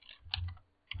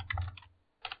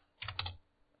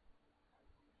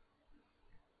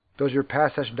 Does your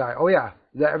past session die? Oh yeah,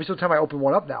 every single time I open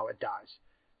one up now, it dies.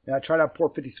 And I tried out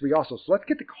port 53 also. So let's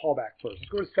get the callback first. Let's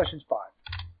go to sessions 5.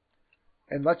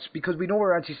 And let's, because we know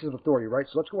we're NC System Authority, right?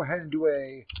 So let's go ahead and do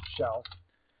a shell.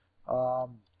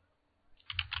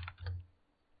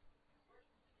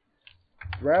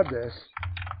 Grab this.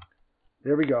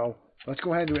 There we go. Let's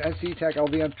go ahead and do an NC tag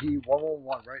LVMP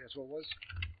 111, right? That's what it was.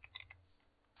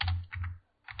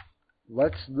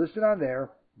 Let's list it on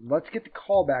there. Let's get the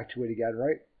callback to it again,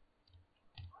 right?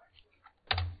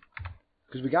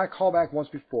 Because we got a callback once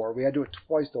before. We had to do it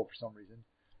twice, though, for some reason.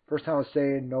 First time I was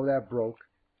saying, no, that broke.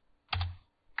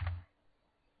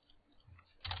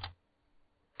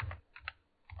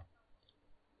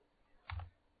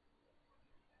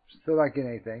 Still not getting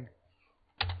anything.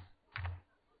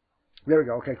 There we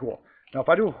go. Okay, cool. Now, if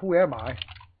I do a who am I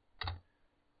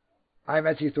am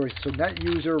NC Authority. So net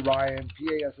user Ryan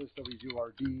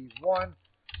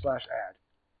PASSWRD1/add.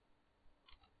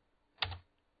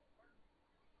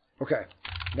 Okay.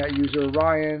 Net user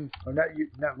Ryan, or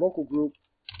net local group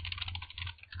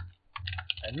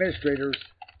administrators,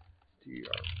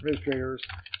 administrators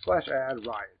 /add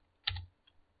Ryan.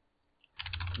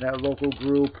 Net local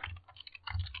group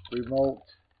remote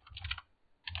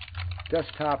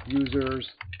desktop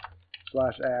users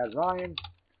 /add Ryan,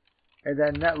 and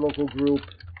then net local group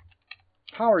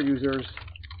power users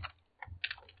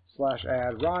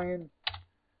 /add Ryan.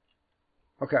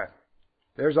 Okay,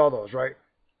 there's all those, right?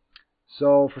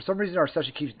 So for some reason our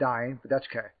session keeps dying, but that's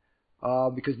okay,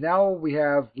 because now we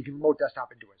can remote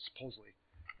desktop into it supposedly,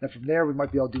 and from there we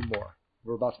might be able to do more.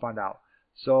 We're about to find out.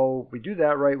 So we do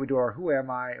that, right? We do our who am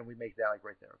I, and we make that like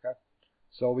right there, okay?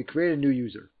 So we create a new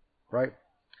user, right?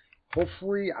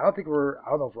 Hopefully, I don't know if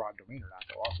we're on domain or not,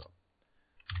 though, also.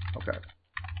 Okay.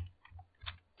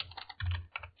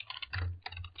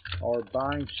 Our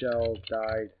bind shell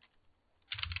died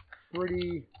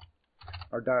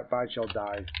our bind shell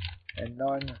died, and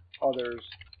none others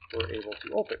were able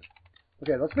to open.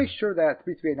 Okay, let's make sure that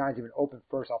 3389 is even open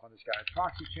first off on this guy.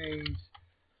 Proxy chains.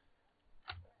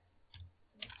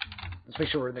 Let's make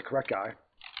sure we're in the correct guy.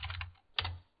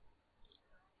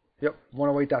 Yep,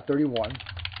 108.31.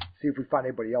 See if we find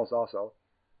anybody else also.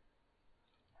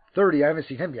 30, I haven't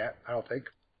seen him yet, I don't think.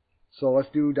 So let's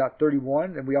do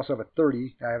 .31, and we also have a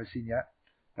 30 that I haven't seen yet,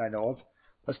 that I know of.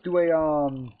 Let's do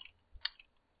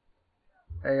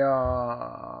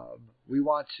we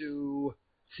want to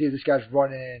see if this guy's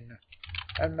running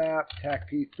nmap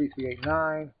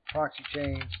TACP3389, proxy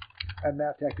chains,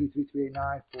 nmap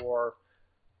TACP3389 for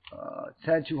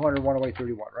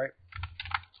 10.200.108.31, right?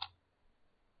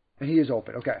 And he is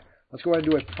open. Okay, let's go ahead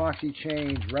and do a proxy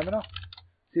change remina.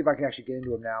 See if I can actually get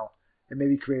into him now and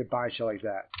maybe create a bind shell like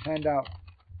that.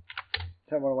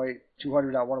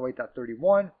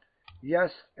 10.200.108.31.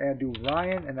 Yes, and do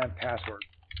Ryan and then password.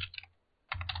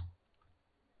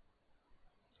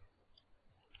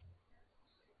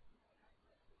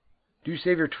 Do you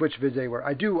save your Twitch vids anywhere?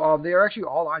 I do. They are actually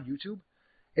all on YouTube.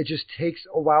 It just takes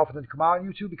a while for them to come out on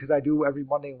YouTube because I do every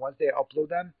Monday and Wednesday I upload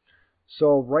them.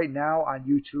 So right now on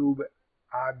YouTube,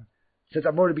 since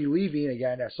I'm going to be leaving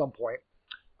again at some point,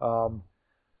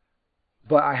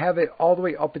 but I have it all the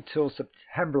way up until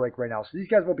September, like right now. So these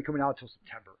guys won't be coming out until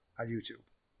September on YouTube.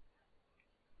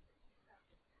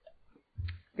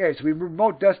 Okay, so we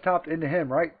remote desktop into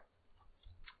him, right?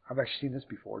 I've actually seen this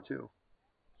before too.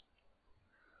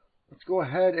 Let's go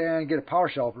ahead and get a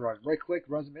PowerShell up and run. Right click,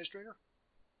 runs administrator.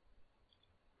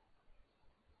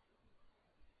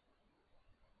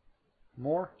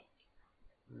 More.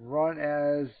 Run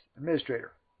as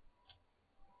administrator.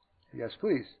 Yes,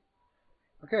 please.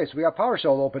 Okay, so we got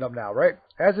PowerShell open up now, right?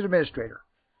 As an administrator.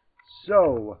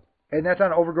 So, and that's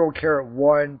on Overgrown Carrot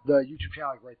 1, the YouTube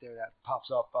channel right there that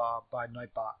pops up by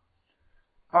Nightbot.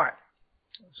 Alright,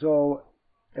 so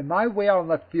am I way out in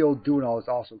left field doing all this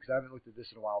also? Because I haven't looked at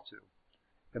this in a while too.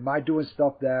 Am I doing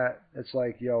stuff that it's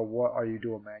like, yo, what are you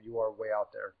doing, man? You are way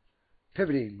out there.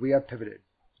 Pivoting, we have pivoted.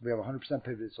 We have 100%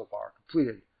 pivoted so far.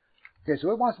 Completed. Okay,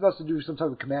 so it wants us to do some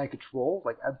type of command and control,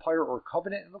 like Empire or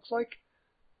Covenant, it looks like.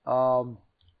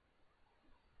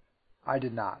 I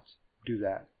did not do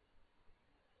that.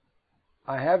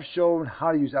 I have shown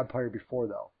how to use Empire before,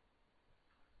 though.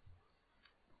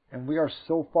 And we are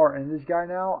so far in this guy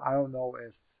now, I don't know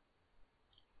if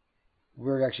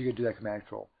we're actually going to do that command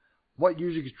control. What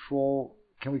user control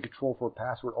can we control for a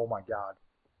password? Oh my god.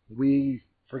 We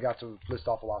forgot to list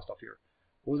off a lot of stuff here.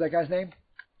 What was that guy's name?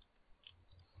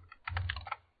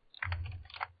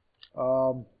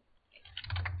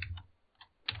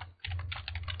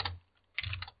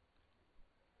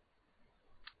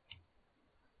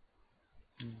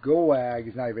 Goag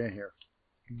is not even in here.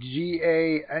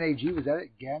 G-A-N-A-G, was that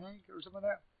it? Ganag or something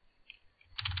like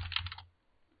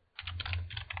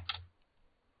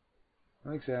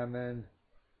that? Examine.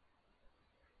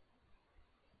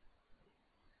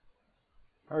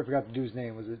 I already forgot the dude's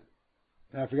name, was it?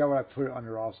 And I forgot what I put it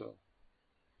under also.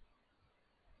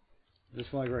 This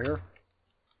one like right here?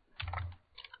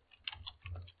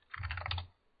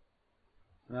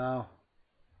 No.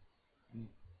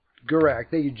 Gurag.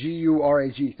 Thank you.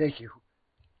 G-U-R-A-G. Thank you.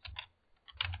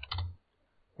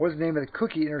 What was the name of the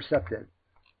cookie intercepted?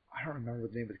 I don't remember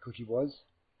what the name of the cookie was,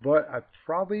 but I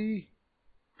probably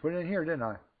put it in here, didn't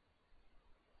I?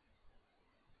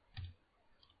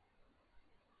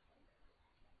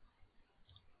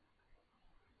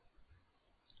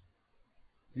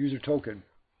 User token.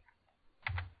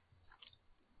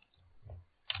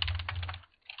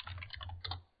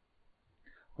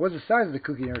 What's the size of the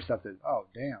cookie intercepted? Oh,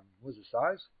 damn. What's the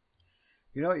size?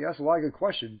 You know, you asked a lot of good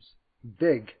questions.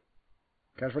 Big.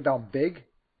 Can I just write down big?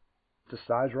 The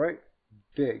size, right?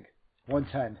 Big.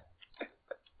 110. Let's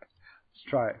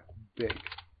try it. Big.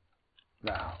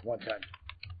 Nah, 110.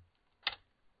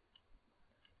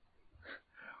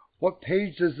 What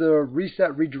page does the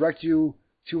reset redirect you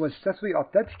to when successfully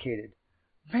authenticated?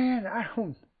 Man, I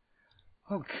don't...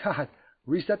 Oh, God.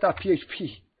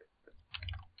 Reset.php.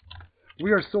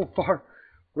 We are so far.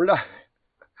 We're not...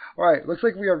 Alright, looks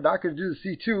like we are not going to do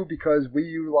the C2 because we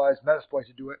utilize Metasploit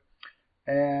to do it.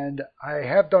 And I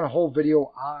have done a whole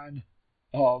video on...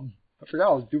 I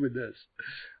forgot I was doing this.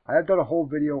 I have done a whole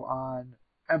video on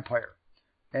Empire.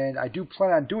 And I do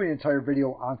plan on doing an entire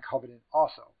video on Covenant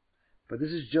also. But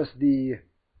this is just the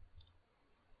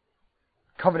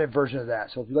Covenant version of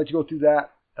that. So if you'd like to go through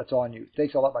that, that's on you.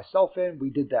 Thanks, I let myself in. We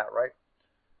did that, right?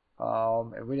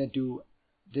 And we didn't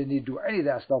need to do any of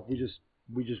that stuff. We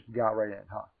just got right in,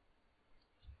 huh?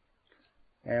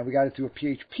 And we got it through a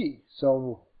PHP.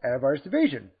 So antivirus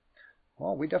evasion.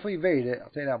 Well, we definitely evaded it. I'll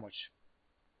tell you that much.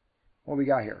 What we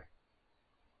got here?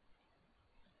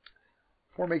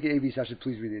 Before making AV session,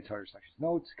 please read the entire section.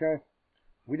 Notes, okay?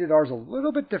 We did ours a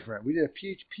little bit different. We did a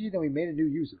PHP, then we made a new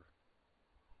user.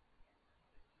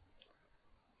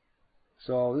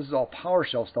 So this is all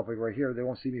PowerShell stuff like right here. They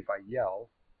won't see me if I yell.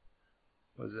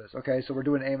 What is this? Okay, so we're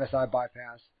doing AMSI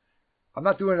bypass. I'm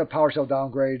not doing a PowerShell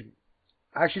downgrade.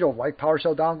 I actually don't like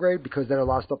PowerShell downgrade because then a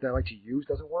lot of stuff that I like to use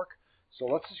doesn't work. So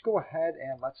let's just go ahead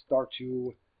and let's start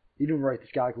to enumerate this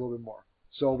guy a little bit more.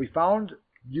 So we found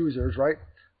users, right?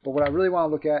 But what I really want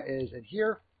to look at is in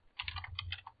here.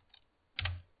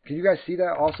 Can you guys see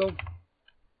that also?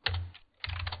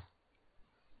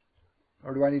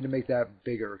 Or do I need to make that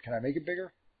bigger? Can I make it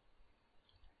bigger?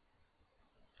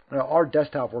 No, our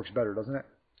desktop works better, doesn't it?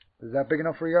 Is that big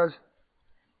enough for you guys?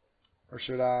 Or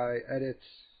should I edit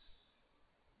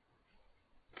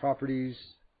properties?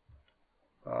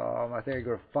 I think I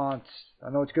go to fonts. I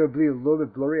know it's going to be a little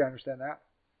bit blurry. I understand that.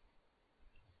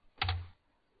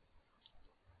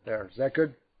 There. Is that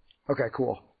good? Okay,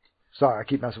 cool. Sorry, I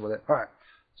keep messing with it. All right.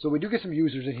 So we do get some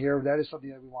users in here. That is something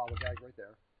that we want to look at right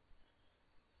there.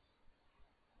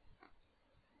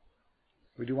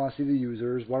 We do want to see the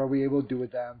users. What are we able to do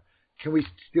with them? Can we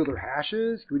steal their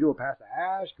hashes? Can we do a pass to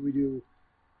hash? Can we do...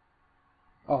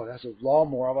 Oh, that's a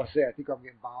lawnmower. I was about to say, I think I'm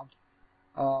getting bombed.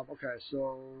 Okay,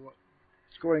 so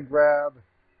let's go ahead and grab...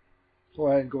 Go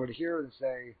ahead and go into here and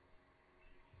say...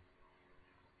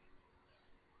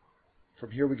 From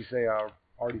here we can say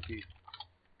RDP.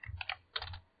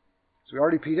 So we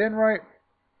RDP'd in, right?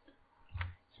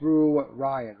 Through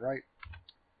Ryan, right?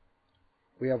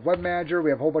 We have Web Manager. We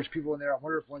have a whole bunch of people in there. I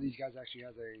wonder if one of these guys actually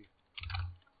has a...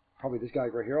 Probably this guy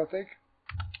right here, I think.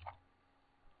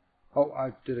 Oh,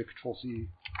 I did a Control-C.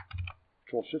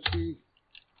 Control-Shift-C.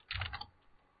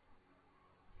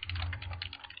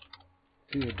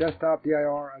 See the desktop,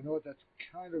 DIR. I know what that's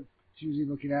kind of confusing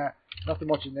looking at. Nothing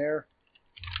much in there.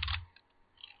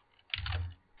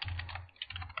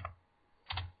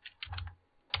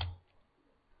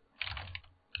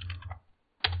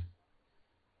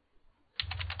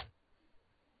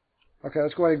 Okay,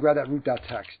 let's go ahead and grab that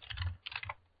root.txt.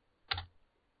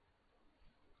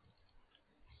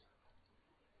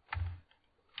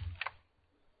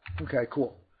 Okay,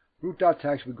 cool.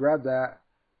 Root.txt, we grab that.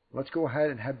 Let's go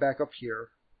ahead and head back up here.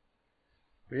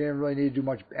 We didn't really need to do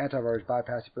much antivirus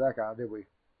bypassing for that guy, did we?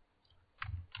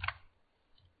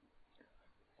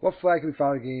 What flag can we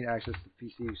find to gain access to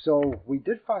PC? So we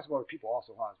did find some other people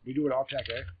also, huh? We do it off check,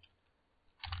 eh?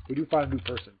 We do find a new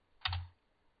person.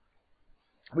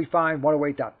 We find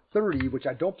 108.30, which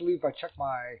I don't believe if I check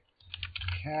my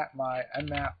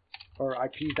mmap or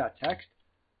ips.txt.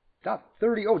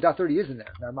 .30, oh, .30 is in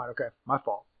there. Never mind, okay, my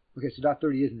fault. Okay, so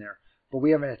 .30 is in there. but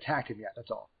we haven't attacked him yet.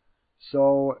 That's all.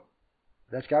 So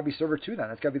that's got to be server 2 then.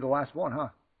 That's got to be the last one, huh?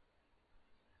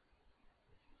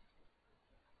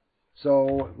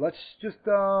 So let's just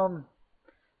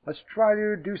let's try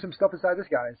to do some stuff inside this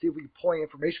guy and see if we can pull any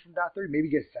information from .30. Maybe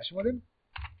get a session with him.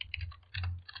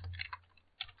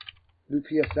 New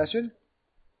PS session.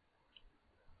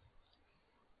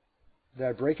 Did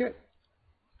I break it?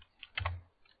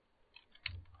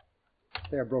 I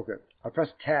think I broke it. I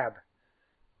pressed tab.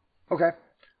 Okay.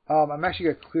 I'm actually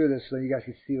going to clear this so you guys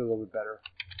can see it a little bit better.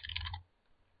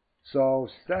 So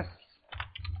ses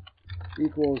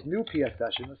equals new PS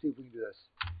session. Let's see if we can do this.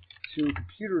 To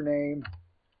computer name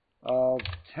of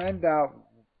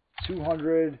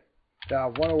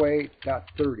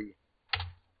 10.200.108.30.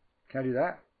 Can I do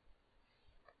that?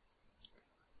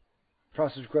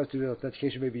 Process request to the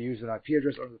authentication may be used with an IP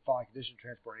address under the following condition,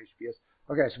 transport and HTTPS.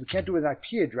 Okay, so we can't do it with an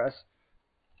IP address,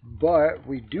 but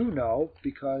we do know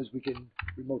because we can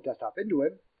remote desktop into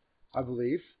it, I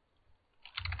believe.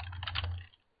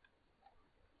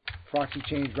 Proxy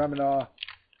change Remina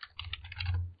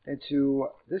into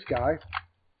this guy.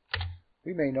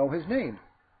 We may know his name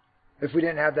if we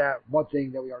didn't have that one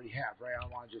thing that we already have, right? I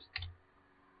don't want to just.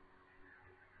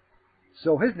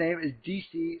 So his name is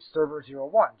DC Server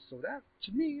 01. So that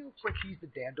to me looks like he's the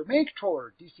damn domain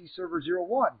controller. DC Server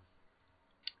 01.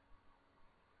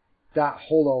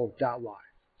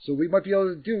 .holo.live. So we might be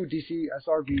able to do DC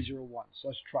SRV 01. So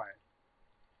let's try it.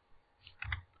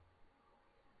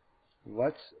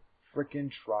 Let's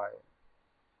freaking try it.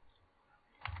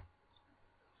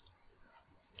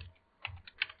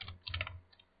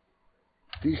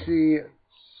 DC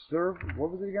serve.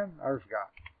 What was it again? I already forgot.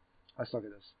 I suck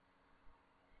at this.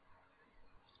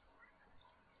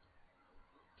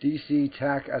 DC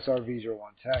TAC SRV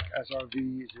 01. TAC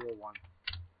SRV 01.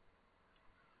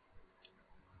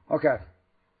 Okay.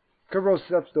 Control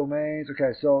steps domains.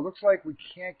 Okay, so it looks like we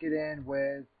can't get in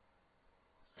with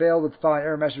failed with the following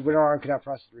error message. WinRM cannot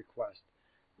process the request.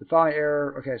 The following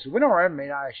error. Okay, so WinRM may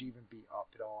not actually even be up,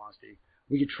 in all honesty.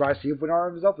 We could try to see if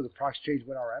WinRM is up with a proxy change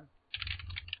WinRM.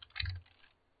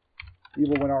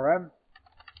 Evil WinRM.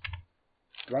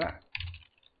 Why not?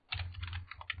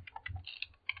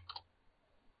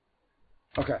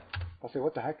 Okay. I'll say,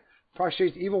 what the heck? Proxy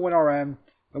change evil WinRM,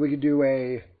 and we could do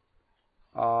a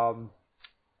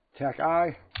TAC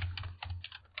I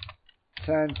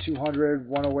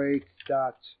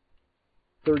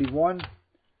 10.200.108.31.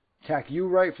 TAC U,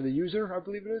 right, for the user, I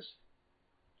believe it is.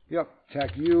 Yep.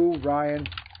 TAC U, Ryan.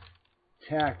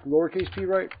 TAC lowercase p,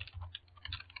 right?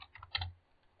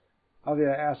 I'll do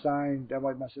that @ that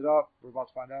might mess it up. We're about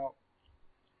to find out.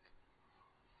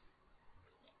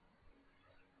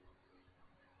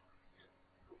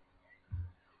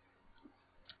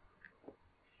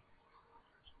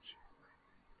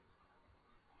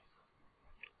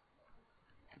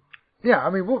 Yeah,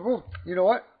 I mean, we'll you know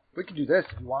what? We can do this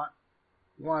if you want.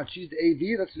 You want to choose the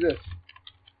AV? Let's do this.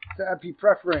 Set MP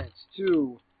preference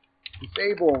to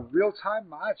disable real-time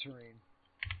monitoring.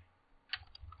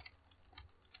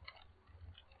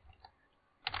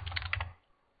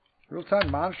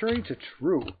 Real-time monitoring to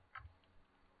true.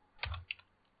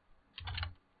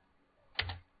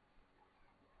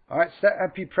 All right, set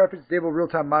MP preference, disable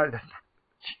real-time monitoring.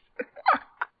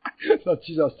 That's not what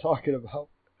I was talking about.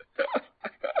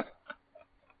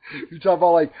 You're talking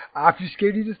about like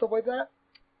obfuscating and stuff like that?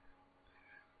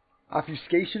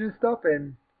 Obfuscation and stuff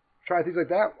and trying things like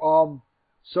that.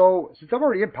 So since I'm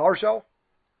already in PowerShell,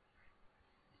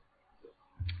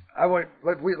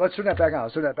 let's turn that back on.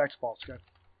 Let's turn that back to false, okay?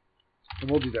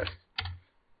 And we'll do this.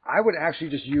 I would actually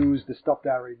just use the stuff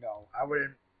that I already know. I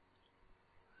wouldn't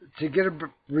to get a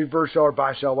reverse shell or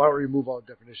bind shell. Why don't we remove all the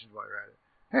definitions while you're at it?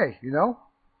 Hey, you know,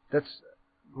 that's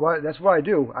what I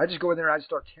do. I just go in there and I just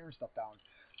start tearing stuff down.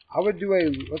 I would do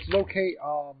let's locate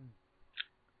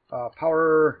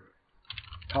power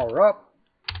up,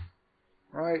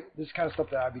 right? This kind of stuff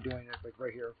that I'd be doing it like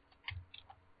right here.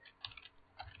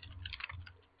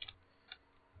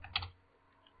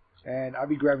 And I'd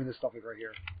be grabbing this stuff like right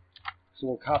here. So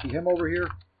we'll copy him over here.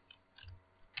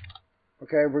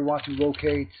 Okay, we want to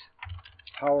locate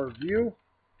power view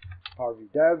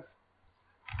dev.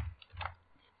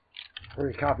 We're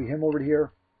going to copy him over to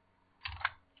here.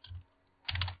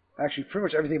 Actually, pretty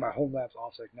much everything in my home lab's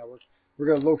offsite network. We're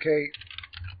going to locate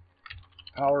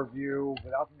power view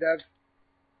without the dev.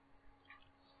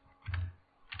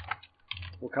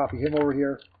 We'll copy him over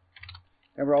here.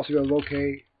 And we're also going to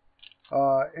locate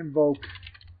invoke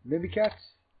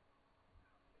Mimikatz.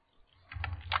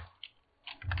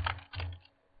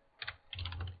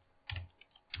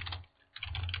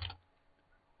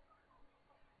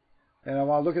 And I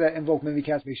want to look at that invoke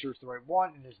mimikatz, make sure it's the right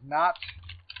one. It is not.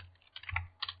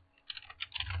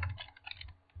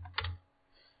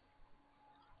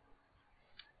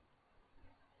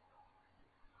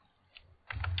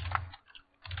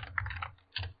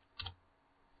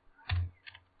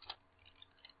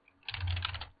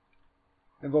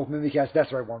 Invoke mimikatz, that's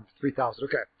the right one, 3000.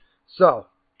 Okay. So,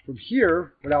 from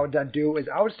here, what I would then do is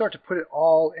I would start to put it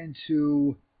all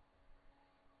into,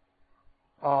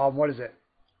 what is it?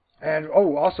 And,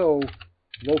 oh, also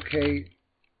locate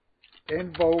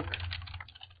invoke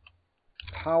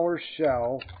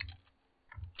PowerShell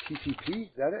TCP.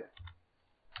 Is that it?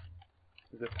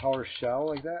 Is it PowerShell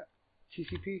like that?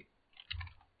 TCP?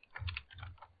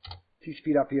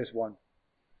 TCP.ps1.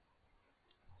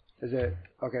 Is it?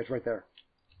 Okay, it's right there.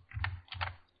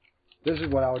 This is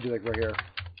what I would do, like right here.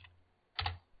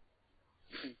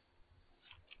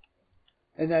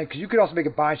 And then, because you could also make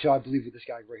a bind shell, I believe, with this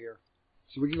guy right here.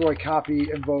 So we can go and copy,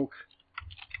 invoke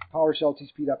PowerShell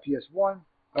TCP.ps1,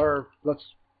 or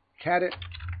let's cat it.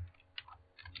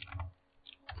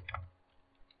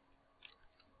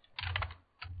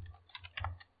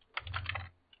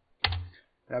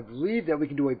 And I believe that we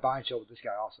can do a bind shell with this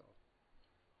guy also.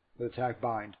 With attack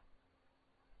bind.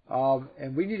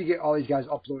 And we need to get all these guys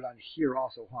uploaded on here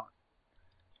also, huh?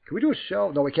 Can we do a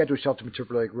shell? No, we can't do a shell to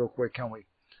interpolate real quick, can we?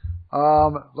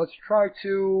 Let's try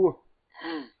to...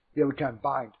 Yeah, we can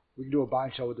bind. We can do a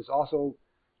bind shell with this also.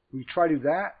 We can try to do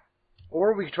that.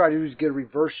 Or we can try to get a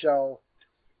reverse shell.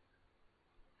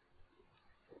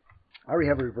 I already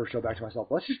have a reverse shell back to myself.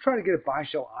 Let's just try to get a bind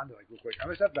shell on there, like, real quick.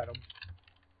 MSF Venom.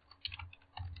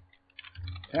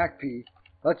 Attack P.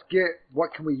 Let's get...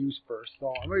 What can we use first?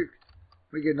 So I'm going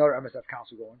to get another MSF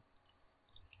console going.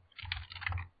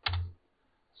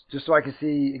 Just so I can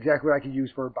see exactly what I can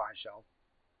use for a bind shell.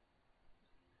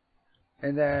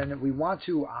 And then we want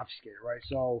to obfuscate it, right?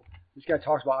 So this guy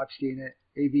talks about obfuscating it.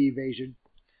 AV evasion.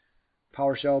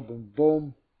 PowerShell, boom,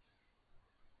 boom.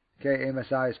 Okay,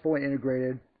 AMSI is fully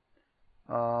integrated.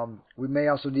 We may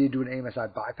also need to do an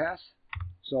AMSI bypass.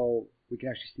 So we can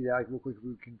actually see that like, real quick.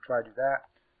 We can try to do that.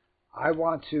 I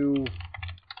want to...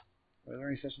 Are there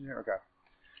any sessions here? Okay.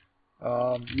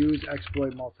 Use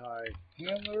exploit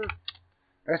multi-handler.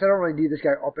 I guess I don't really need this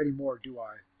guy up anymore, do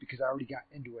I? Because I already got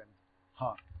into him.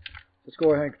 Huh. Let's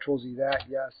go ahead and Control Z that,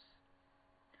 yes.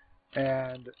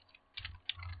 And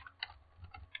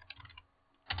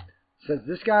says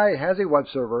this guy has a web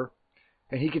server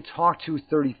and he can talk to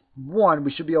 31.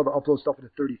 We should be able to upload stuff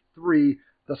into 33,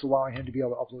 thus allowing him to be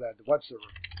able to upload that to the web server.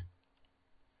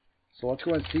 So let's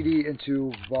go and cd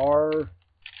into var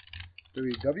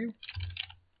ww.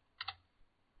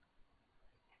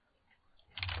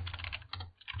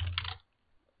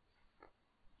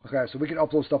 Okay, so we can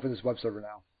upload stuff in this web server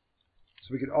now.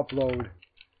 So we can upload.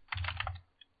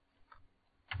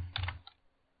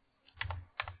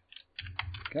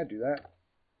 Can I do that?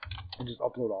 And just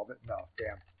upload all of it? No,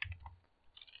 damn.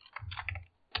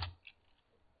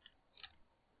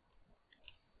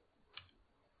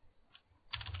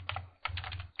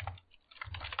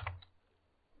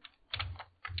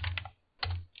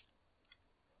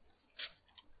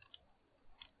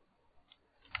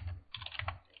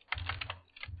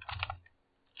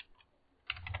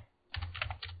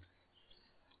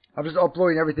 I'm just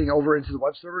uploading everything over into the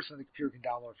web server so the computer can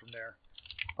download from there.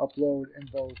 Upload,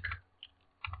 invoke,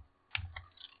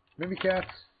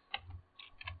 mimikatz,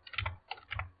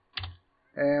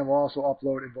 and we'll also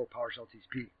upload, invoke PowerShell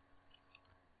TCP.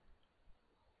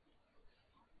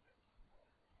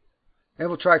 And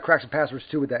we'll try crack some passwords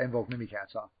too with that invoke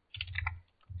mimikatz, huh?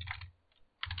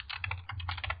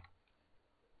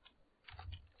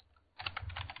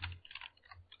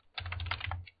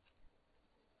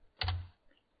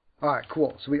 Alright,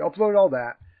 cool. So we uploaded all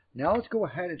that. Now let's go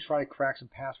ahead and try to crack some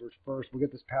passwords first. We'll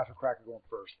get this password cracker going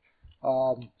first.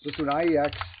 So let's do an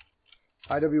IEX,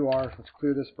 IWR. Let's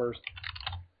clear this first.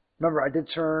 Remember, I did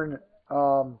turn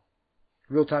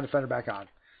Real-Time Defender back on.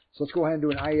 So let's go ahead and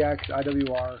do an IEX,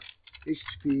 IWR,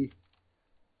 HTTP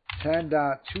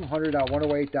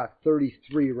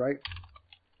 10.200.108.33, right?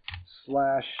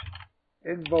 Slash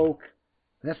invoke.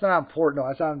 And that's not on port. No,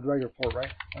 that's on the regular port,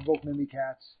 right? Invoke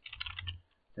mimikatz.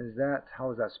 Is that,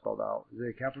 how is that spelled out? Is it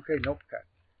a capital K? Nope. Okay.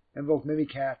 Invoke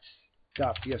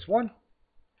mimikatz.ps1.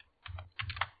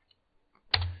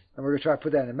 And we're going to try to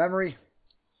put that in memory.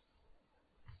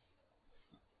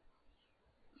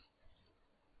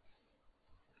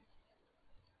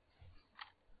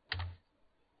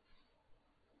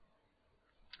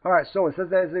 Alright, so it says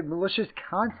that is a malicious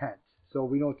content. So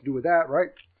we know what to do with that,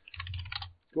 right?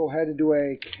 Go ahead and do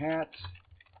a cat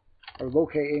or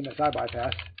locate AMSI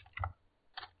bypass.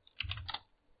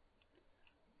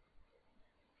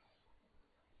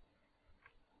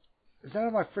 Is that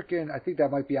on my freaking? I think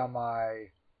that might be on my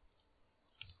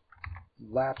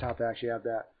laptop. To actually have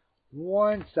that.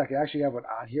 1 second. I actually have one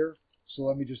on here. So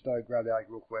let me just grab that like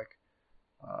real quick.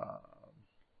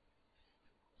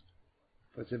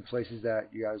 But it's in places that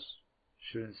you guys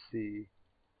shouldn't see.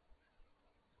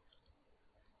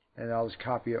 And I'll just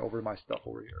copy it over to my stuff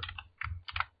over here.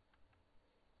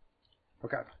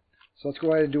 Okay. So let's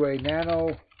go ahead and do a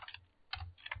nano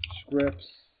scripts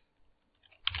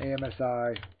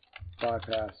AMSI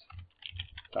bypass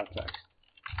 .text.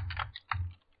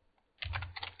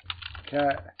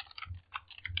 Cat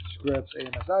scripts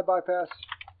AMSI bypass.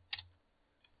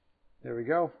 There we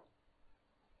go.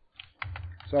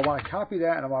 So I want to copy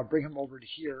that and I want to bring him over to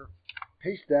here,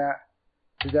 paste that,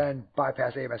 to then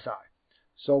bypass AMSI.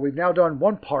 So we've now done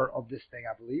one part of this thing,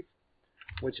 I believe,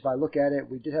 which if I look at it,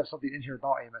 we did have something in here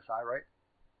about AMSI, right?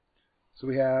 So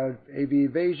we have AV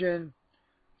evasion,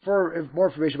 for more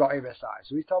information about AMSI.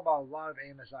 So he's talking about a lot of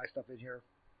AMSI stuff in here.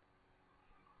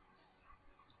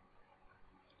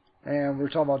 And we're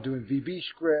talking about doing VB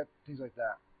script, things like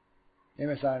that.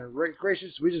 AMSI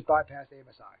integrations, we just bypassed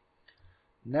AMSI.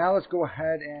 Now let's go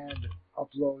ahead and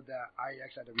upload that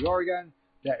IEX IWR again,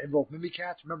 that invoke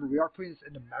mimikatz. Remember, we are putting this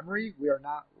into memory. We are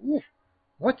not, ooh,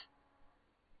 what?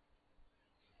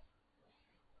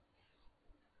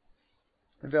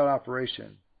 Invalid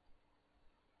operation.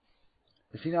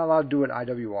 Is he not allowed to do an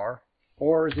IWR?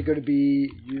 Or is it going to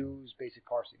be use basic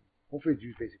parsing? Hopefully it's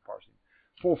use basic parsing.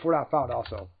 404 not found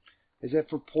also. Is it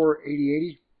for port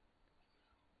 8080?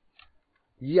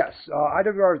 Yes.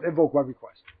 IWR is invoke web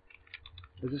request.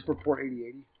 Is this for port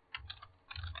 8080?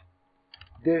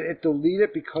 Did it delete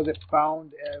it because it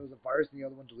found it was a virus and the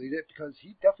other one deleted it? Because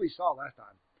he definitely saw it last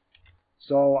time.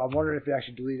 So I'm wondering if it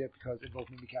actually deleted it because invoke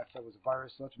mimikatz said it was a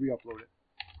virus. So let's re-upload it.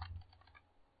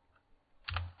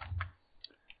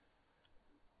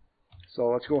 So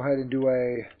let's go ahead and do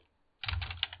a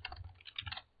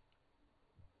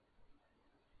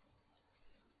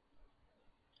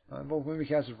invoke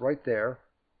mimikatz is right there.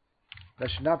 That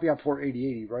should not be on port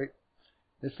 8080, right?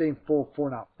 This same 404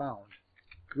 not found.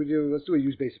 Can we do? Let's do a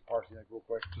use basic parsing like real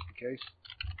quick, just in case.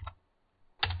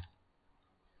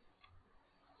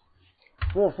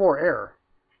 404 error.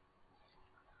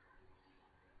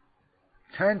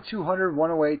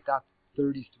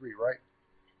 10.200.108.33, right?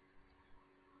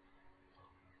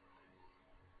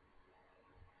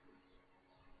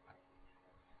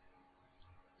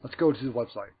 Let's go to the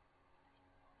website.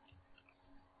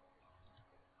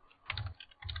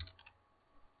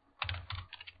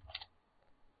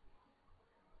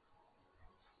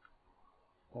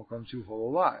 Welcome to Holo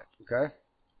Live, okay?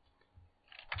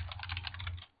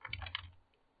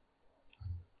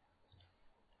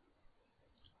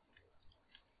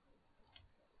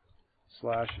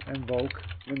 / invoke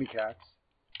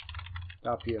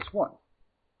mimikatz.ps1.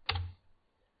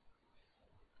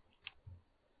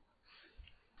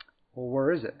 Well,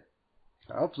 where is it?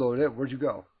 I uploaded it. Where'd you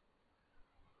go?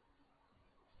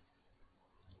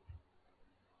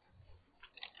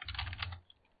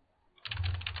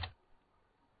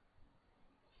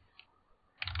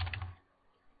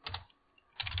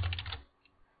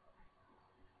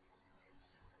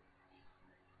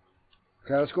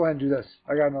 Okay, let's go ahead and do this.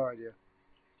 I got no idea.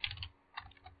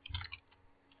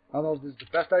 I don't know if this is the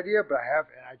best idea, but I have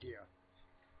an idea.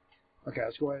 Okay,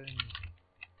 let's go ahead and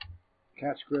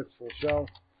cat script full shell.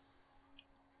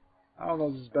 I don't know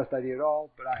if this is the best idea at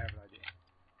all, but I have an idea.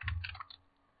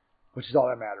 Which is all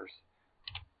that matters.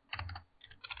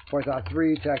 Python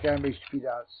 3, tac-m,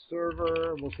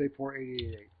 http.server, we'll say port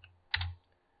 8088.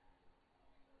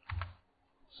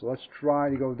 So let's try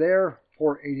to go there,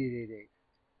 port 8888.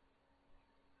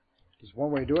 There's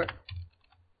one way to do it.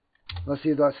 Let's see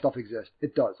if that stuff exists.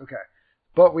 It does, okay.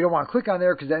 But we don't want to click on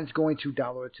there because then it's going to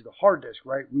download it to the hard disk,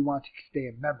 right? We want to stay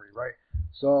in memory, right?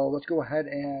 So let's go ahead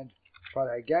and try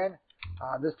that again.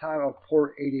 This time of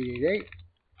port 8888.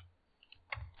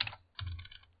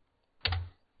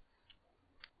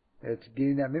 It's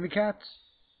getting that mimikatz.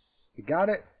 We got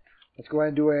it. Let's go ahead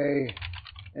and do a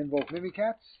invoke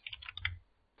mimikatz.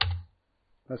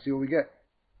 Let's see what we get.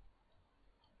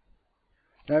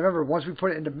 Now remember, once we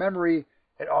put it into memory,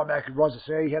 it automatically runs it.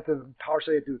 So you have to PowerShell,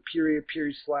 you have to do a period,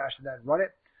 / and then run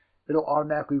it. It'll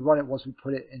automatically run it once we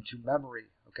put it into memory.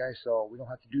 Okay, so we don't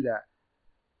have to do that.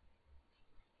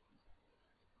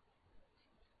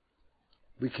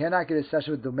 We cannot get a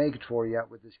session with domain controller yet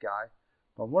with this guy.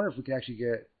 But I'm wondering if we can actually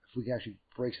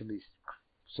break some of these.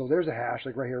 So there's a hash,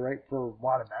 like right here, right, for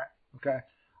Wadamat. Okay, I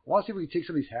want to see if we can take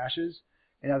some of these hashes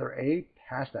and either A,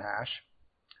 pass the hash,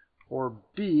 or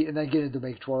B, and then get into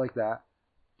domain controller like that.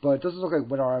 But it doesn't look like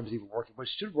WinRM is even working, but it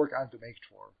should work on domain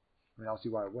controller. I mean, I'll see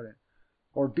why it wouldn't.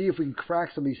 or B, if we can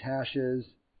crack some of these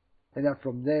hashes, and then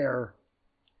from there,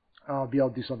 be able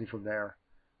to do something from there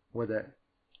with it,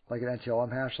 like an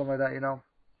NTLM hash, something like that, you know.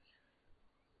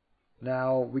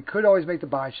 Now, we could always make the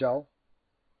bind shell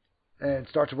and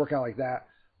start to work out like that.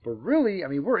 But really, I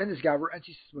mean, we're in this guy. We're NT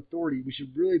System Authority. We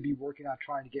should really be working on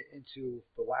trying to get into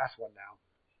the last one now.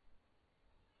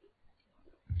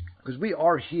 Because we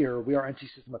are here. We are NT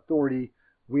System Authority.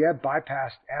 We have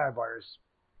bypassed antivirus.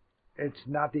 It's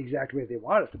not the exact way they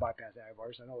want us to bypass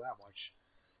antivirus. I know that much.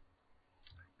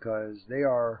 Because they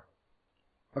are...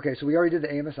 Okay, so we already did the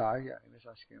AMSI. Yeah,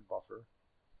 AMSI scan buffer.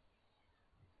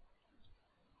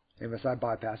 AMSI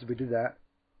bypass. We did that.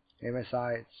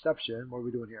 AMSI exception. What are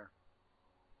we doing here?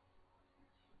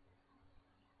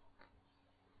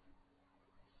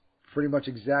 Pretty much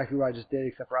exactly what I just did,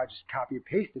 except for I just copy and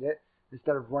pasted it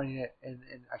instead of running it in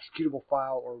an executable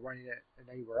file or running it in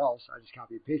anywhere else. I just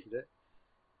copy and pasted it.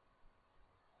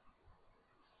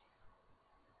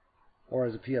 Or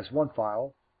as a PS1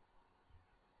 file.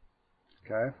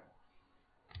 Okay.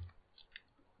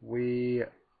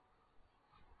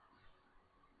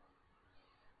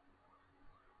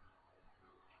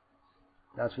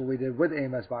 That's what we did with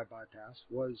AMS bypass,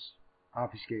 was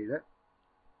obfuscate it.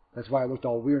 That's why it looked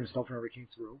all weird and stuff whenever it came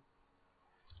through.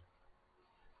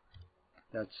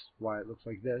 That's why it looks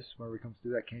like this whenever it comes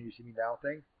through that can you see me now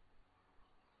thing.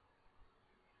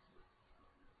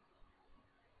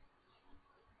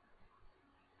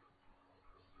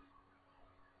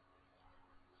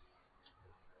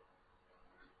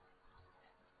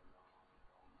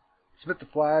 Submit the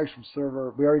flags from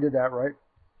server. We already did that, right?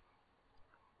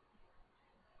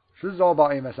 So this is all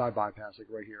about AMSI bypass, like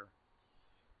right here.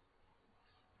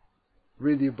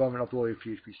 Read the above and upload your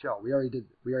PHP shell. We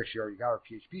actually already got our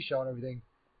PHP shell and everything.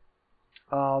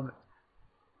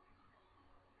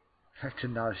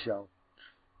 Actually not a shell.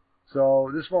 So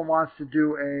this one wants to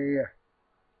do a...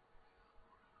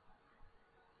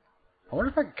 I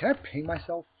wonder if can I ping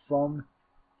myself from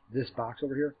this box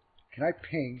over here? Can I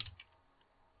ping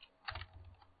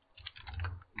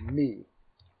me?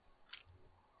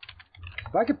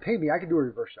 If I could ping me, I could do a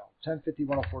reverse shell. 1050,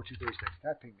 104, 236. Can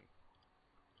that ping me?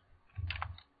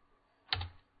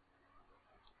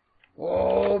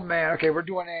 Oh man, okay, we're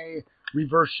doing a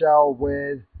reverse shell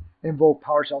with invoke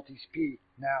PowerShell TCP.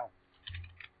 Now,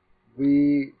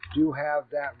 we do have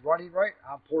that running right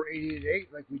on port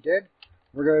 888 like we did.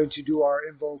 We're going to do our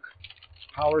invoke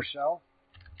PowerShell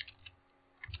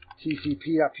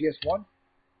TCP.ps1.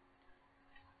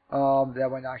 That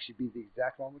might not actually be the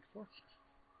exact one I'm looking for.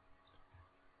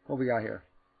 What we got here?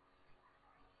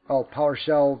 Oh,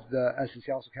 PowerShell, the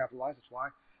SSL also capitalized, that's why.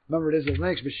 Remember, it is a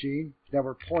Linux machine that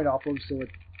we're pulling off of, so it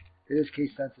is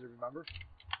case sensitive, remember.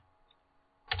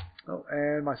 Oh,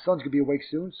 and my son's going to be awake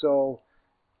soon, so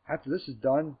after this is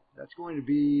done, that's going to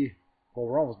be... Well,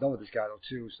 we're almost done with this guy, though,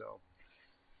 too, so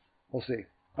we'll see.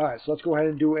 Alright, so let's go ahead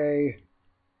and do a...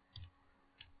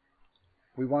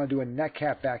 We want to do a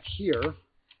netcat back here.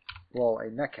 Well, a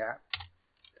netcat.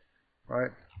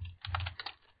 Right?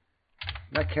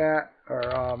 Netcat,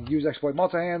 or use exploit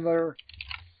multi-handler.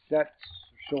 Set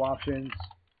show options.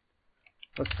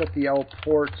 Let's set the L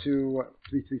port to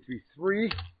 3333.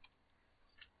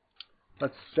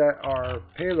 Let's set our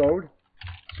payload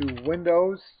to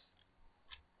Windows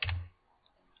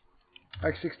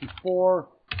x64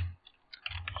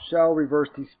 shell reverse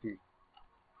TCP.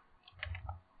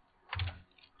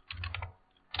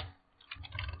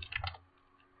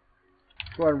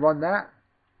 Go ahead and run that.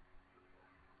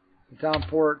 It's on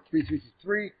port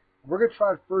 3333. We're going to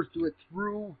try to first do it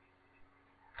through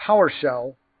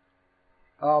PowerShell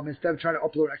instead of trying to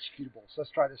upload executable. So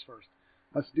let's try this first.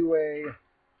 Let's do a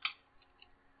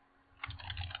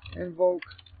invoke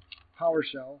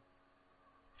PowerShell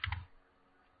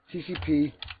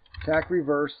TCP TAC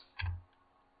reverse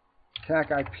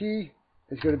TAC IP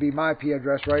is going to be my IP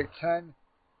address, right?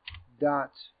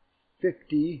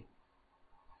 10.50.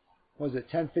 What is it?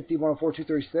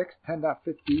 10.50.104.236.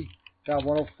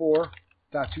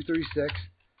 10.50.104.236.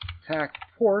 TAC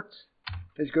port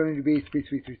is going to be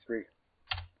 3333.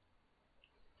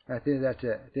 I think that's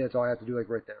it. I think that's all I have to do, like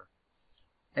right there.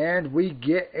 And we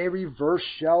get a reverse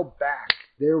shell back.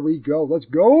 There we go. Let's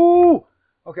go.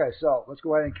 Okay, so let's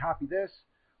go ahead and copy this.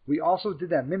 We also did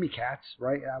that Mimikatz,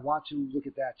 right? And I want to look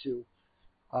at that too.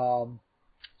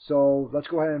 So let's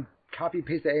go ahead and copy and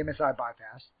paste the AMSI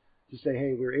bypass to say,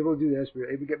 hey, we were able to do this. We were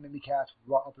able to get Mimikatz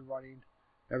up and running,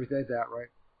 everything like that, right?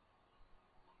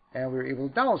 And we were able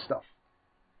to download stuff.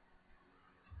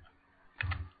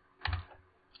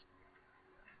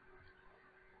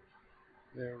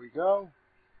 There we go.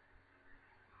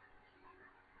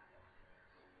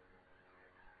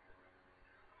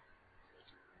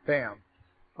 Bam.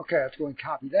 Okay, let's go and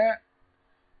copy that.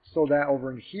 Throw that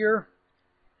over in here.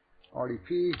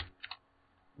 RDP.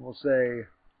 We'll say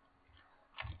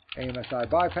AMSI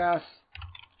bypass.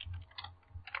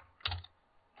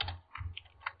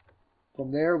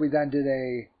 From there, we then did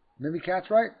a Mimikatz,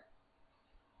 right?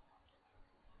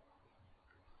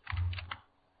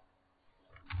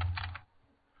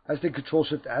 I just did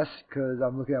Control-Shift-S because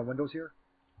I'm looking at Windows here.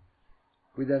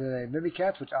 We then did a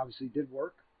Mimikatz, which obviously did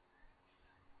work.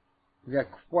 We got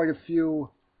quite a few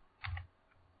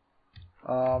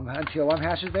NTLM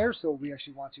hashes there, so we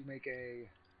actually want to make a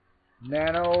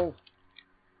nano.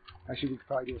 Actually, we could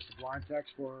probably do a Sublime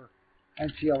text for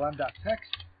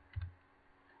NTLM.text.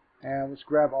 And let's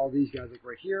grab all these guys like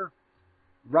right here.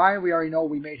 Ryan, we already know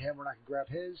we made him. We're not going to grab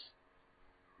his.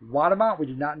 Wadamount, we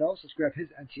did not know, so let's grab his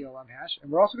NTLM hash.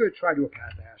 And we're also going to try to do a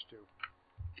path hash too.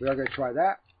 We are going to try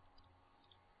that.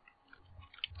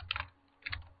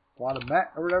 Wadamet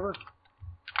or whatever.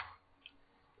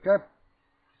 Okay.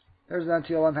 There's an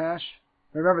NTLM hash.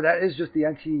 Remember, that is just the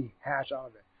NT hash out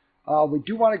of it. We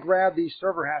do want to grab the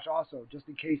server hash also, just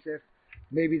in case if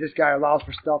maybe this guy allows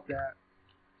for stuff that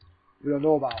we don't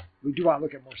know about. We do want to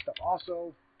look at more stuff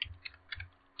also.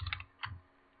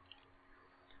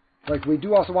 Like we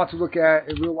do also want to look at,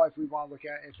 in real life, we want to look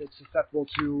at if it's susceptible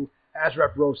to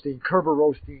ASREP roasting, Kerber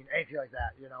roasting, anything like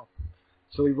that, you know.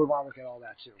 So we would want to look at all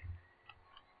that too.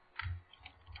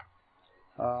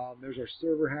 There's our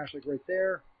server hash like right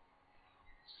there.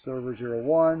 Server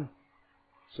 01.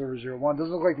 Server 01.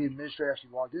 Doesn't look like the administrator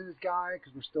actually logged in this guy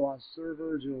because we're still on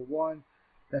server 01.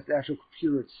 That's the actual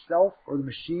computer itself, or the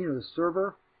machine, or the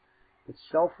server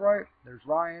itself, right? There's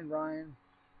Ryan.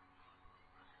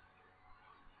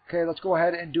 Okay, let's go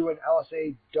ahead and do an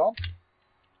LSA dump.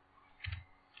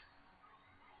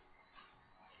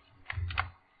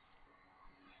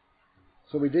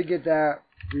 So we did get that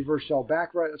reverse shell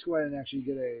back, right? Let's go ahead and actually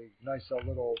get a nice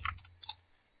little.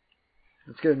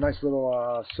 Let's get a nice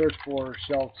little search for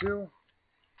shell 2.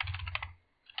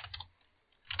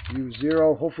 Use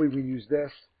 0. Hopefully we use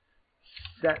this.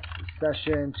 Set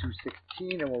session to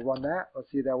 16, and we'll run that.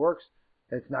 Let's see if that works.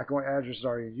 It's not going. Address is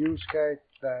already in use. Okay.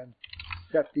 Then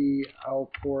set the L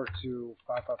port to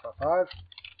 5555.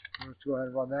 Let's go ahead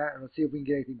and run that, and let's see if we can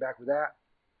get anything back with that.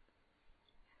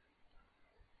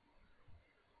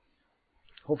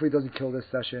 Hopefully it doesn't kill this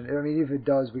session. I mean, if it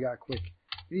does, we got a quick,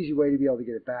 easy way to be able to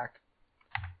get it back.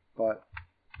 But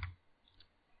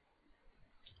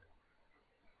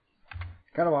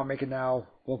kind of want to make it now.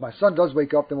 Well, if my son does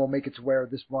wake up, then we'll make it to where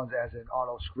this runs as an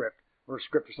auto script or a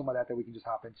script or something like that we can just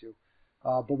hop into.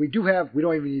 But we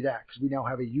don't even need that because we now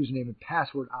have a username and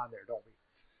password on there, don't we?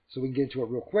 So we can get into it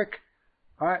real quick.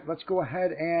 All right, let's go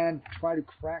ahead and try to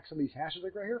crack some of these hashes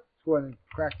like right here. Let's go ahead and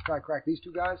try to crack these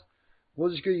two guys. We'll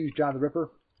just go use John the Ripper.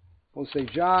 We'll say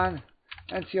John,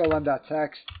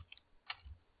 NTLM.text.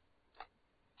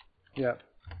 Yep,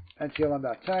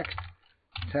 NTLM.text.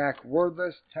 Tac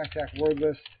wordless, tac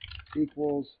wordless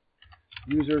equals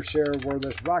user share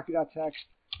wordless rocky.text.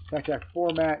 Tac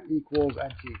format equals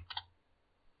NT.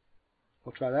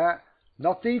 We'll try that.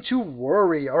 Nothing to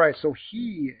worry. All right, so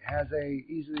he has a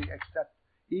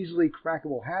easily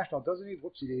crackable hash. Now, doesn't he?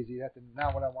 Whoopsie daisy. That's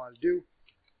not what I wanted to do.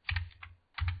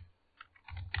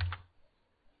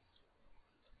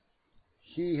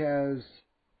 He has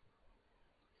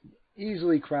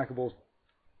easily crackable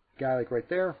guy like right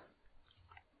there.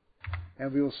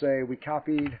 And we will say we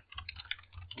copied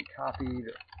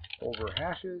over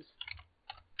hashes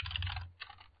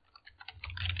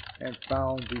and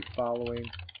found the following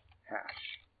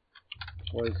hash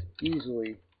was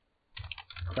easily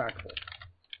crackable.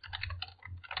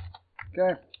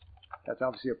 Okay, that's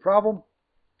obviously a problem.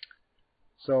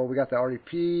 So we got the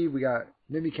RDP, we got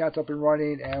Mimikatz up and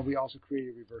running, and we also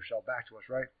created a reverse shell back to us,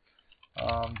 right?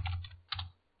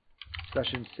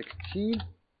 Session 16.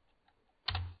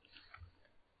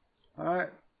 Alright,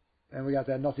 and we got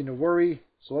that nothing to worry.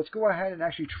 So let's go ahead and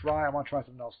actually try. I want to try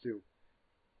something else too.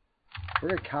 We're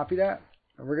going to copy that,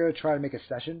 and we're going to try to make a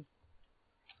session.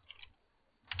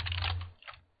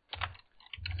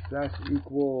 That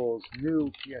equals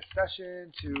new PS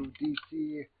session to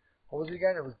DC. What was it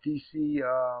again? It was DC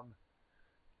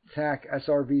TAC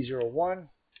SRV01.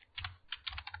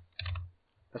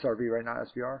 SRV, right? Not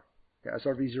SVR. Yeah,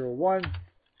 SRV01.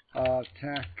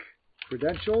 TAC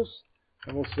credentials.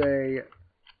 And we'll say,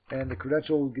 and the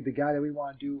credential, the guy that we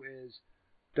want to do is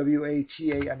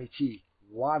WATAMET.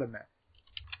 Wadamet.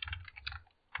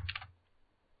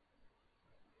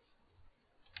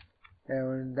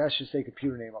 And that should say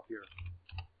computer name up here.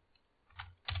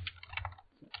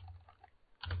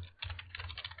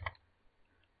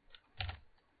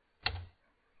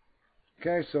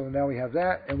 Okay, so now we have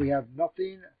that, and we have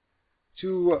nothing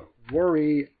to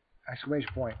worry, exclamation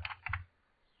point.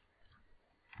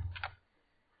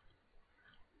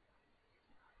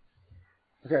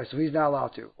 Okay, so he's not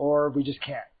allowed to, or we just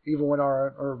can't, even when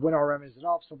our RM isn't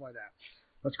up, something like that.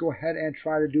 Let's go ahead and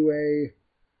try to do a,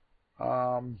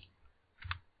 let's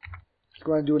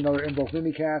go ahead and do another invoke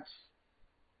mimikatz.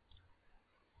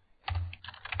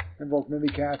 Invoke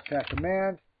mimikatz tag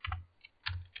command.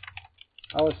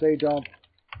 LSA dump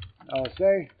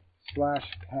LSA /patch.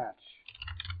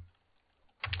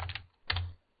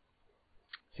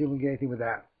 See if we can get anything with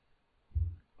that.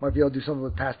 Might be able to do something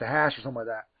with pass the hash or something like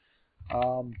that.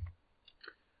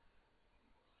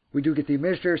 We do get the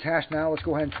administrator's hash now. Let's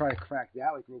go ahead and try to crack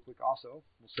that like real quick also.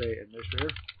 We'll say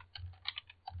administrator.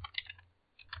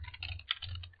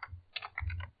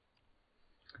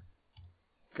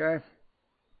 Okay.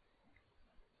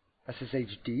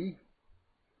 SSHD.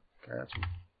 Okay, that's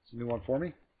a new one for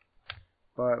me.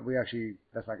 But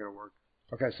that's not going to work.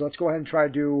 Okay, so let's go ahead and try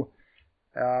to do,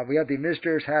 we have the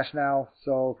administrator's hash now.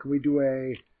 So can we do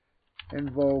a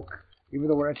invoke, even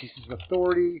though we're entity system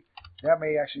authority, that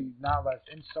may actually not let us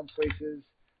in some places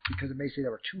because it may say that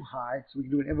we're too high. So we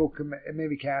can do an invoke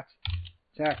mimikatz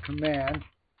tag command.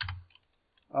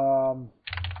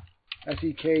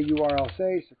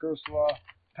 SEKURLSA, Secursula,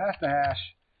 pass the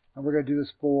hash, and we're going to do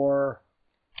this for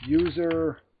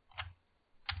user,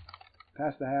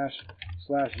 pass the hash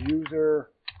 /user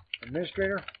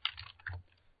administrator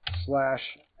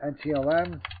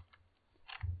 /NTLM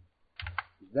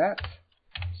that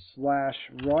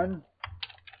 /run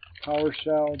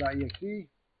PowerShell.exe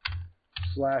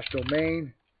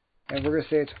 /domain, and we're going to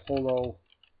say it's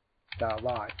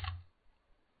holo.live.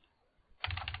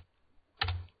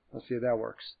 Let's see if that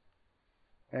works.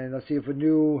 And let's see if a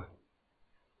new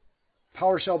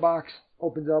PowerShell box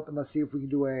opens up, and let's see if we can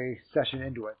do a session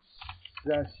into it.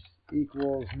 Sess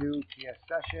equals new TS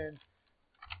session.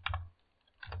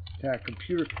 Tag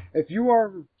computer. If you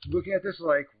are looking at this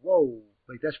like, whoa,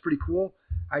 like that's pretty cool,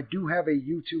 I do have a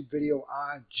YouTube video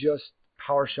on just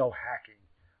PowerShell hacking.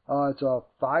 It's a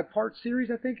 5-part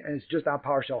series, I think, and it's just on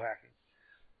PowerShell hacking.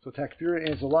 So tag computer, and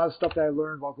it's a lot of stuff that I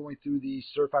learned while going through the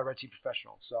Certified Red Team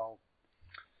Professional. So,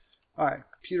 all right,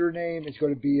 computer name is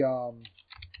going to be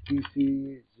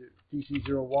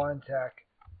DC01 tech,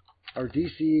 or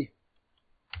DC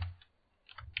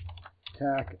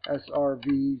tech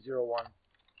SRV01.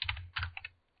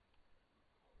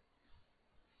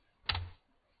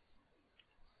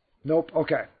 Nope.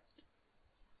 Okay.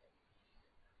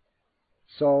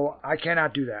 So I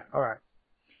cannot do that. All right.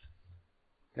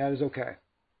 That is okay.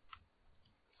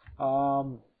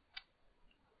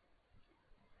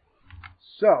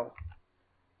 So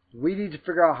we need to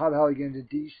figure out how the hell to get into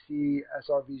DC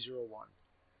SRV01.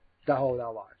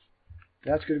 .holo.live.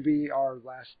 That's going to be our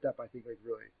last step, I think, like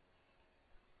really.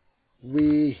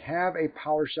 We have a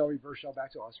PowerShell reverse shell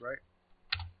back to us, right?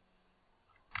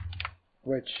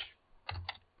 Which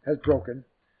has broken.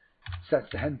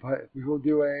 Sets the input. We will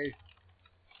do a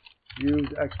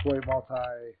use exploit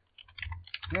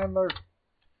multi-handler.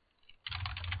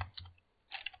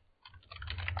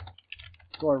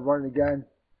 Go and run it again,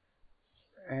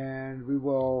 and we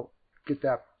will get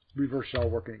that reverse shell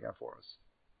working again for us.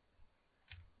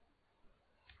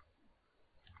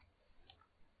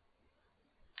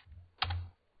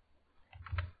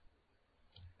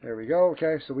 There we go.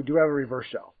 Okay, so we do have a reverse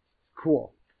shell.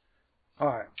 Cool. All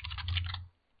right.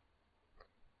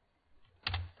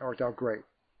 That worked out great.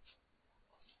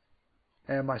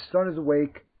 And my son is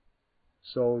awake,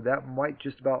 so that might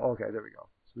just about, okay, there we go.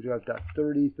 So we do have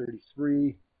 .30,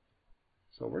 33.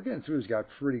 So we're getting through this guy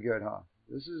pretty good, huh?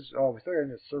 This is, oh, we started in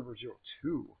this server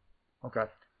 02. Okay.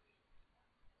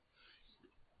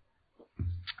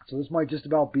 So this might just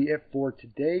about be it for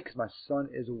today because my son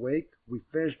is awake. We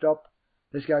finished up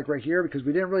this guy right here because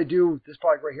we didn't really do this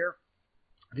part right here.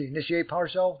 The initiate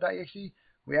PowerShell.exe.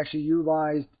 We actually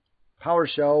utilized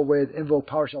PowerShell with invoke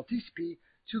PowerShell TCP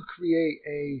to create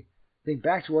a thing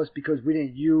back to us because we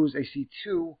didn't use a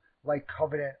C2 like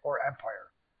Covenant or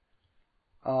Empire.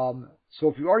 So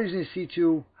if you are using a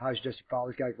C2, I suggest you follow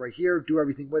this guy right here. Do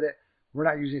everything with it. We're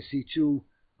not using a C2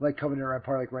 like Covenant or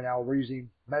Empire like right now. We're using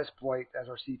Metasploit as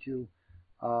our C2.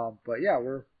 But yeah,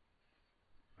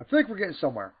 I feel like we're getting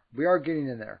somewhere. We are getting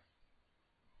in there.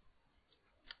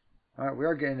 All right, we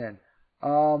are getting in.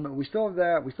 We still have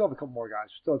that. We still have a couple more guys.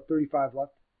 We still have 35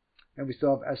 left, and we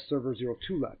still have S server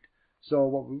 02 left. So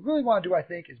what we really want to do, I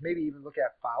think, is maybe even look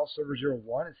at file server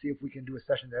 01 and see if we can do a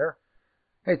session there.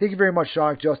 Hey, thank you very much,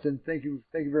 Sean, Justin. Thank you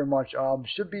very much.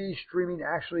 Should be streaming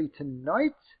actually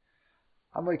tonight.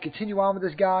 I'm going to continue on with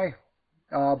this guy,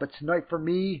 but tonight for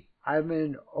me, I'm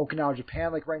in Okinawa,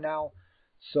 Japan, like right now.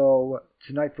 So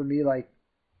tonight for me, like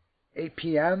 8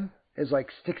 p.m. is like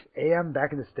 6 a.m.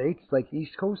 back in the States, like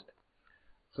East Coast.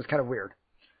 So it's kind of weird.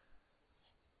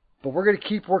 But we're going to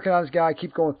keep working on this guy,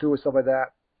 keep going through and stuff like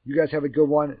that. You guys have a good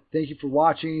one. Thank you for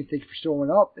watching. Thank you for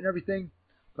showing up and everything.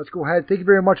 Let's go ahead. Thank you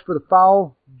very much for the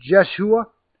follow, Jeshua.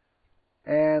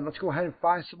 And let's go ahead and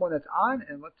find someone that's on.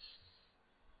 And let's...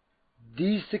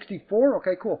 D64.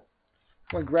 Okay, cool.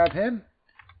 I'm going to grab him.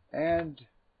 And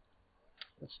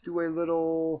let's do a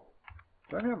little...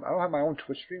 I don't have my own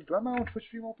Twitch stream. Do I have my own Twitch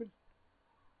stream open?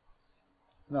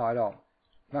 No, I don't.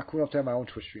 Not cool enough to have my own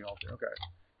Twitch stream open. Okay.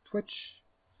 Twitch.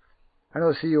 I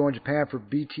know the CEO in Japan for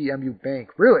BTMU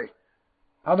Bank. Really?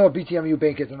 I don't know what BTMU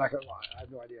Bank is. I'm not going to lie. I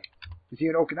have no idea. Is he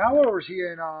in Okinawa or is he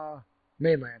in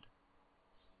mainland?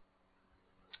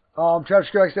 Travis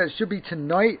Gregg said it should be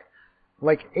tonight,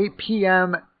 like 8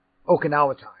 p.m.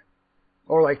 Okinawa time.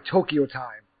 Or like Tokyo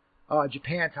time.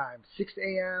 Japan time. 6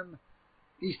 a.m.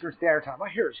 Eastern Standard Time. My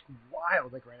hair is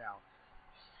wild like right now.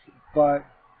 But,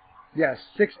 yes,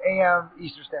 6 a.m.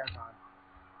 Eastern Standard Time.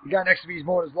 The guy next to me is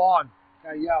mowing his lawn.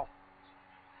 Gotta yell.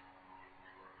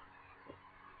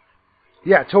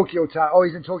 Yeah, Tokyo time. Oh,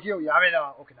 he's in Tokyo? Yeah, I'm in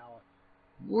Okinawa.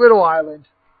 Little island.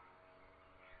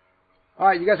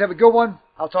 Alright, you guys have a good one.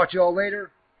 I'll talk to you all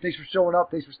later. Thanks for showing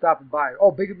up. Thanks for stopping by. Oh,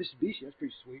 Big Mitsubishi. That's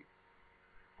pretty sweet.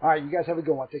 Alright, you guys have a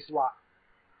good one. Thanks a lot.